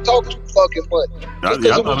always talk too fucking much. I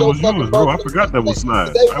thought it was yours, bro. I forgot that was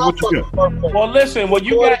Sly. What you got? Well, listen. Well,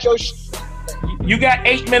 you got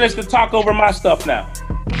 8 minutes to talk over my stuff now.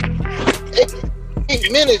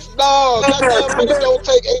 8 minutes? No, that minutes don't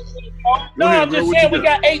take 8 minutes. No, I'm just saying we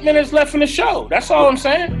got 8 minutes left in the show. That's all I'm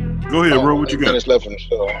saying. Go ahead, bro. What you got? 8 minutes left in the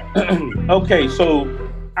show. Okay, so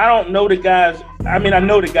I don't know the guy's. I mean, I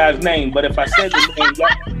know the guy's name, but if I said the name,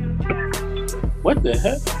 what the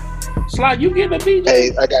heck? Sly, you getting a BJ?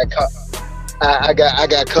 Hey, I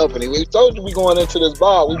got company. We told you we going into this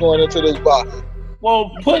bar.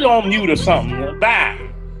 Well, put on mute or something. Bye.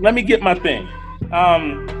 Let me get my thing.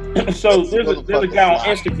 So there's a guy on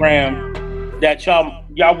Instagram that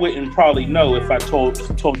y'all wouldn't probably know if I told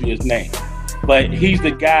you his name, but he's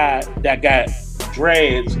the guy that got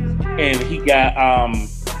dreads and he got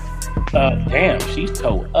damn, she's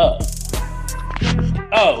towed up.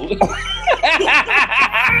 Oh.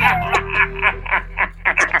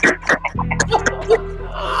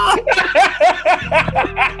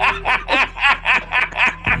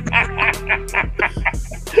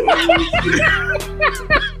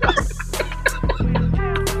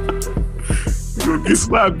 You gonna get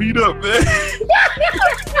Sly beat up, man.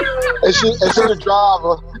 And she the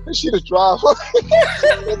driver.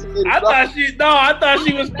 I thought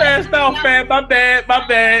she was passed out, fam. My bad.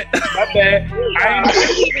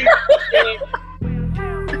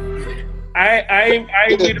 I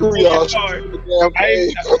ain't need to pull your card.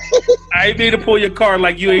 I ain't need to pull your card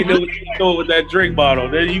like you ain't know what you're doing with that drink bottle.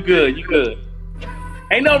 There, you good.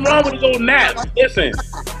 Ain't nothing wrong with those naps. Listen,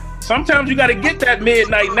 sometimes you got to get that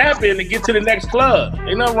midnight nap in to get to the next club.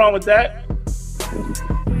 Ain't nothing wrong with that.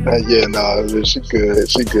 She good.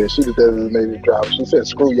 She the designated driver. She said,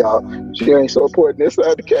 "Screw y'all." She ain't so important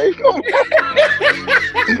inside the cave.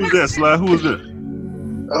 Who's that, Sly? Who is that?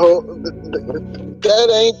 Oh, that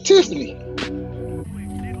ain't Tiffany.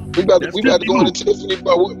 We about to go into Tiffany,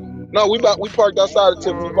 but we parked outside of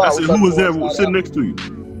Tiffany bar. I said, who was that sitting next to you?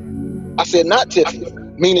 I said, not Tiffany,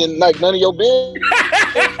 meaning like none of your business.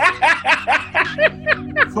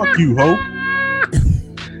 Fuck you, ho.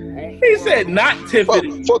 He said, not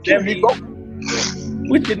Tiffany. Fuck you, bro.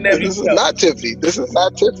 With your nephew. This is not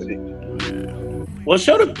Tiffany. Well,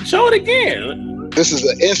 show it again. This is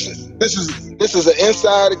an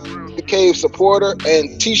inside the cave supporter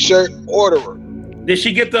and t-shirt orderer. Did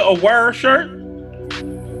she get the aware shirt?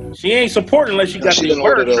 She ain't supporting unless she got the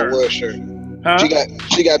aware shirt. Huh?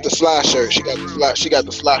 She got the Sly shirt. She got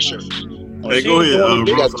the Sly shirt. Hey, go ahead.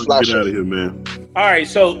 Get out of here, man. All right,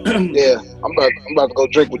 so yeah, I'm about to go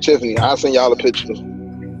drink with Tiffany. I'll send y'all a picture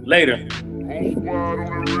later.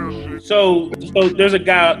 So there's a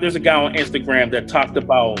guy on Instagram that talked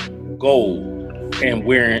about gold and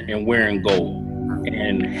wearing gold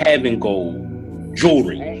and having gold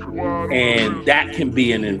jewelry, and that can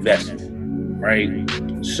be an investment, right?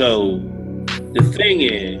 So the thing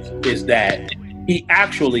is that he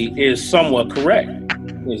actually is somewhat correct,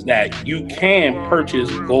 is that you can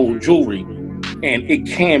purchase gold jewelry and it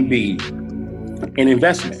can be an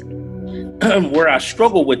investment. Where I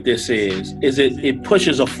struggle with this is it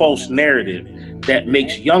pushes a false narrative that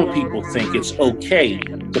makes young people think it's okay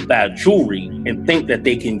to buy jewelry and think that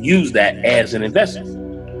they can use that as an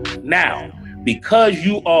investment. Now, because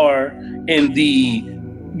you are in the,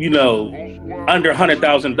 under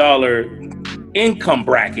 $100,000 income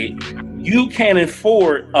bracket, you can't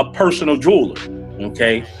afford a personal jeweler,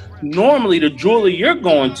 okay? Normally, the jeweler you're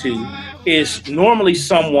going to is normally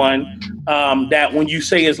someone that when you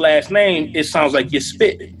say his last name, it sounds like you're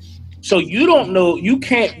spitting. So you don't know,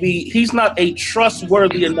 he's not a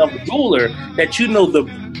trustworthy enough jeweler that you know the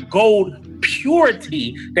gold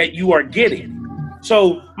purity that you are getting.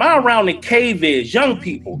 So my around the cave is, young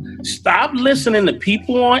people, stop listening to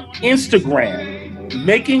people on Instagram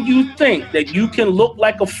making you think that you can look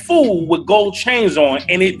like a fool with gold chains on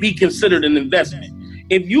and it be considered an investment.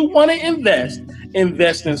 If you want to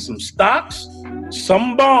invest in some stocks,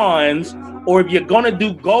 some bonds, or if you're going to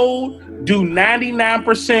do gold, do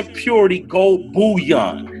 99% purity gold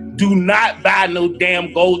bullion. Do not buy no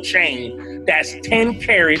damn gold chain that's 10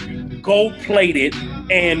 karat, gold plated,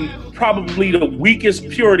 and probably the weakest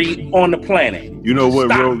purity on the planet. You know what,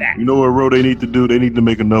 Ro? You know what, Ro? They need to do. They need to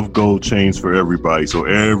make enough gold chains for everybody, so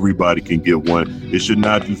everybody can get one. It should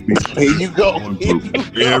not just be. Here you go.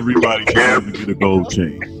 Everybody should have to get a gold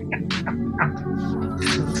chain.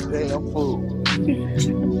 Damn fool.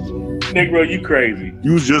 Negro, you crazy.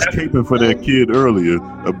 You was just caping for that kid earlier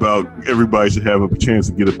about everybody should have a chance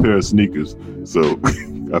to get a pair of sneakers. So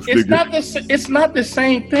I figured it's not the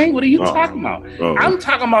same thing. What are you talking about? I'm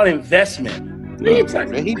talking about investment. What are you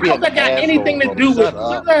talking about? How's that got anything to do with?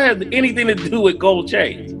 What that have anything to do with gold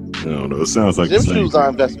chains? I don't know. It sounds like Them shoes are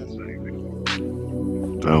investments.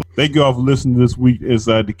 Thank you all for listening this week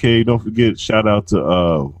Inside the Cave. Don't forget, shout out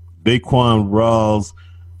to Daqwaun Ralls.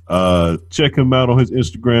 Check him out on his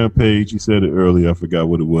Instagram page. He said it earlier. I forgot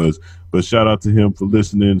what it was. But shout out to him for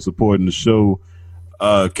listening and supporting the show.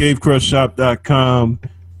 CaveCrushShop.com.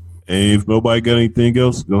 And if nobody got anything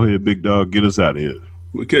else, go ahead, Big Dog. Get us out of here.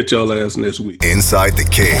 We'll catch y'all ass next week. Inside the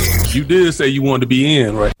Cave. You did say you wanted to be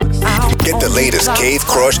in, right? Get the latest Cave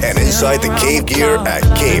Crush and Inside the Cave gear at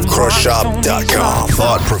CaveCrushShop.com.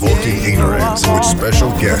 Thought-provoking ignorance with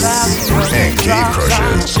special guests and Cave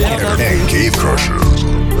Crushes. And Cave Crushes.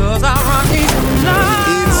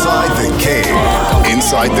 Inside the Cave.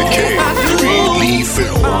 Inside the Cave. Green Lee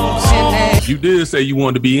Films. You did say you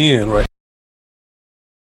wanted to be in, right?